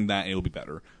redefine that, and it'll be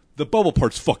better. The bubble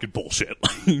part's fucking bullshit.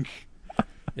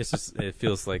 It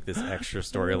feels like this extra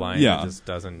storyline that just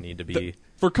doesn't need to be.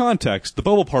 For context, the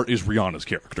bubble part is Rihanna's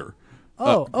character.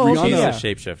 Rihanna, she's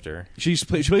a shapeshifter. She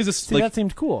plays this. See, that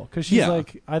seemed cool because she's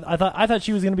like I thought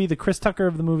she was going to be the Chris Tucker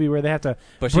of the movie where they have to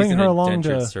bring her along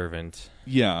to servant.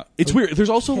 Yeah, it's weird. There's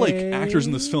also like actors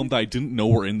in this film that I didn't know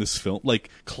were in this film.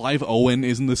 Like Clive Owen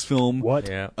is in this film. What?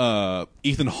 Yeah.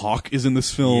 Ethan Hawke is in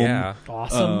this film. Yeah,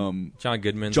 awesome. John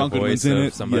Goodman's in of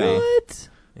it. Somebody. Yeah. What?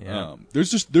 Yeah.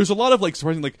 There's a lot of like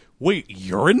surprising like wait,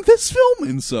 you're in this film,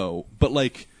 and so but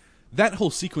like that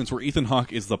whole sequence where Ethan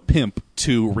Hawke is the pimp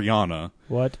to Rihanna.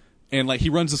 What? And like he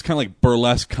runs this kind of like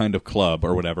burlesque kind of club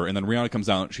or whatever, and then Rihanna comes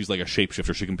out. She's like a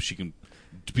shapeshifter. She can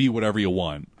be whatever you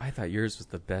want. I thought yours was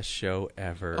the best show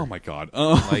ever. Oh my god!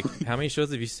 Like how many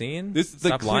shows have you seen?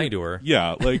 Stop lying to her.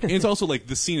 Yeah, like and it's also like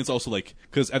the scene is also like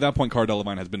because at that point Cara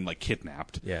Delevingne has been like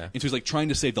kidnapped. Yeah, and so he's like trying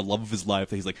to save the love of his life.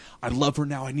 He's like, I love her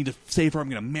now. I need to save her. I'm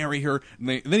gonna marry her. And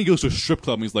then he goes to a strip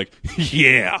club and he's like,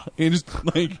 yeah, and just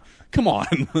like. Come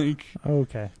on, like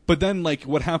okay. But then, like,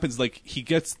 what happens? Like, he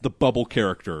gets the bubble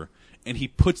character, and he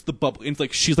puts the bubble. It's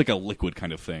like she's like a liquid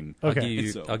kind of thing.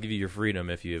 Okay, I'll give you your freedom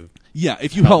if you. Yeah,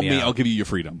 if you help me, I'll give you your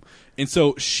freedom. And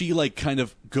so she like kind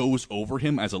of goes over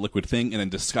him as a liquid thing, and then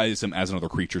disguises him as another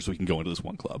creature, so he can go into this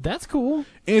one club. That's cool.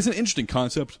 And it's an interesting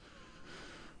concept.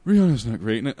 Rihanna's not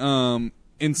great in it.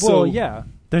 And so yeah.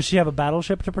 Does she have a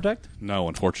battleship to protect? No,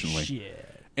 unfortunately. Shit.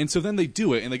 And so then they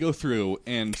do it, and they go through,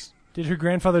 and did her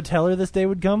grandfather tell her this day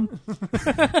would come?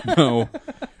 No.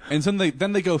 And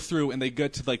then they go through, and they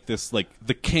get to like this, like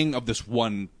the king of this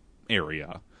one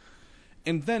area.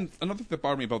 And then another thing that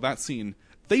bothered me about that scene,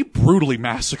 they brutally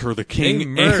massacre the king. They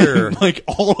murder and, like,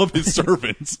 all of his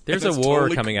servants. There's a war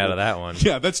coming out of that one.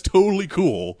 Yeah, that's totally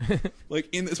cool. Like,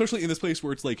 especially in this place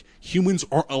where it's like humans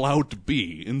aren't allowed to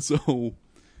be, and so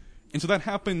that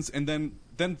happens, and then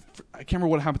I can't remember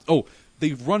what happens. Oh,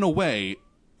 they run away,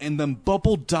 and then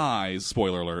Bubble dies.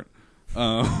 Spoiler alert.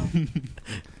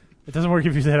 It doesn't work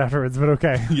if you say it afterwards, but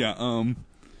okay. Yeah.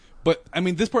 But I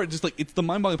mean, this part just like it's the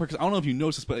mind-boggling part because I don't know if you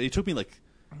noticed this, but it took me like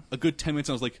a good 10 minutes.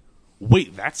 And I was like,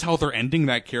 wait, that's how they're ending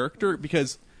that character,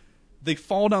 because they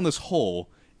fall down this hole.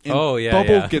 And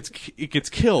Bubble gets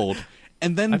killed,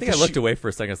 and then I think I looked away for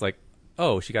a second. It's like,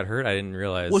 oh, she got hurt. I didn't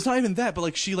realize. Well, it's not even that, but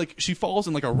like she falls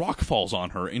and like a rock falls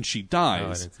on her and she dies. Oh,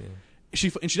 I didn't see it. She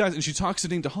dies and she talks to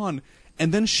Ding Dahan,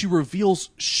 and then she reveals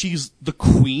she's the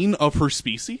queen of her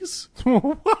species.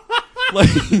 Like,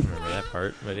 I remember that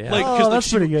part, but yeah. Like,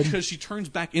 that's pretty good. Because she turns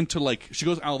back into like she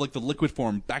goes out of like the liquid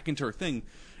form back into her thing,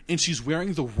 and she's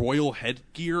wearing the royal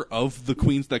headgear of the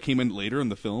queens that came in later in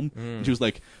the film. And she was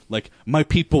like my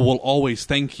people will always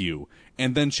thank you,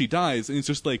 and then she dies, and it's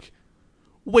just like,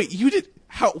 wait, you did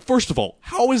how? First of all,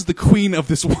 how is the queen of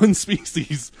this one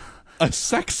species a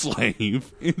sex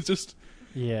slave? It's just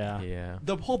yeah.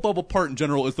 The whole Bubble part in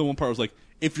general is the one part I was like,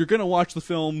 if you're gonna watch the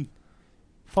film,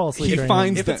 fall asleep. He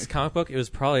finds if that it's comic book, it was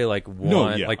probably like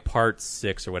like part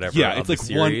 6 or whatever. Yeah, of it's the like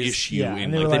series. one issue. Yeah, in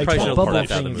and they like, were they probably should have Bubble part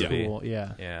that thing in the is movie. cool.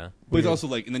 Yeah. But it's also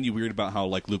like, and then you weird about how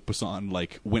like Luc Besson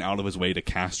like went out of his way to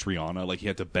cast Rihanna. Like he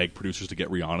had to beg producers to get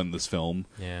Rihanna in this film.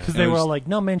 Yeah, because they were all like,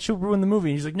 "No, man, she'll ruin the movie."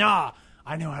 And he's like, "Nah,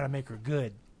 I know how to make her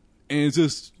good." And it's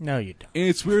just no, you don't. And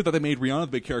it's weird that they made Rihanna the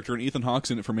big character and Ethan Hawke's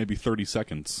in it for maybe 30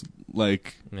 seconds.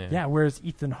 Like, yeah, whereas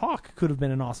Ethan Hawke could have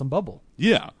been an awesome Bubble.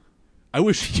 Yeah, I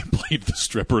wish he played the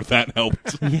stripper. That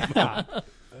helped. Yeah.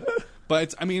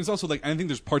 But I mean, it's also like I think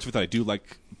there's parts of it that I do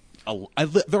like.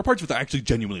 There are parts of it that I actually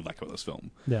genuinely like about this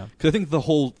film. Yeah, because I think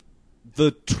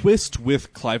the twist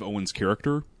with Clive Owen's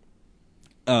character,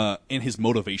 and his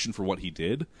motivation for what he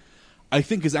did, I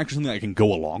think is actually something I can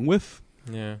go along with.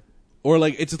 Yeah, or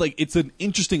it's an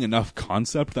interesting enough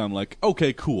concept that I'm like,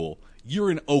 okay, cool.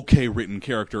 You're an okay written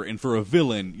character, and for a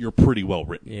villain, you're pretty well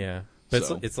written. Yeah,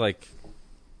 but it's like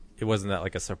it wasn't that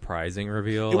like a surprising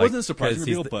reveal. It wasn't a surprising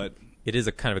reveal, but it is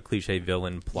a kind of a cliche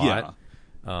villain plot.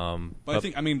 Yeah. But I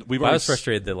think, I mean, I was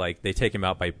frustrated that like they take him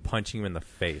out by punching him in the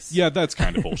face. Yeah, that's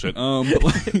kind of bullshit.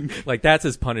 But like that's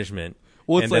his punishment.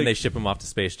 Well, and then they ship him off to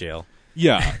space jail.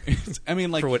 Yeah, I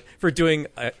mean, like for doing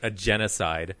a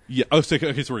genocide. Yeah. Oh, so,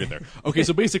 okay, so we're getting there. Okay,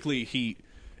 so basically,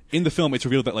 in the film, it's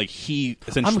revealed that like he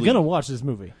essentially. I'm gonna watch this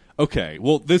movie. Okay,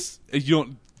 well,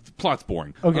 the plot's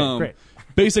boring. Okay, great.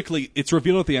 Basically, it's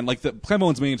revealed at the end, like the Clive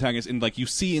Owen's main antagonist, and like you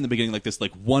see in the beginning, like this,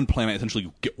 like one planet essentially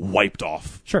get wiped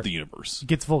off the universe.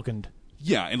 Gets Vulcaned.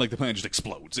 Yeah, and like the planet just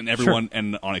explodes, and everyone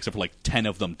and on except for like 10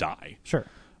 of them die. Sure.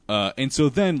 And so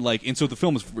then, the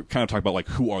film is kind of talking about like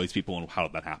who are these people and how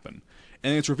did that happen,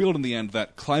 and it's revealed in the end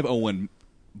that Clive Owen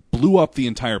blew up the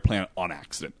entire planet on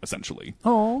accident, essentially.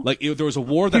 Oh, like there was a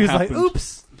war that happened. Like,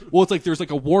 oops. Well, it's like there's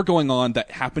like a war going on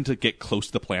that happened to get close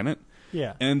to the planet.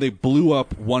 Yeah. And they blew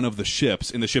up one of the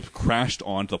ships, and the ship crashed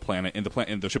onto the planet, and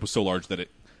the ship was so large that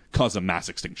it caused a mass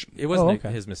extinction. It wasn't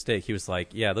his mistake. He was like,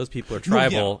 "Yeah, those people are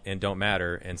tribal and don't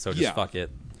matter, and so just fuck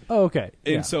it." Oh, okay.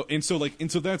 And so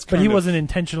that's. But he wasn't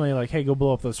intentionally like, "Hey, go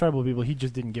blow up those tribal people." He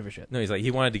just didn't give a shit. No, he's like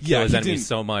he wanted to kill his enemies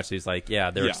so much. He's like,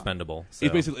 "Yeah, they're expendable." So.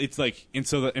 It's like, and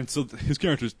so his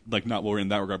character's like not lower in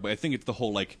that regard, but I think it's the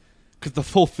whole like. Because the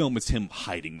full film is him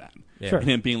hiding that. Yeah. Sure. And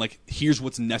him being like, here's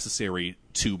what's necessary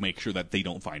to make sure that they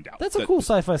don't find out. That's a cool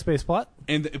sci-fi space plot.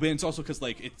 And it's also because,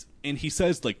 like, and he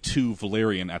says, like, to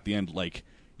Valerian at the end, like,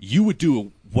 you would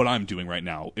do what I'm doing right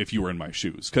now if you were in my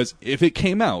shoes. Because if it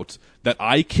came out that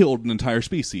I killed an entire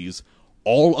species,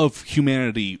 all of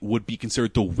humanity would be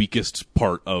considered the weakest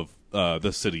part of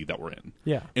the city that we're in.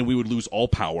 Yeah. And we would lose all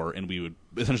power, and we would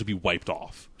essentially be wiped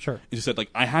off. Sure. And he said, like,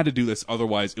 I had to do this,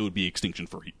 otherwise it would be extinction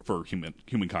for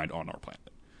humankind on our planet.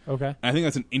 Okay. And I think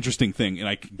that's an interesting thing, and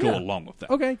I can go along with that.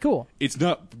 Okay, cool. It's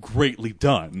not greatly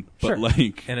done, but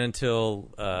like... And until,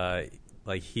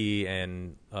 like, he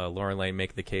and Lauren Lane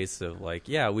make the case of, like,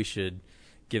 yeah, we should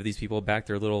give these people back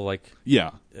their little, like...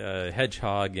 Yeah.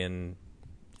 Hedgehog and...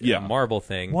 marble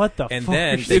thing. What the and fuck?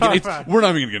 then we're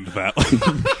not even gonna get into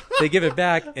that. They give it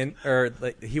back, or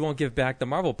like, he won't give back the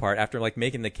marble part after like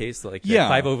making the case like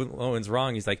Clive Owen's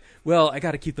wrong. He's like, well, I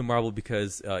got to keep the marble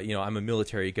because I'm a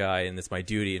military guy and it's my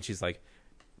duty. And she's like,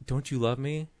 don't you love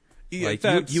me? Yeah,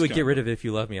 like you would get rid of it if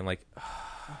you love me. I'm like,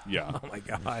 Yeah. Oh my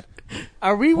god.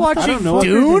 Are we I watching don't know what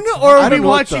Dune you're- or I are don't we know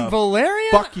what watching the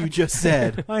Valerian? Fuck you just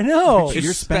said. I know.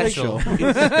 You're special.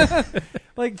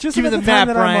 Like just Give me about the time map,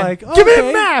 that I'm Ryan. like, Give me okay,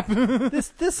 the map.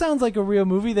 this sounds like a real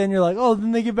movie. Then you're like, oh,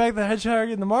 then they get back the hedgehog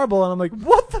and the marble, and I'm like,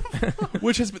 what the?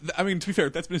 Which has been, I mean, to be fair,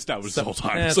 that's been established the whole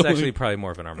time. It's so, actually probably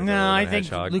more of an armadillo No, than I a think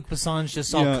hedgehog. Luc Besson's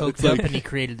just all Yeah, coked it's up like- and he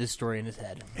created this story in his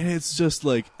head. and it's just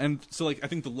like, and so like, I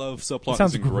think the love subplot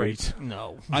Sounds isn't great.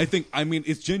 No. I mean,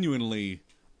 it's genuinely,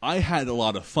 I had a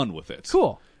lot of fun with it.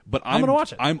 Cool. But I'm gonna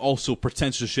watch it. I'm also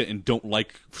pretentious shit and don't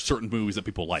like certain movies that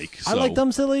people like. So. I like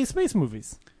dumb, silly space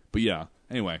movies. But yeah,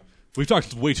 anyway, we've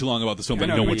talked way too long about this film that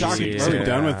I know, no we one should talking- see. Are we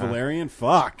done with Valerian?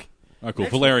 Fuck. All right, cool.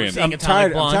 Next week Valerian. we're I'm seeing tired. Atomic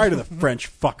I'm Blonde. tired of the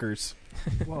French fuckers.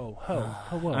 Whoa,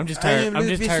 whoa. I'm just tired. I'm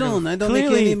just tired of I don't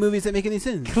Clearly- make any movies that make any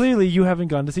sense. Clearly, you haven't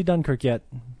gone to see Dunkirk yet.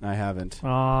 I haven't.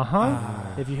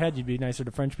 If you had, you'd be nicer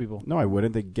to French people. No, I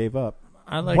wouldn't. They gave up.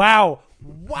 I like Wow.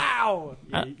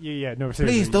 Yeah. No, seriously.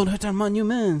 Please don't hurt our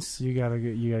monuments. You gotta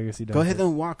go see Dunkirk. Go ahead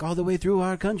and walk all the way through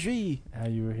our country. I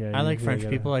like French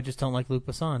people. I just don't like Luc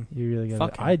Besson. You really gotta.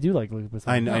 Fuck him. I do like Luc Besson.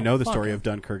 I know the fuck story him. of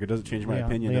Dunkirk. It doesn't change my Leon-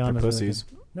 opinion Leon that they're is really pussies.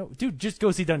 good. No, dude, just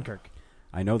go see Dunkirk.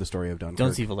 I know the story of Dunkirk.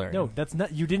 Don't see Valerian. No, that's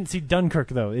not. You didn't see Dunkirk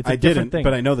though. It's a I different didn't, thing.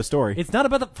 but I know the story. It's not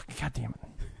about the. God damn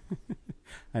it.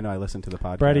 I know. I listened to the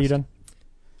podcast. Brad, are you done?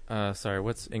 Sorry,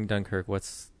 what's in Dunkirk?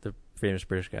 What's the famous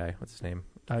British guy? What's his name?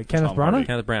 Kenneth Tom Branagh. Hardy.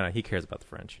 Kenneth Branagh. He cares about the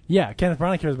French. Yeah, Kenneth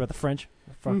Branagh cares about the French.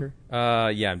 Fucker.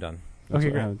 Yeah, I'm done. That's Okay,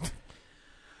 what great. happened.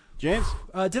 James?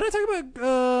 Did I talk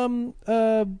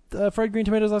about fried green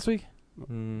tomatoes last week?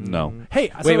 No.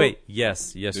 Hey, Wait.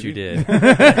 Yes, you did.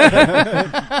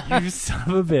 You son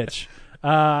of a bitch.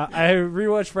 I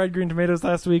rewatched Fried Green Tomatoes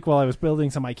last week while I was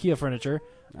building some IKEA furniture.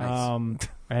 Nice.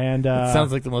 It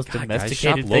sounds like the most God,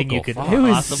 domesticated guys, thing shop you could local. It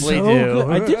was possibly so do. good.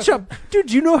 I did shop. Dude,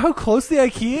 do you know how close the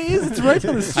IKEA is? It's right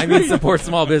on the street. I mean, support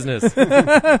small business.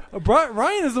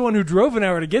 Ryan is the one who drove an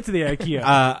hour to get to the IKEA.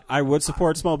 I would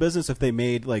support small business if they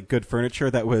made like good furniture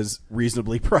that was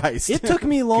reasonably priced. It took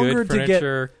me longer Good to get.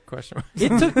 furniture? Question mark.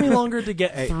 It took me longer to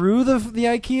get through the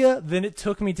IKEA than it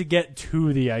took me to get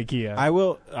to the IKEA. I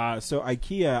will. So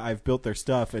IKEA, I've built their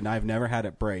stuff and I've never had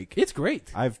it break. It's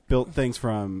great. I've built things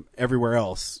from everywhere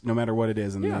else, no matter what it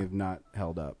is, and Yeah. they've not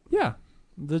held up. Yeah.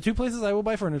 The two places I will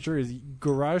buy furniture is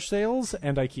garage sales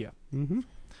and IKEA. Mm-hmm. Anyway.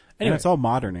 And it's all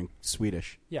modern and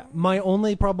Swedish. Yeah. My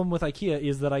only problem with IKEA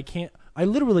is that I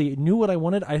literally knew what I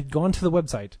wanted. I had gone to the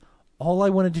website. All I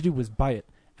wanted to do was buy it.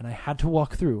 And I had to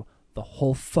walk through the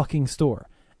whole fucking store.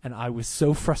 And I was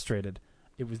so frustrated.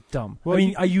 It was dumb. Well, I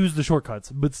mean, I used the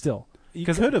shortcuts, but still. You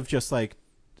could have just like,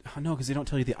 oh, no, because they don't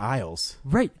tell you the aisles.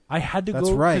 Right. I had to That's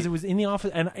go right. because it was in the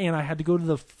office, and I had to go to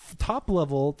the top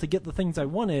level to get the things I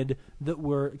wanted that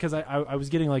were because I was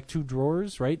getting like 2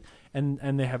 drawers, right,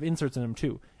 and they have inserts in them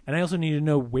too, and I also needed to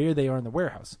know where they are in the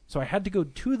warehouse, so I had to go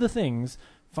to the things,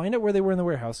 find out where they were in the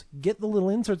warehouse, get the little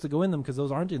inserts that go in them because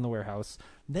those aren't in the warehouse.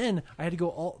 Then I had to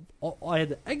go I had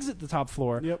to exit the top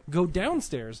floor, go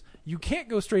downstairs. You can't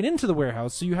go straight into the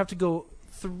warehouse, so you have to go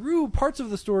through parts of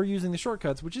the store using the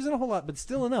shortcuts, which isn't a whole lot, but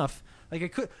still enough. Like I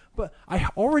could, but I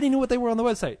already knew what they were on the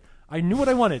website. I knew what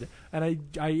I wanted, and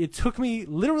it took me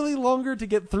literally longer to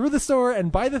get through the store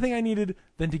and buy the thing I needed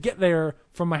than to get there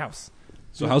from my house.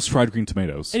 So how's Fried Green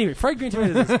Tomatoes? Anyway, Fried Green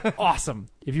Tomatoes is awesome.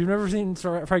 If you've never seen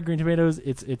Fried Green Tomatoes,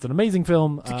 it's an amazing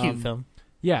film. It's a cute film.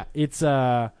 Yeah, it's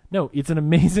it's an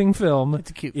amazing film.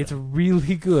 It's a cute It's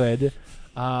really good.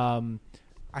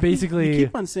 Basically, you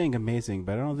keep on saying amazing,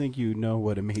 but I don't think you know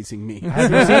what amazing means. have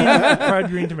you seen Fried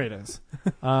Green Tomatoes?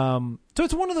 So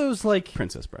it's one of those like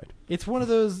Princess Bride. It's one of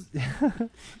those.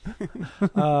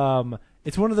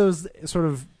 It's one of those sort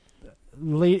of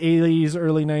late 80s,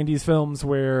 early 90s films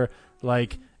where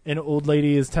like an old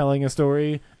lady is telling a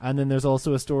story, and then there's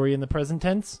also a story in the present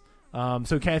tense.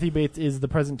 So Kathy Bates is the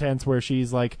present tense where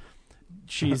she's like,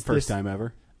 she's first time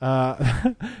ever.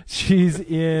 She's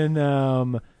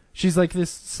in. She's like this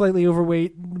slightly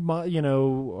overweight,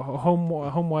 home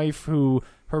wife who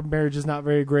her marriage is not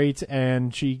very great,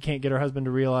 and she can't get her husband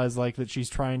to realize like that she's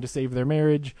trying to save their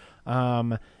marriage.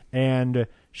 And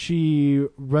she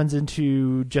runs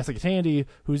into Jessica Tandy,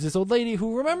 who's this old lady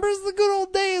who remembers the good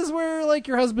old days where like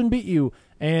your husband beat you.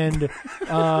 And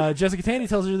Jessica Tandy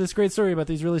tells her this great story about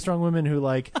these really strong women who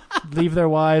like leave their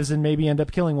wives and maybe end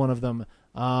up killing one of them.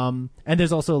 And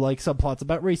there's also like subplots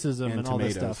about racism and all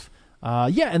this stuff.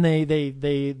 And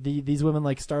these women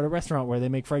like start a restaurant where they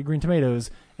make fried green tomatoes,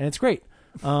 and it's great.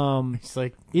 It's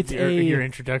like your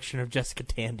introduction of Jessica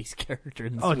Tandy's character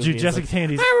in this movie. Dude, Jessica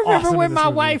Tandy's I remember awesome when in this my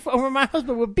movie. wife or when my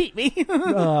husband would beat me.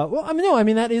 Well, I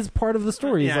mean that is part of the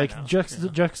story. Yeah, Is like I know.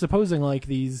 juxtaposing like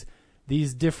these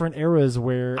these different eras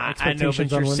where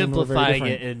expectations on women were very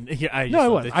different.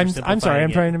 I'm sorry.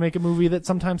 I'm trying to make a movie that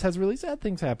sometimes has really sad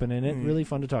things happen in it. Really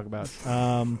fun to talk about.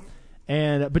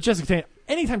 But Jessica Tandy,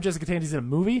 anytime Jessica Tandy's in a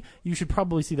movie, you should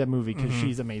probably see that movie because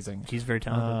she's amazing. She's very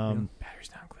talented. Batteries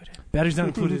Not Included. Batteries Not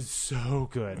Included is so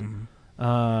good.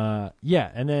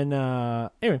 And then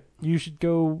anyway, you should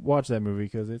go watch that movie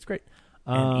because it's great.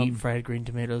 And eat fried green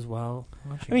tomatoes while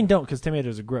watching. I mean, don't, because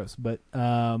tomatoes are gross. But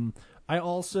I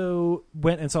also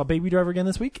went and saw Baby Driver again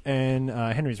this week, and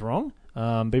Henry's wrong.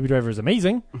 Baby Driver is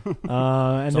amazing,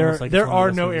 and there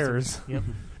are no errors. Yep.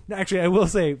 Actually, I will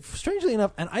say, strangely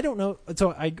enough, and I don't know.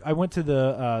 So I went to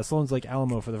the Sloan's Lake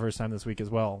Alamo for the first time this week as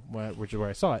well, which is where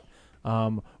I saw it,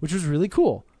 which was really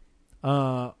cool.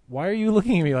 Why are you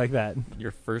looking at me like that?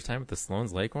 Your first time at the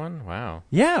Sloan's Lake one? Wow.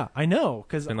 Yeah, I know.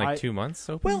 Cause it's been like 2 months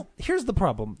open? Well, here's the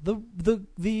problem. The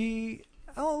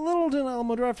Littleton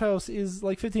Alamo Draft House is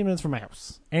like 15 minutes from my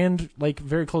house and like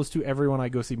very close to everyone I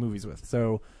go see movies with.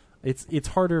 So it's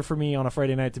harder for me on a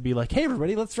Friday night to be like, hey,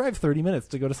 everybody, let's drive 30 minutes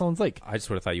to go to Sloan's Lake. I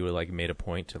just would have thought you would have like made a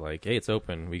point to like, hey, it's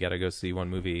open. We got to go see one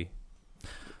movie.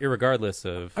 Irregardless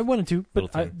of, I wanted to,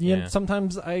 but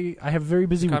sometimes I have very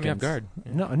busy weekends. Caught me off guard.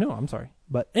 Yeah. No, I'm sorry,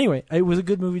 but anyway, it was a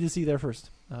good movie to see there first.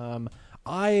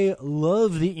 I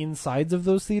love the insides of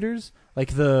those theaters,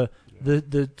 like the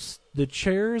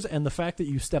chairs and the fact that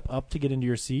you step up to get into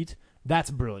your seat.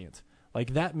 That's brilliant.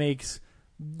 Like that makes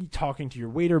talking to your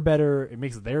waiter better. It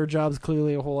makes their jobs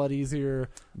clearly a whole lot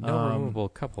easier. No removable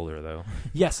cup holder though.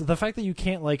 Yes, the fact that you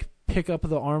can't like pick up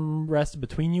the armrest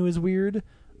between you is weird.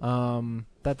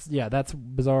 That's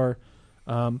bizarre.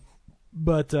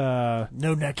 But no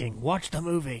necking. Watch the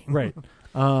movie. Right.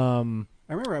 I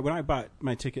remember when I bought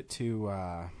my ticket to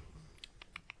what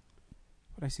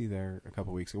did I see there a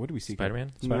couple weeks ago? What did we see?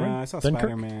 Spider-Man? I saw Dunkirk?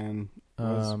 Spider-Man.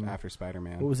 After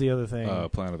Spider-Man. What was the other thing?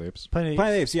 Planet of the Apes. Planet of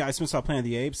the Apes. Yeah, I saw Planet of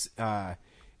the Apes.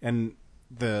 And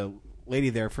the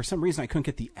lady there, for some reason, I couldn't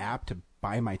get the app to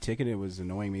buy my ticket. It was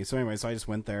annoying me. So anyway, I just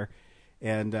went there,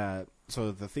 and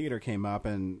so the theater came up,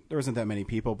 and there wasn't that many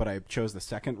people, but I chose the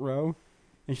second row.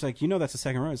 And she's like, that's the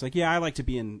second row. I was like, yeah, I like to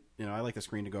be in, I like the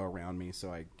screen to go around me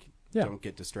so I don't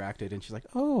get distracted. And she's like,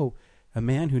 oh, a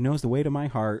man who knows the way to my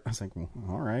heart. I was like, well,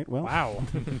 all right, well. Wow.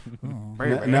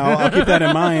 No, I'll keep that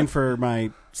in mind for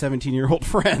my 17-year-old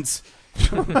friends.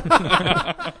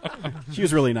 She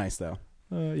was really nice, though.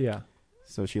 Yeah.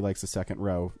 So she likes the second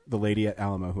row. The lady at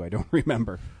Alamo, who I don't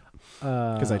remember.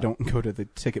 Because I don't go to the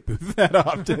ticket booth that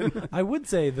often. I would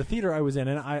say the theater I was in,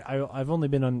 and I've only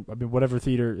been on whatever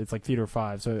theater, it's like Theater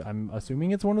 5, so I'm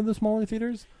assuming it's one of the smaller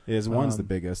theaters. It is. One's the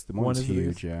biggest. The one's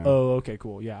huge, yeah. Oh, okay,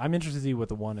 cool. Yeah, I'm interested to see what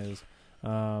the one is.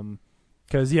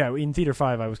 Because, in Theater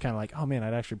 5, I was kind of like, oh, man,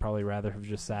 I'd actually probably rather have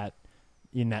just sat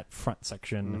in that front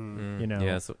section,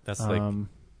 Yeah, so that's like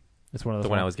it's one of the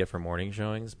one I always get for morning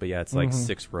showings, but yeah, it's like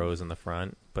 6 rows in the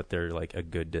front, but they're like a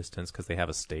good distance because they have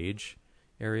a stage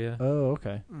area. Oh,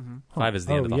 okay. 5 is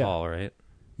the end of the hall, right?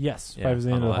 Yes, 5 is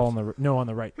the end of the hall. On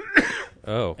the right.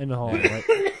 Oh. In the hall on the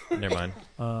right. Never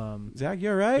mind. Zach,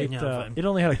 you're right. It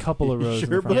only had a couple of rows. Sure,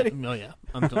 in the front. buddy? No, yeah.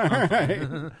 I'm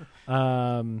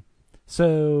right.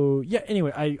 So, yeah,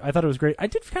 anyway, I thought it was great. I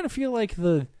did kind of feel like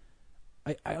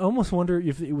I almost wonder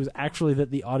if it was actually that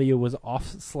the audio was off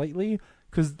slightly,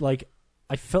 because, like,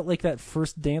 I felt like that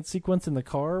first dance sequence in the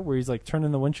car where he's, like,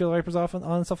 turning the windshield wipers off on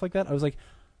and stuff like that. I was like,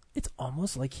 it's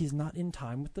almost like he's not in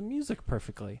time with the music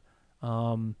perfectly.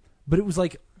 But it was,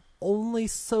 like, only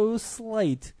so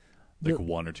slight. Like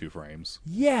 1 or 2 frames.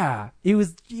 Yeah.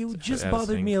 It just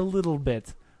bothered me a little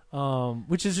bit,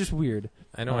 which is just weird.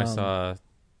 I know I saw,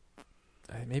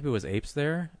 maybe it was Apes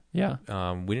there. Yeah.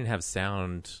 We didn't have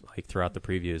sound, like, throughout the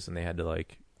previews, and they had to,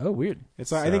 like... Oh, weird.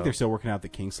 I think they're still working out the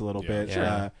kinks a little bit.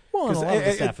 Yeah. Well, and a lot of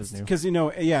the staff is new. Because,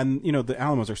 the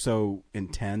Alamos are so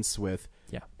intense with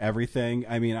everything.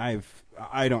 I mean, I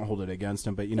don't hold it against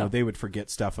them, but, they would forget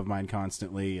stuff of mine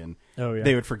constantly, and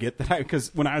they would forget that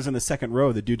because when I was in the second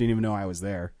row, the dude didn't even know I was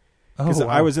there. Because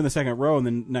I was in the second row, and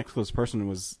the next closest person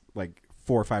was, like,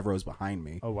 4 or 5 rows behind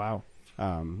me. Oh, wow.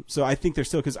 So I think they're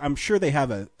still, because I'm sure they have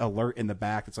a alert in the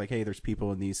back that's like, hey, there's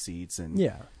people in these seats, and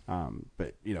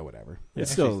but whatever.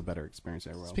 It's still a better experience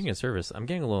everywhere else. Speaking of service, I'm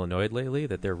getting a little annoyed lately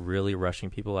that they're really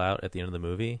rushing people out at the end of the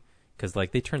movie because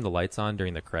like they turn the lights on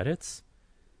during the credits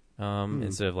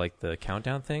instead of like the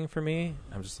countdown thing. For me,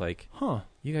 I'm just like,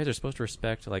 you guys are supposed to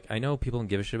respect. Like, I know people don't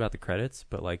give a shit about the credits,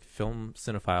 but like film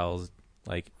cinephiles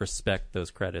like respect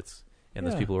those credits and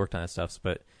those people who worked on that stuff.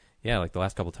 But yeah, like the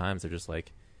last couple times, they're just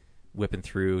like whipping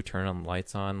through, turning on the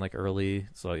lights on like early,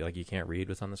 so like you can't read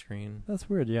what's on the screen. That's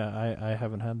weird. Yeah, I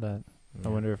haven't had that. I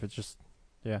wonder if it's just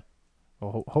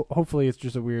well, hopefully it's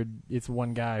just it's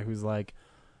one guy who's like,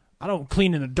 I don't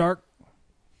clean in the dark.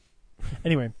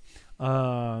 Anyway,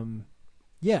 Baby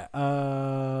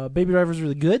Driver's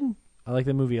really good. I like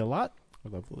that movie a lot. I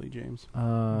love Lily James.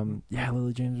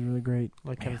 Lily James is really great. I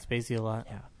like Kevin Spacey a lot.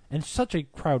 Yeah, and such a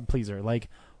crowd pleaser. Like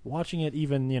watching it,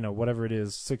 even whatever it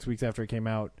is, 6 weeks after it came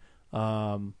out.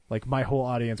 Like my whole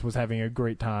audience was having a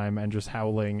great time and just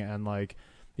howling and like,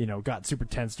 got super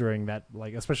tense during that,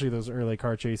 like especially those early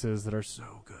car chases that are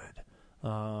so good.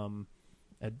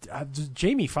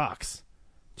 Jamie Foxx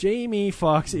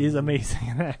is amazing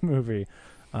in that movie.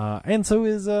 And so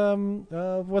is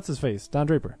what's his face? Don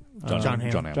Draper. John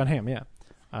Hamm. Yeah.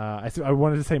 I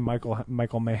wanted to say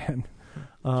Michael Mann.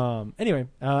 Anyway,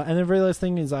 and the very last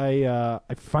thing is I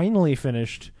finally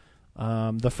finished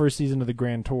the first season of the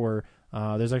Grand Tour.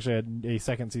 There's actually a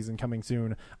second season coming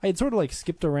soon. I had sort of like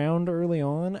skipped around early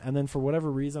on, and then for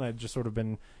whatever reason, I'd just sort of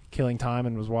been killing time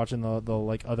and was watching the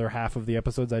like other half of the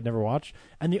episodes I'd never watched.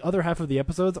 And the other half of the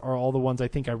episodes are all the ones I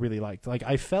think I really liked. Like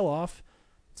I fell off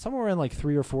somewhere around like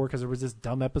 3 or 4 because there was this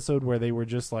dumb episode where they were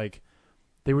just like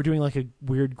they were doing like a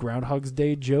weird Groundhog's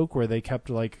Day joke where they kept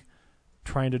like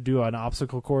trying to do an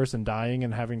obstacle course and dying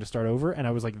and having to start over, and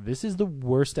I was like, this is the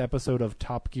worst episode of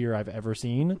Top Gear I've ever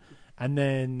seen. And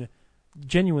then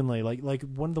genuinely like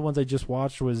one of the ones I just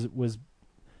watched was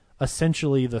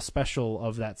essentially the special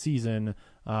of that season,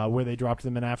 where they dropped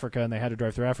them in Africa and they had to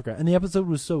drive through Africa, and the episode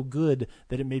was so good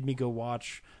that it made me go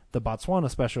watch the Botswana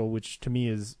special, which to me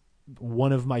is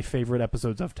one of my favorite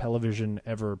episodes of television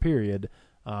ever, period,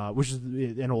 which is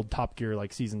an old Top Gear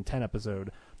like season 10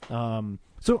 episode.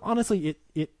 So honestly,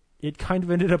 it kind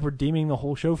of ended up redeeming the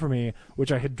whole show for me,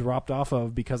 which I had dropped off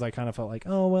of because I kind of felt like,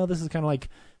 oh well, this is kind of like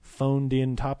phoned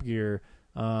in Top Gear.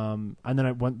 And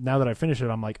then now that I finished it,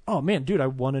 I'm like, oh man, dude, I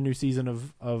won a new season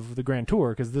of the Grand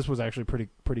Tour because this was actually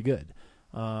pretty good.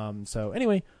 So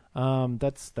anyway,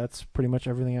 that's pretty much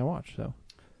everything I watched. So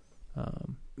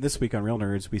this week on Real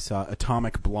Nerds, we saw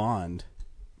Atomic Blonde.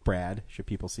 Brad, should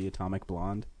people see Atomic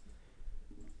Blonde?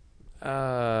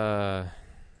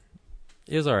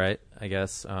 It was all right, I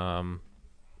guess. The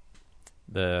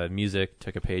music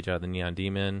took a page out of the Neon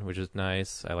Demon, which is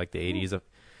nice. I like the 80s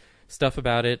stuff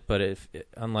about it, but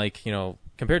unlike,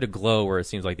 compared to Glow, where it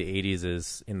seems like the 80s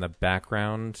is in the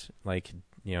background, like,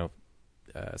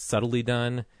 subtly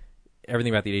done,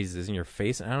 everything about the 80s is in your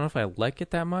face. And I don't know if I like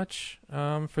it that much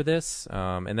for this.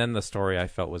 And then the story I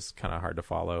felt was kind of hard to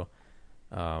follow.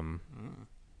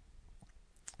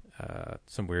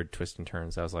 Some weird twists and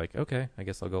turns. I was like, okay, I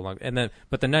guess I'll go along. And then,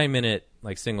 but the 9-minute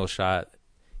like single shot,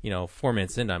 4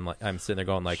 minutes in, I'm sitting there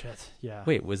going like, shit, yeah.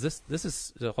 Wait, was this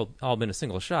is all been a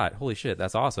single shot? Holy shit,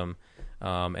 that's awesome.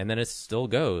 And then it still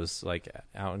goes like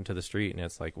out into the street, and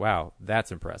it's like, wow,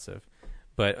 that's impressive.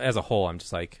 But as a whole, I'm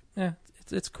just like,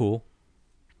 it's cool.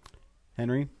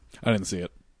 Henry, I didn't see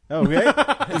it. Oh, okay.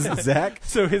 Zach?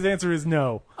 So his answer is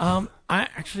no. I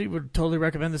actually would totally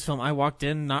recommend this film. I walked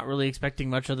in not really expecting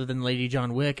much other than Lady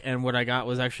John Wick, and what I got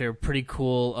was actually a pretty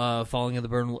cool Falling of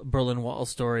the Berlin Wall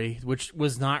story, which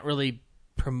was not really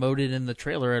promoted in the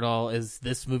trailer at all, as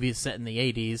this movie is set in the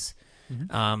 80s,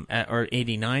 or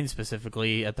 89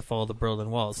 specifically, at the fall of the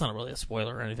Berlin Wall. It's not really a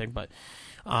spoiler or anything, but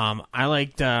I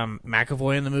liked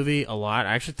McAvoy in the movie a lot.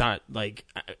 I actually thought,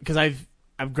 because I've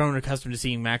grown accustomed to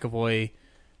seeing McAvoy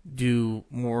do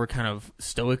more kind of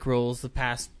stoic roles the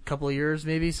past couple of years,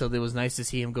 maybe. So it was nice to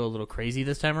see him go a little crazy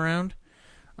this time around,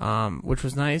 which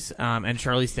was nice. And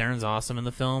Charlize Theron's awesome in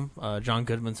the film. John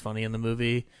Goodman's funny in the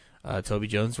movie. Toby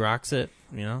Jones rocks it.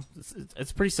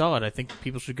 It's pretty solid. I think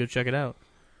people should go check it out.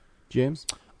 James?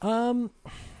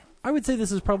 I would say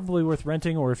this is probably worth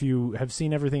renting, or if you have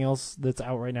seen everything else that's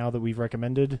out right now that we've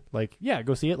recommended,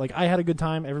 go see it. I had a good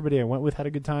time. Everybody I went with had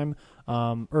a good time.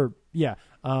 I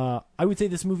would say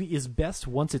this movie is best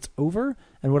once it's over.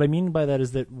 And what I mean by that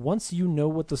is that once you know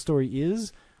what the story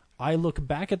is, I look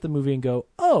back at the movie and go,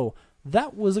 oh,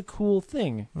 that was a cool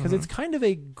thing. Because it's kind of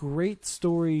a great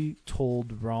story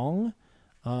told wrong.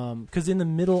 Because in the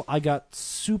middle, I got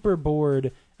super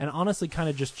bored and honestly kind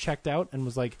of just checked out and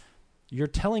was like, you're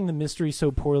telling the mystery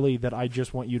so poorly that I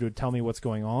just want you to tell me what's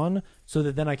going on so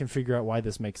that then I can figure out why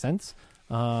this makes sense.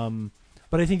 But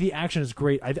I think the action is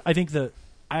great. I think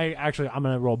I'm going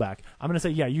to roll back. I'm going to say,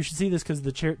 yeah, you should see this because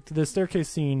the staircase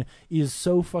scene is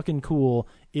so fucking cool.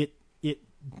 It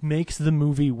makes the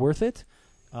movie worth it,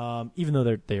 even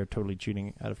though they are totally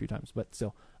cheating out a few times, but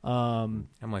still. I'm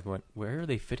like, what? Where are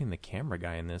they fitting the camera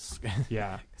guy in this?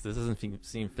 Yeah. Because this doesn't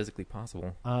seem physically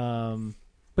possible.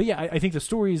 But yeah, I think the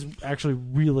story is actually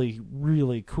really,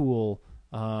 really cool.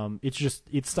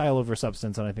 It's style over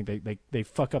substance, and I think they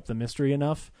fuck up the mystery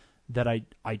enough that I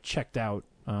checked out.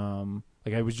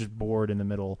 I was just bored in the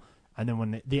middle, and then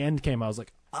when the end came, I was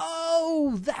like,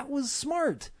 oh, that was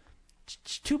smart.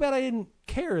 Too bad I didn't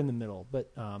care in the middle,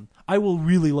 but I will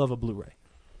really love a Blu-ray.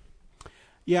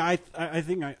 Yeah, I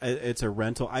think it's a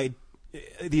rental.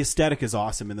 The aesthetic is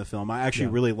awesome in the film. I actually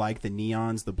really like the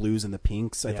neons, the blues and the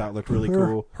pinks. I thought looked really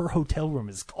cool. Her hotel room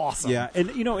is awesome. Yeah, and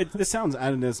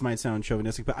this might sound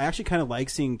chauvinistic, but I actually kind of like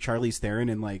seeing Charlize Theron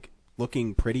in like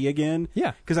looking pretty again.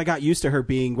 Yeah, because I got used to her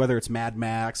being, whether it's Mad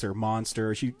Max or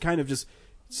Monster, she kind of just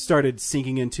started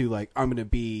sinking into like, I'm going to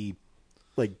be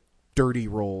like dirty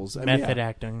roles. Method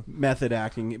acting.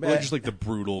 Well, just like the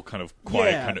brutal kind of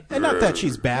quiet kind of. And not that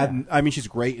she's bad. I mean, she's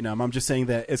great in them. I'm just saying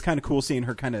that it's kind of cool seeing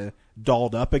her kind of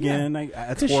dolled up again.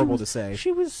 That's horrible to say.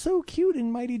 She was so cute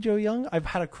in Mighty Joe Young. I've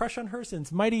had a crush on her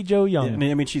since Mighty Joe Young.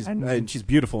 Yeah, I mean, she's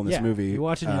beautiful in this movie. You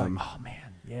watch it and you're like, oh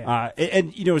man, yeah.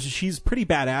 And you know, she's pretty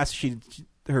badass.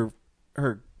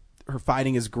 Her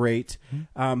fighting is great.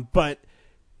 But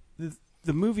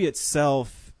the movie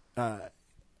itself,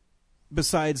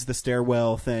 besides the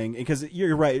stairwell thing, because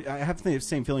you're right, I have the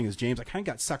same feeling as James. I kind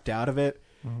of got sucked out of it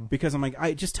because I'm like,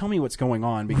 just tell me what's going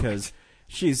on, because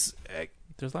she's.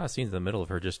 There's a lot of scenes in the middle of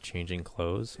her just changing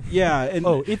clothes. Yeah, and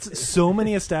it's so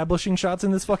many establishing shots in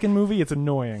this fucking movie. It's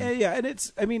annoying. Yeah, and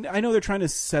it's. I mean, I know they're trying to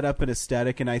set up an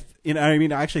aesthetic, and I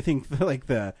actually think like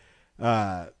the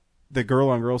girl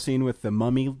on girl scene with the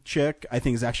mummy chick, I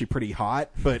think is actually pretty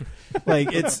hot, but like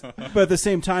but at the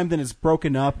same time, then it's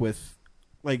broken up with.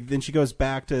 Like, then she goes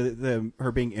back to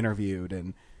her being interviewed,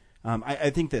 and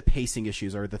I think the pacing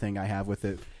issues are the thing I have with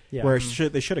it, where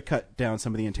they should have cut down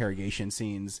some of the interrogation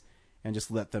scenes and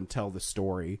just let them tell the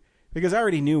story. Because I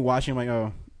already knew watching,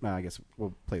 I'm like, I guess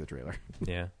we'll play the trailer.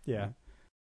 Yeah. Yeah.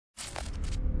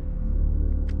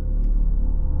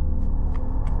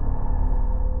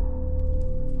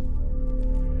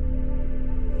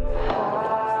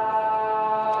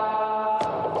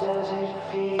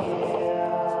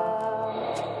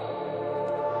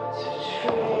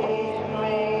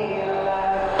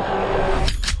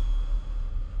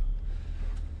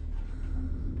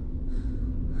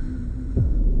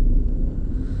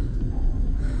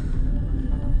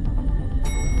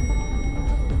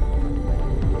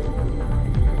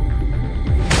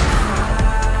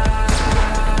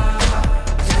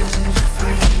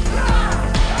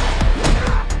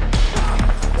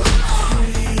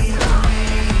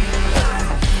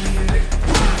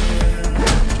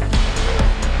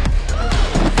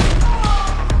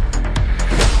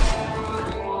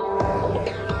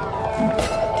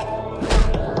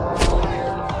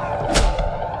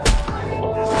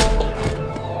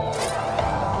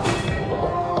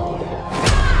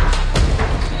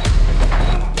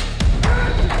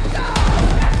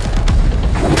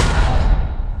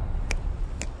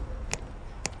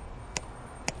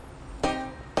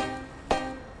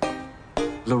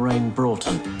 Lorraine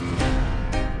Broughton,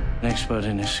 an expert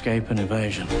in escape and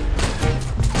evasion.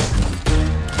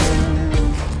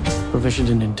 Proficient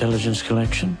in intelligence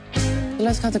collection.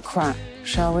 Let's cut the crap,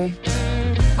 shall we?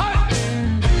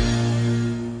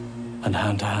 And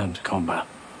hand-to-hand combat.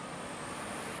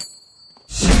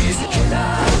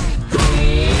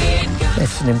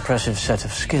 It's an impressive set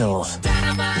of skills.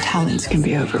 Talents can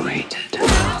be overrated.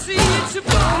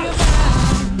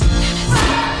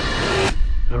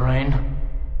 Lorraine,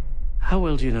 how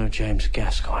well do you know James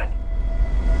Gascoigne?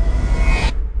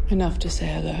 Enough to say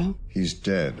hello. He's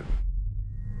dead.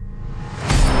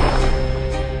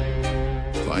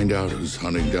 Find out who's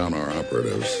hunting down our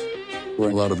operatives. A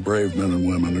lot of brave men and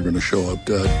women are going to show up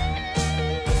dead.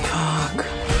 Fuck.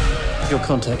 Your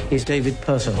contact is David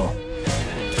Percival.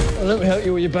 Let me help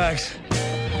you with your bags.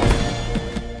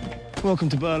 Welcome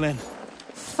to Berlin.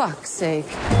 Fuck's sake.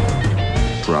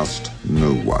 Trust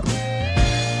no one.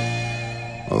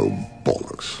 Oh,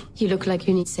 bollocks. You look like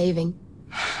you need saving.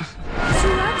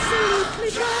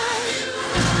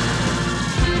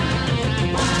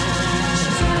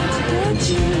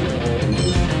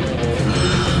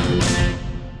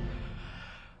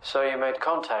 So you made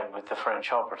contact with the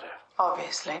French operative?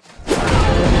 Obviously.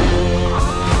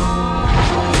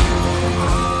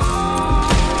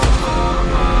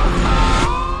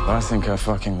 I think I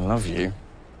fucking love you.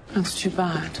 That's too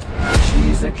bad.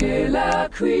 She's a killer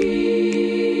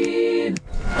queen.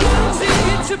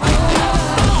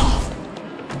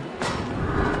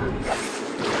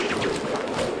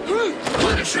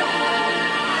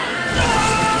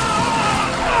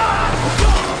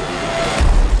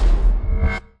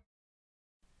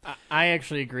 I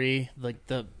actually agree. Like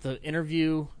the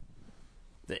interview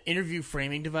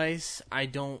framing device, I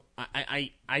don't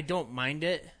mind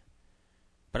it,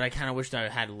 but I kind of wish that I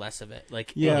had less of it.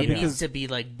 Like it needs to be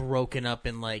like broken up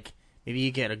in like maybe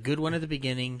you get a good one at the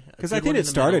beginning. Because I think it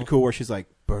started cool where she's like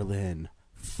Berlin.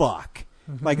 fuck.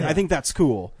 Like, I think that's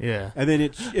cool. Yeah. And then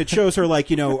it shows her, like,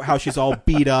 how she's all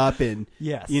beat up and,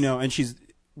 yes. And she's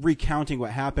recounting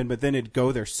what happened, but then it'd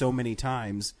go there so many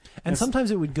times. And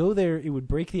sometimes it would go there, it would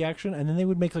break the action, and then they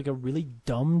would make, like, a really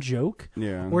dumb joke.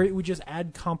 Yeah. Or it would just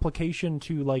add complication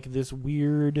to, like, this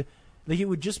weird... Like, it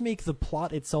would just make the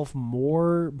plot itself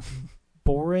more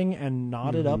boring and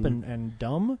knotted up and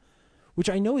dumb, which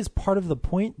I know is part of the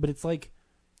point, but it's like...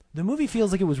 The movie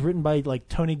feels like it was written by, like,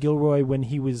 Tony Gilroy when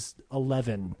he was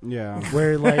 11. Yeah.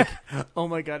 Where, like... oh,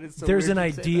 my God, it's so there's weird an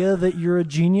idea that you're a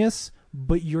genius,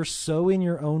 but you're so in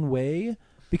your own way.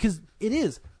 Because it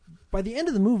is. By the end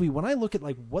of the movie, when I look at,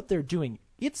 like, what they're doing,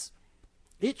 it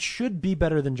should be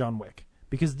better than John Wick.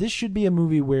 Because this should be a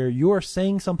movie where you're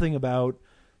saying something about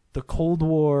the Cold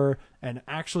War and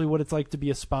actually what it's like to be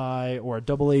a spy or a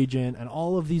double agent and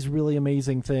all of these really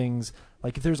amazing things.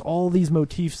 Like, there's all these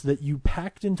motifs that you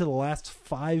packed into the last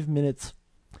 5 minutes.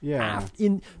 Yeah.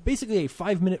 In basically a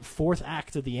 5-minute fourth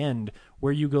act at the end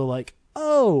where you go like,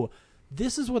 oh,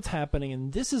 this is what's happening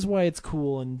and this is why it's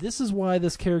cool and this is why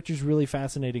this character's really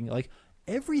fascinating. Like,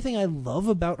 everything I love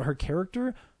about her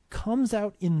character comes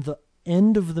out in the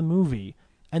end of the movie.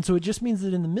 And so it just means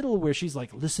that in the middle where she's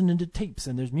like listening to tapes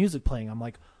and there's music playing, I'm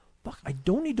like, fuck, I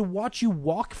don't need to watch you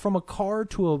walk from a car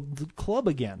to a club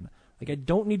again. Like, I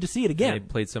don't need to see it again. They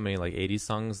played so many, like, 80s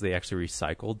songs, they actually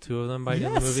recycled 2 of them by the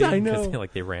end of Yes, the movie. I know. Because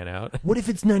they ran out. What if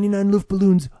it's 99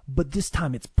 Luftballons, but this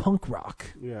time it's punk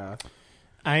rock? Yeah.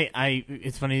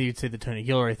 It's funny you'd say the Tony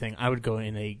Gilroy thing. I would go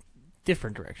in a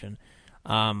different direction.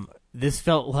 This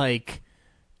felt like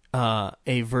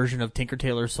a version of Tinker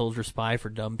Tailor Soldier Spy for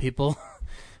dumb people.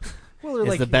 Well,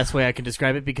 is the best way I can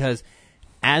describe it, because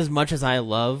as much as I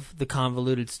love the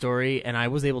convoluted story, and I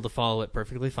was able to follow it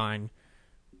perfectly fine,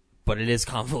 but it is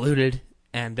convoluted,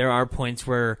 and there are points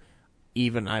where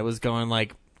even I was going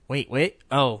like, wait,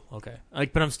 oh, okay.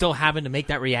 Like, but I'm still having to make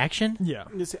that reaction? Yeah.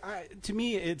 To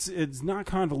me, it's not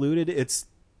convoluted. It's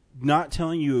not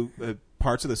telling you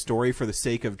parts of the story for the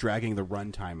sake of dragging the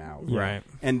runtime out. Right.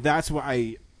 And that's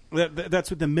why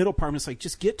that's what the middle part is like.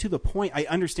 Just get to the point. I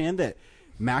understand that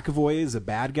McAvoy is a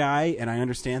bad guy, and I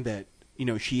understand that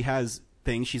she has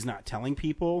things she's not telling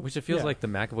people. Which it feels like the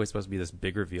McAvoy's supposed to be this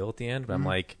big reveal at the end, but I'm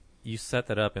like, you set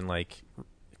that up and like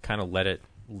kind of let it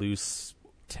loose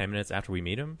 10 minutes after we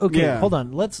meet him. Okay, hold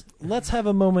on. Let's have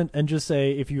a moment and just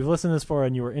say, if you've listened this far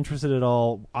and you were interested at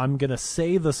all, I'm gonna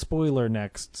say the spoiler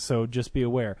next, so just be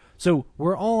aware. So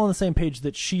we're all on the same page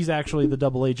that she's actually the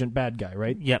double agent bad guy,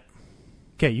 right? Yep.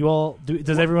 Okay, you all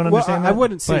does everyone understand that? I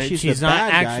wouldn't say she's the not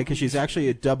bad guy because she's actually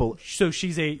a double. So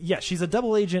she's a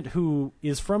double agent who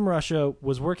is from Russia,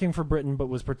 was working for Britain, but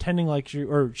was pretending like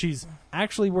she's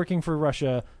actually working for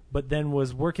Russia, but then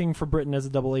was working for Britain as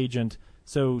a double agent.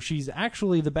 So she's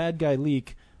actually the bad guy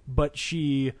Leek, but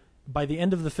by the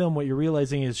end of the film, what you're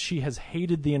realizing is she has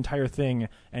hated the entire thing,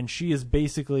 and she is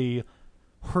basically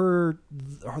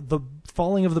the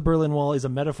falling of the Berlin Wall is a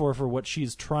metaphor for what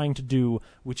she's trying to do,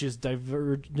 which is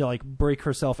break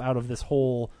herself out of this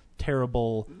whole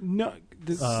terrible. No,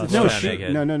 No. I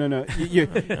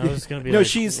was gonna be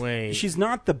she's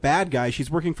not the bad guy.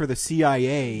 She's working for the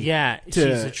CIA. Yeah,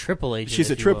 she's a triple agent. She's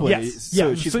a triple agent.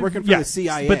 So she's working for the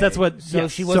CIA. But that's what. So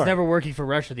she was never working for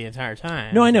Russia the entire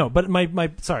time. No, I know, but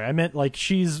I meant like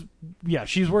she's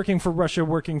working for Russia,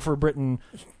 working for Britain.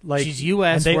 Like she's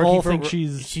U.S. And they working all for, think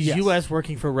she's U.S.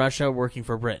 working for Russia, working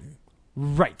for Britain.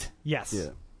 Right. Yes. Yeah.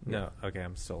 No. Okay,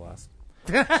 I'm still lost.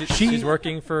 She's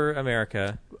working for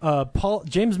America.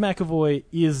 James McAvoy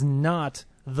is not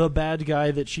the bad guy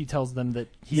that she tells them that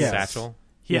he is. Satchel?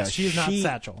 Yes, she is not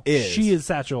Satchel. Is. She is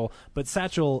Satchel, but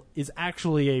Satchel is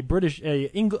actually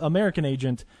American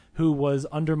agent who was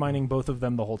undermining both of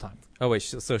them the whole time. Oh, wait,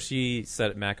 so she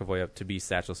set McAvoy up to be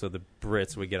Satchel so the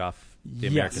Brits would get off the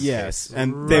American Yes,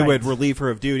 and they would relieve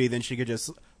her of duty, then she could just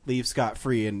leave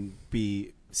scot-free and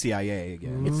be CIA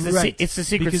again. It's the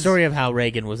secret story of how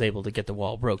Reagan was able to get the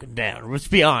wall broken down. Let's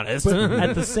be honest. But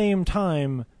at the same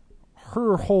time,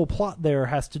 her whole plot there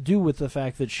has to do with the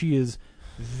fact that she is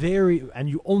very, and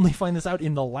you only find this out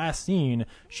in the last scene,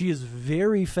 she is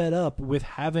very fed up with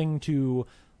having to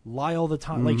lie all the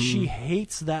time. Mm-hmm. Like, she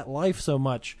hates that life so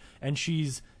much, and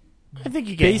she's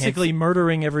basically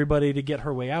murdering everybody to get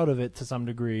her way out of it to some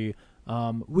degree,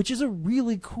 which is a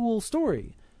really cool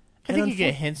story. I think you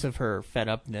get hints of her fed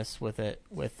upness with it,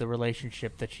 with the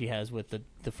relationship that she has with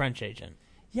the French agent.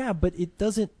 Yeah, but it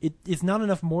doesn't. It's not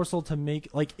enough morsel to make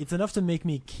it's enough to make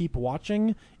me keep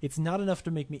watching. It's not enough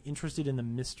to make me interested in the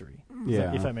mystery.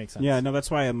 If that makes sense. Yeah, no, that's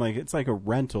why I'm like, it's like a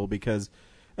rental because,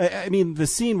 I mean, the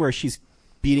scene where she's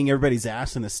beating everybody's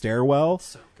ass in the stairwell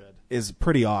so good. is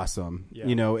pretty awesome. Yeah.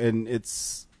 And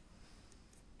it's.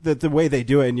 the way they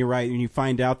do it, and you're right, and you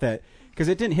find out that, because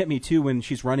it didn't hit me too when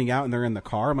she's running out and they're in the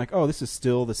car. I'm like, oh, this is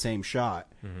still the same shot.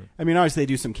 Mm-hmm. I mean, obviously they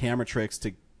do some camera tricks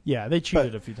to. Yeah, they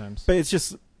cheated a few times, but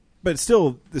it's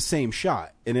still the same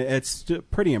shot, and it's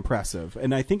pretty impressive.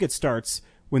 And I think it starts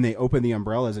when they open the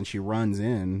umbrellas and she runs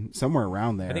in somewhere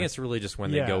around there. I think it's really just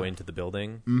when they go into the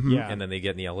building, and then they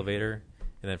get in the elevator,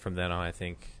 and then from then on, I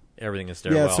think everything is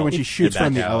stairwell. Yeah, so when she shoots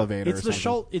from the elevator, it's the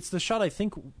shot. It's the shot. I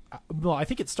think. Well, I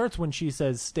think it starts when she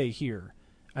says "stay here,"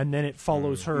 and then it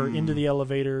follows her into the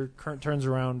elevator, turns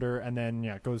around her, and then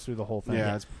it goes through the whole thing.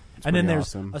 Yeah, it's and then there's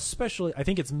awesome. Especially, I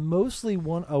think it's mostly a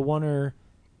oneer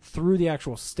through the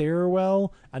actual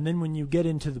stairwell, and then when you get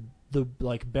into the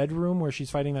like bedroom where she's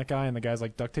fighting that guy and the guy's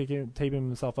like duct taping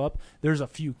himself up, there's a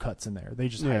few cuts in there. They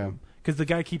just hide him because the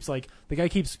guy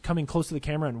keeps coming close to the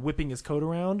camera and whipping his coat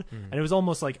around, and it was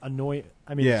almost like annoying.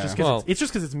 I mean, it's just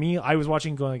because it's me. I was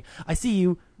watching going like, I see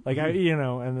you, like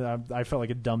I felt like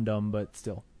a dum-dum, but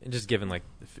still. And just given like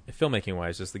filmmaking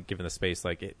wise, just given the space,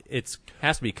 like it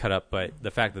has to be cut up, but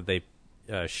the fact that they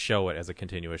show it as a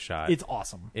continuous shot, it's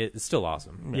awesome. It's still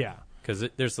awesome. Yeah, because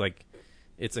there's like.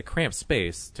 It's a cramped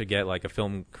space to get like a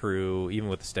film crew, even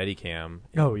with a Steadicam,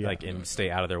 and stay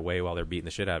out of their way while they're beating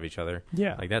the shit out of each other.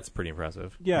 Yeah, like that's pretty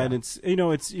impressive. Yeah, and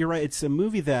you're right. It's a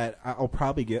movie that I'll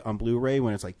probably get on Blu-ray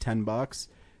when it's like $10,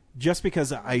 just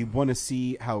because I want to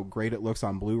see how great it looks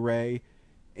on Blu-ray,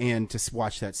 and to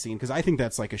watch that scene because I think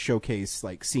that's like a showcase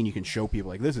like scene you can show people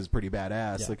like this is pretty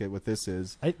badass. Yeah. Look at what this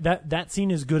is. That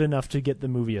scene is good enough to get the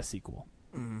movie a sequel.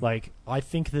 Like I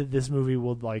think that this movie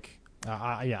will like.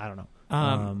 I don't know.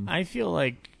 I feel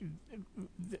like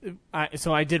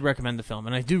I did recommend the film,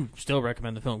 and I do still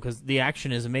recommend the film because the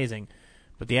action is amazing.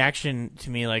 But the action to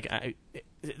me, like,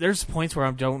 there's points where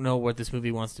I don't know what this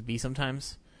movie wants to be.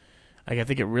 Sometimes, like, I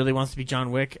think it really wants to be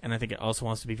John Wick, and I think it also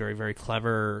wants to be very, very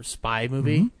clever spy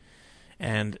movie.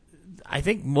 And I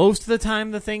think most of the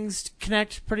time the things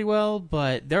connect pretty well,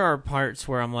 but there are parts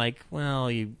where I'm like, well,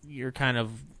 you're kind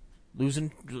of. We're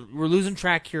losing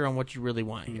track here on what you really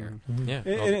want here. Yeah,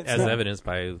 as evidenced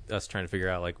by us trying to figure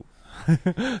out like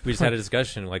we just had a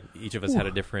discussion like each of us had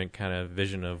a different kind of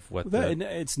vision of what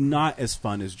it's not as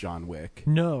fun as John Wick.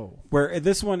 No, where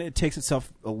this one it takes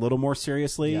itself a little more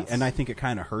seriously, and I think it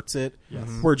kind of hurts it. Yes.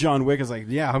 Where John Wick is like,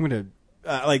 I'm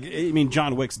gonna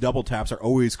John Wick's double taps are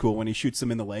always cool when he shoots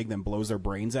them in the leg, then blows their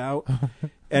brains out,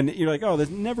 and you're like, they've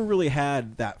never really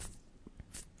had that.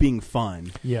 Being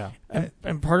fun,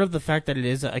 and part of the fact that it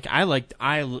is like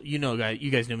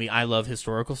you guys know me. I love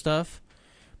historical stuff,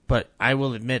 but I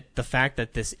will admit the fact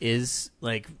that this is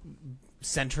like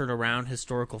centered around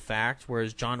historical fact,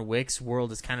 whereas John Wick's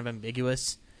world is kind of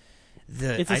ambiguous.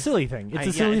 It's a silly thing. It's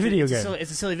a silly video game.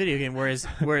 It's a silly video game.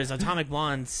 Whereas Atomic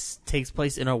Blonde takes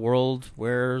place in a world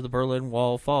where the Berlin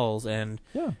Wall falls, and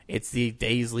it's the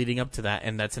days leading up to that,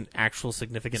 and that's an actual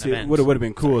significant event. What would have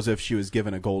been cool is if she was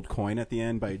given a gold coin at the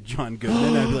end by John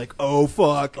Goodman. I'd be like, oh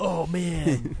fuck, oh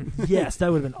man, yes,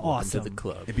 that would have been awesome. To the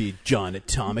club. It'd be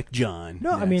Atomic John.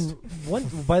 No, next. I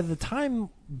mean, by the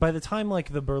time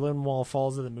like the Berlin Wall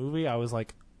falls of the movie, I was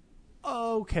like.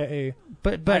 Okay,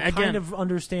 but I again, kind of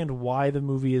understand why the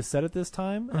movie is set at this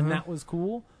time, and that was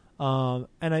cool. And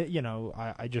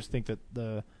I just think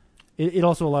that it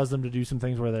also allows them to do some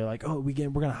things where they're like, we're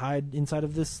gonna hide inside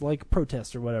of this like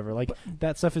protest or whatever. Like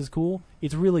that stuff is cool.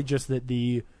 It's really just that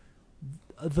the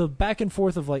back and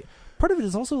forth of like part of it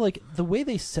is also like the way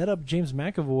they set up James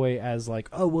McAvoy as like,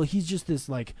 he's just this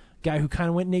like guy who kind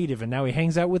of went native and now he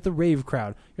hangs out with the rave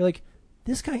crowd. You're like,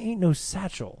 this guy ain't no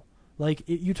Satchel. Like,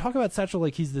 you talk about Satchel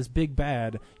like he's this big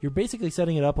bad. You're basically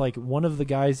setting it up like one of the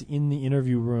guys in the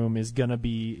interview room is gonna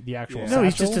be the actual Satchel. No,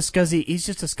 he's just a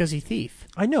scuzzy thief.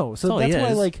 I know. So that's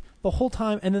why, like, the whole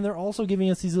time, and then they're also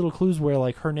giving us these little clues where,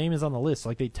 like, her name is on the list.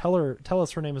 Like, they tell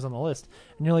us her name is on the list.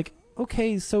 And you're like,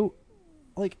 okay, so,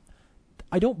 like,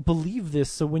 I don't believe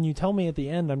this. So when you tell me at the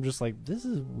end, I'm just like, this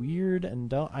is weird, and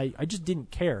dumb. I just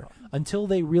didn't care until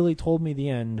they really told me the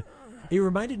end. It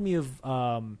reminded me of,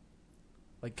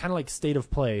 like kind of like State of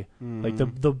Play, like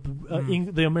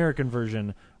the American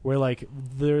version, where like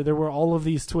there were all of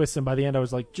these twists, and by the end I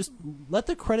was like, just let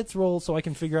the credits roll so I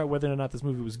can figure out whether or not this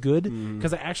movie was good,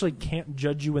 because I actually can't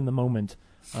judge you in the moment,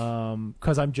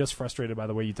 because I'm just frustrated by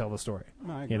the way you tell the story.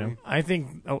 I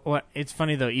think it's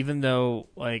funny though, even though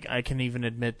like I can even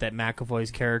admit that McAvoy's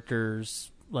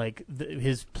character's like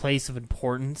his place of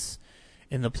importance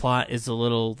in the plot is a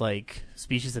little like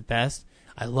specious at best.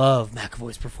 I love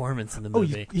McAvoy's performance in the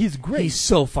movie. He's great. He's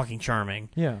so fucking charming.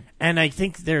 Yeah. And I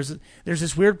think there's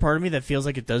this weird part of me that feels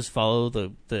like it does follow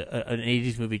an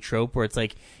 80s movie trope where it's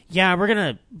like, yeah, we're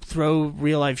going to throw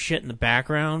real life shit in the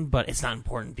background, but it's not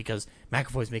important because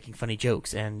McAvoy's making funny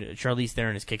jokes and Charlize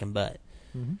Theron is kicking butt.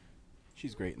 Mm-hmm.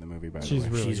 She's great in the movie, by the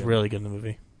way. She's really good in the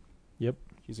movie. Yep.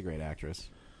 She's a great actress.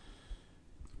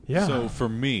 Yeah. So for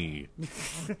me,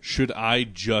 should I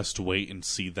just wait and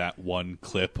see that one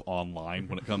clip online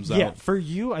when it comes out? Yeah, for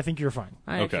you, I think you're fine.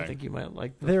 I actually think you might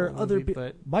like the There are whole other movie,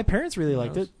 but my parents really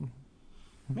liked it.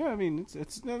 Yeah, I mean,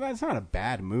 it's not a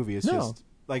bad movie. It's just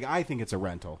like I think it's a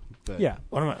rental. But. Yeah,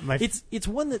 it's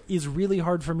one that is really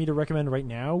hard for me to recommend right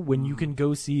now when you can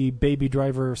go see Baby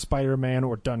Driver, Spider-Man,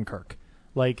 or Dunkirk.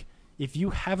 Like, if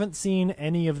you haven't seen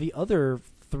any of the other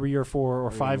 3 or 4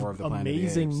 or 5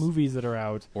 amazing movies that are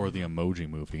out, or the Emoji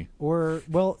Movie, or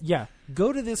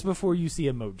go to this before you see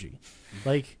Emoji.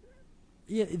 Like,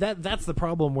 yeah, that's the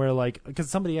problem where, like, because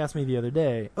somebody asked me the other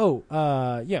day,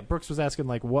 Brooks was asking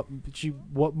like what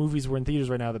movies were in theaters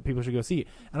right now that people should go see,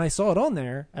 and I saw it on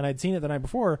there, and I'd seen it the night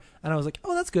before, and I was like,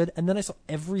 oh, that's good, and then I saw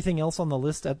everything else on the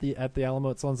list at the Alamo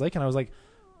at Swans Lake, and I was like,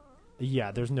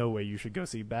 yeah, there's no way you should go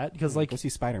see that because like go see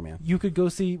Spider-Man. You could go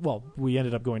see. Well, we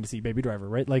ended up going to see Baby Driver,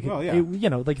 right? Like,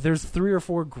 like there's 3 or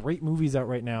 4 great movies out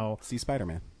right now. See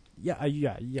Spider-Man. Yeah,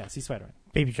 see Spider-Man.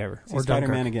 Baby Driver see or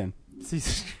Spider-Man again. See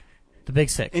The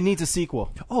Big Sick. It needs a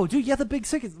sequel. Oh, dude, yeah, The Big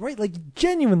Sick is right. Like,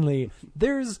 genuinely,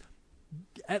 there's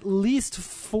at least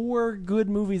 4 good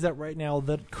movies out right now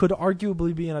that could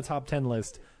arguably be in a top 10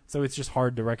 list. So it's just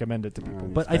hard to recommend it to people.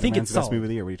 But I think it's the best movie of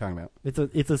the year. What are you talking about?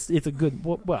 It's a good.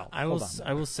 Well, I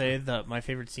will say that my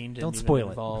favorite scene didn't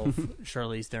involve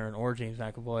Charlize Theron or James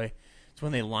McAvoy. It's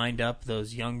when they lined up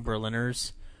those young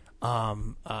Berliners,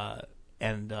 and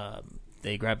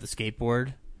they grabbed the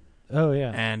skateboard. Oh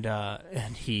yeah, and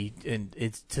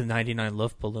it's to 99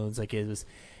 Luftballons. Like it was,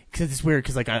 because it's weird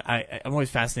because like I'm always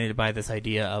fascinated by this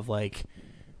idea of like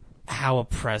how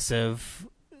oppressive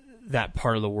that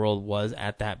part of the world was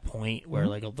at that point, where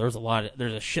like there's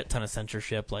a shit ton of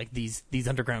censorship. Like these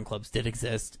underground clubs did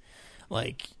exist.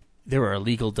 Like there were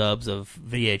illegal dubs of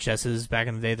VHSs back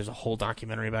in the day. There's a whole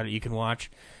documentary about it you can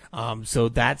watch. So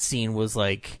that scene was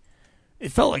like,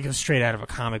 it felt like it was straight out of a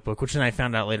comic book, which then I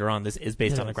found out later on this is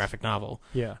based on a graphic novel.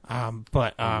 Yeah.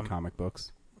 Comic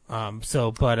books. It's based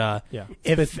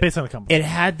on a comic book. It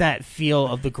had that feel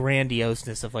of the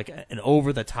grandioseness of like an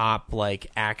over the top like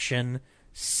action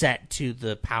set to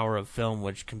the power of film,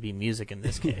 which can be music in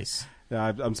this case.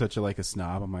 Yeah, I'm such a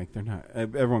snob. I'm like, they're not.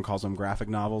 Everyone calls them graphic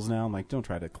novels now. I'm like, don't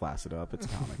try to class it up. It's a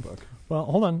comic book. Well,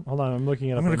 hold on. I'm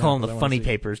looking at. I'm going to call them the funny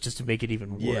papers just to make it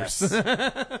even worse.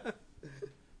 The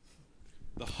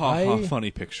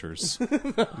funny pictures. Funny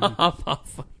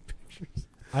pictures.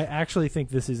 I actually think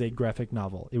this is a graphic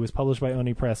novel. It was published by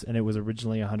Oni Press, and it was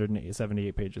originally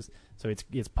 178 pages. So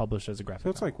it's published as a graphic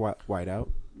novel. So it's like Whiteout.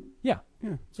 Yeah.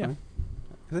 Yeah. Fine.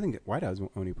 I think Whiteout is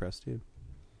Oni Press too.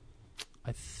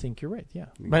 I think you're right. Yeah.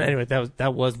 But anyway,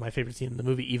 that was my favorite scene in the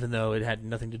movie, even though it had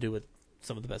nothing to do with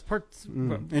some of the best parts.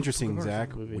 Interesting,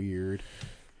 Zach. Weird.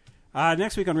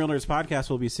 Next week on Real Nerds Podcast,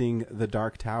 we'll be seeing The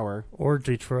Dark Tower or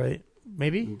Detroit,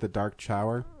 maybe The Dark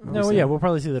Tower. We'll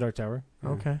probably see The Dark Tower.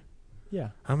 Okay.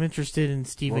 Yeah, I'm interested in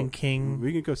Stephen King.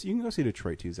 We can go. You can go see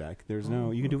Detroit too, Zach. There's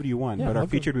no. You can do what you want. But our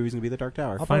featured movie is gonna be The Dark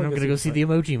Tower. Fine. I'm gonna go see the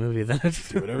Emoji Movie then.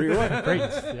 Do whatever you want. Great.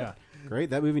 Yeah.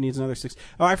 Great. That movie needs another 6.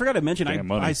 Oh, I forgot to mention.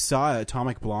 I saw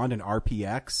Atomic Blonde and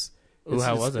RPX.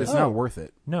 How was it? It's not worth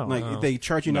it. No, they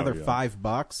charge you another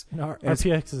 $5. No,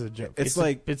 RPX is a joke.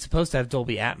 It's supposed to have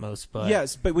Dolby Atmos, but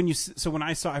yes. But when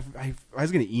I saw, I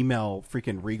was going to email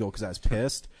freaking Regal because I was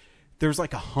pissed. There's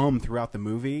like a hum throughout the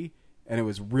movie, and it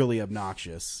was really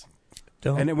obnoxious.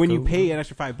 And when you pay an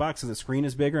extra $5 and the screen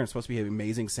is bigger and it's supposed to be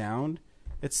amazing sound,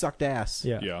 it sucked ass.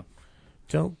 Yeah.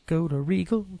 Don't go to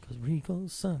Regal because Regal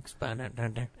sucks.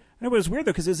 It was weird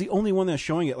though because it was the only one that's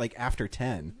showing it like after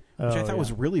 10, which I thought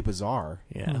was really bizarre.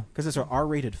 Yeah, because it's an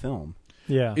R-rated film.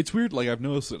 Yeah, it's weird. Like I've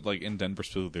noticed that like in Denver,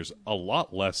 there's a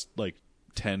lot less like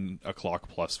 10 o'clock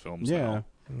plus films now.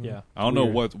 Yeah, I don't know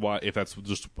why if that's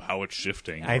just how it's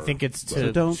shifting. I think it's to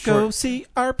so don't go see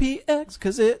RPX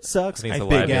because it sucks. It's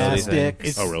big ass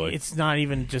dicks. Oh really? It's not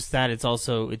even just that. It's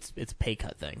also it's a pay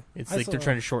cut thing. It's like they're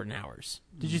trying to shorten hours.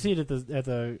 Did you see it at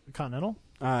the Continental?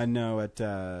 No, at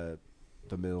the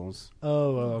Mills.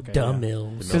 Oh, okay. The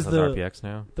Mills. The Mills has RPX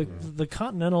now. The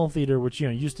Continental Theater, which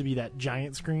used to be that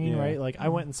giant screen, right? Like I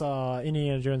went and saw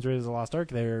Indiana Jones: Raiders of the Lost Ark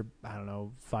there. I don't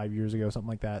know, 5 years ago, something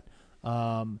like that.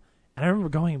 And I remember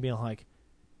going and being like,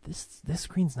 this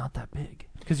screen's not that big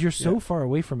because you're so far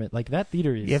away from it. Like that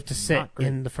theater is. You have to sit not great.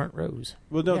 in the front rows.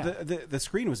 Well, no, the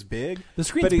screen was big. The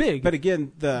screen's big, but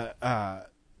again, the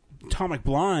Atomic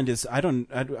Blonde is. I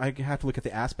have to look at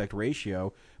the aspect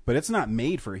ratio, but it's not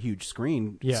made for a huge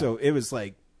screen. Yeah. So it was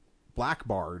like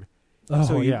blackbarred. Oh,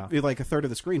 so yeah. Like a third of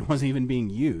the screen wasn't even being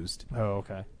used. Oh,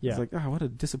 okay. Yeah. It's like, oh, what a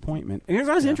disappointment. And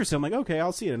I was interested. I'm like, okay,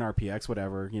 I'll see it in RPX,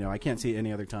 whatever. I can't see it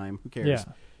any other time. Who cares? Yeah.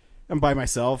 I'm by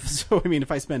myself, so I mean,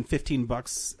 if I spend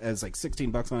 $15 as like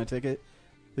 $16 on a ticket,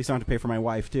 at least I don't have to pay for my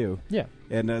wife too. Yeah.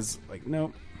 And as like,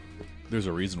 no. There's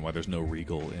a reason why there's no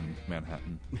Regal in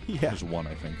Manhattan. Yeah. There's one,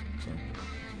 I think. So.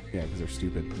 Yeah, because they're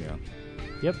stupid.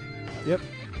 Yeah. Yep.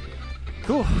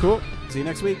 Cool. See you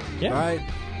next week. Yeah. Bye.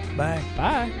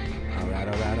 Bye. All right.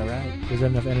 Was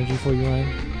that enough energy for you, Ryan?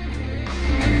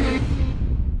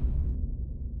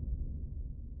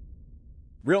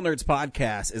 Real Nerds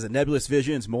Podcast is a Nebulous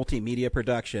Visions multimedia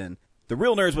production. The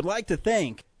Real Nerds would like to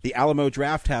thank the Alamo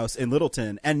Drafthouse in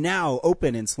Littleton and now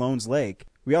open in Sloan's Lake.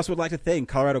 We also would like to thank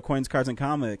Colorado Coins, Cards, and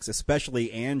Comics,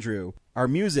 especially Andrew. Our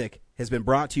music has been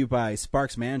brought to you by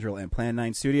Sparks Mandrill and Plan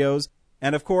 9 Studios.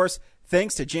 And of course,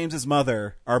 thanks to James's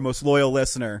mother, our most loyal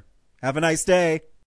listener. Have a nice day.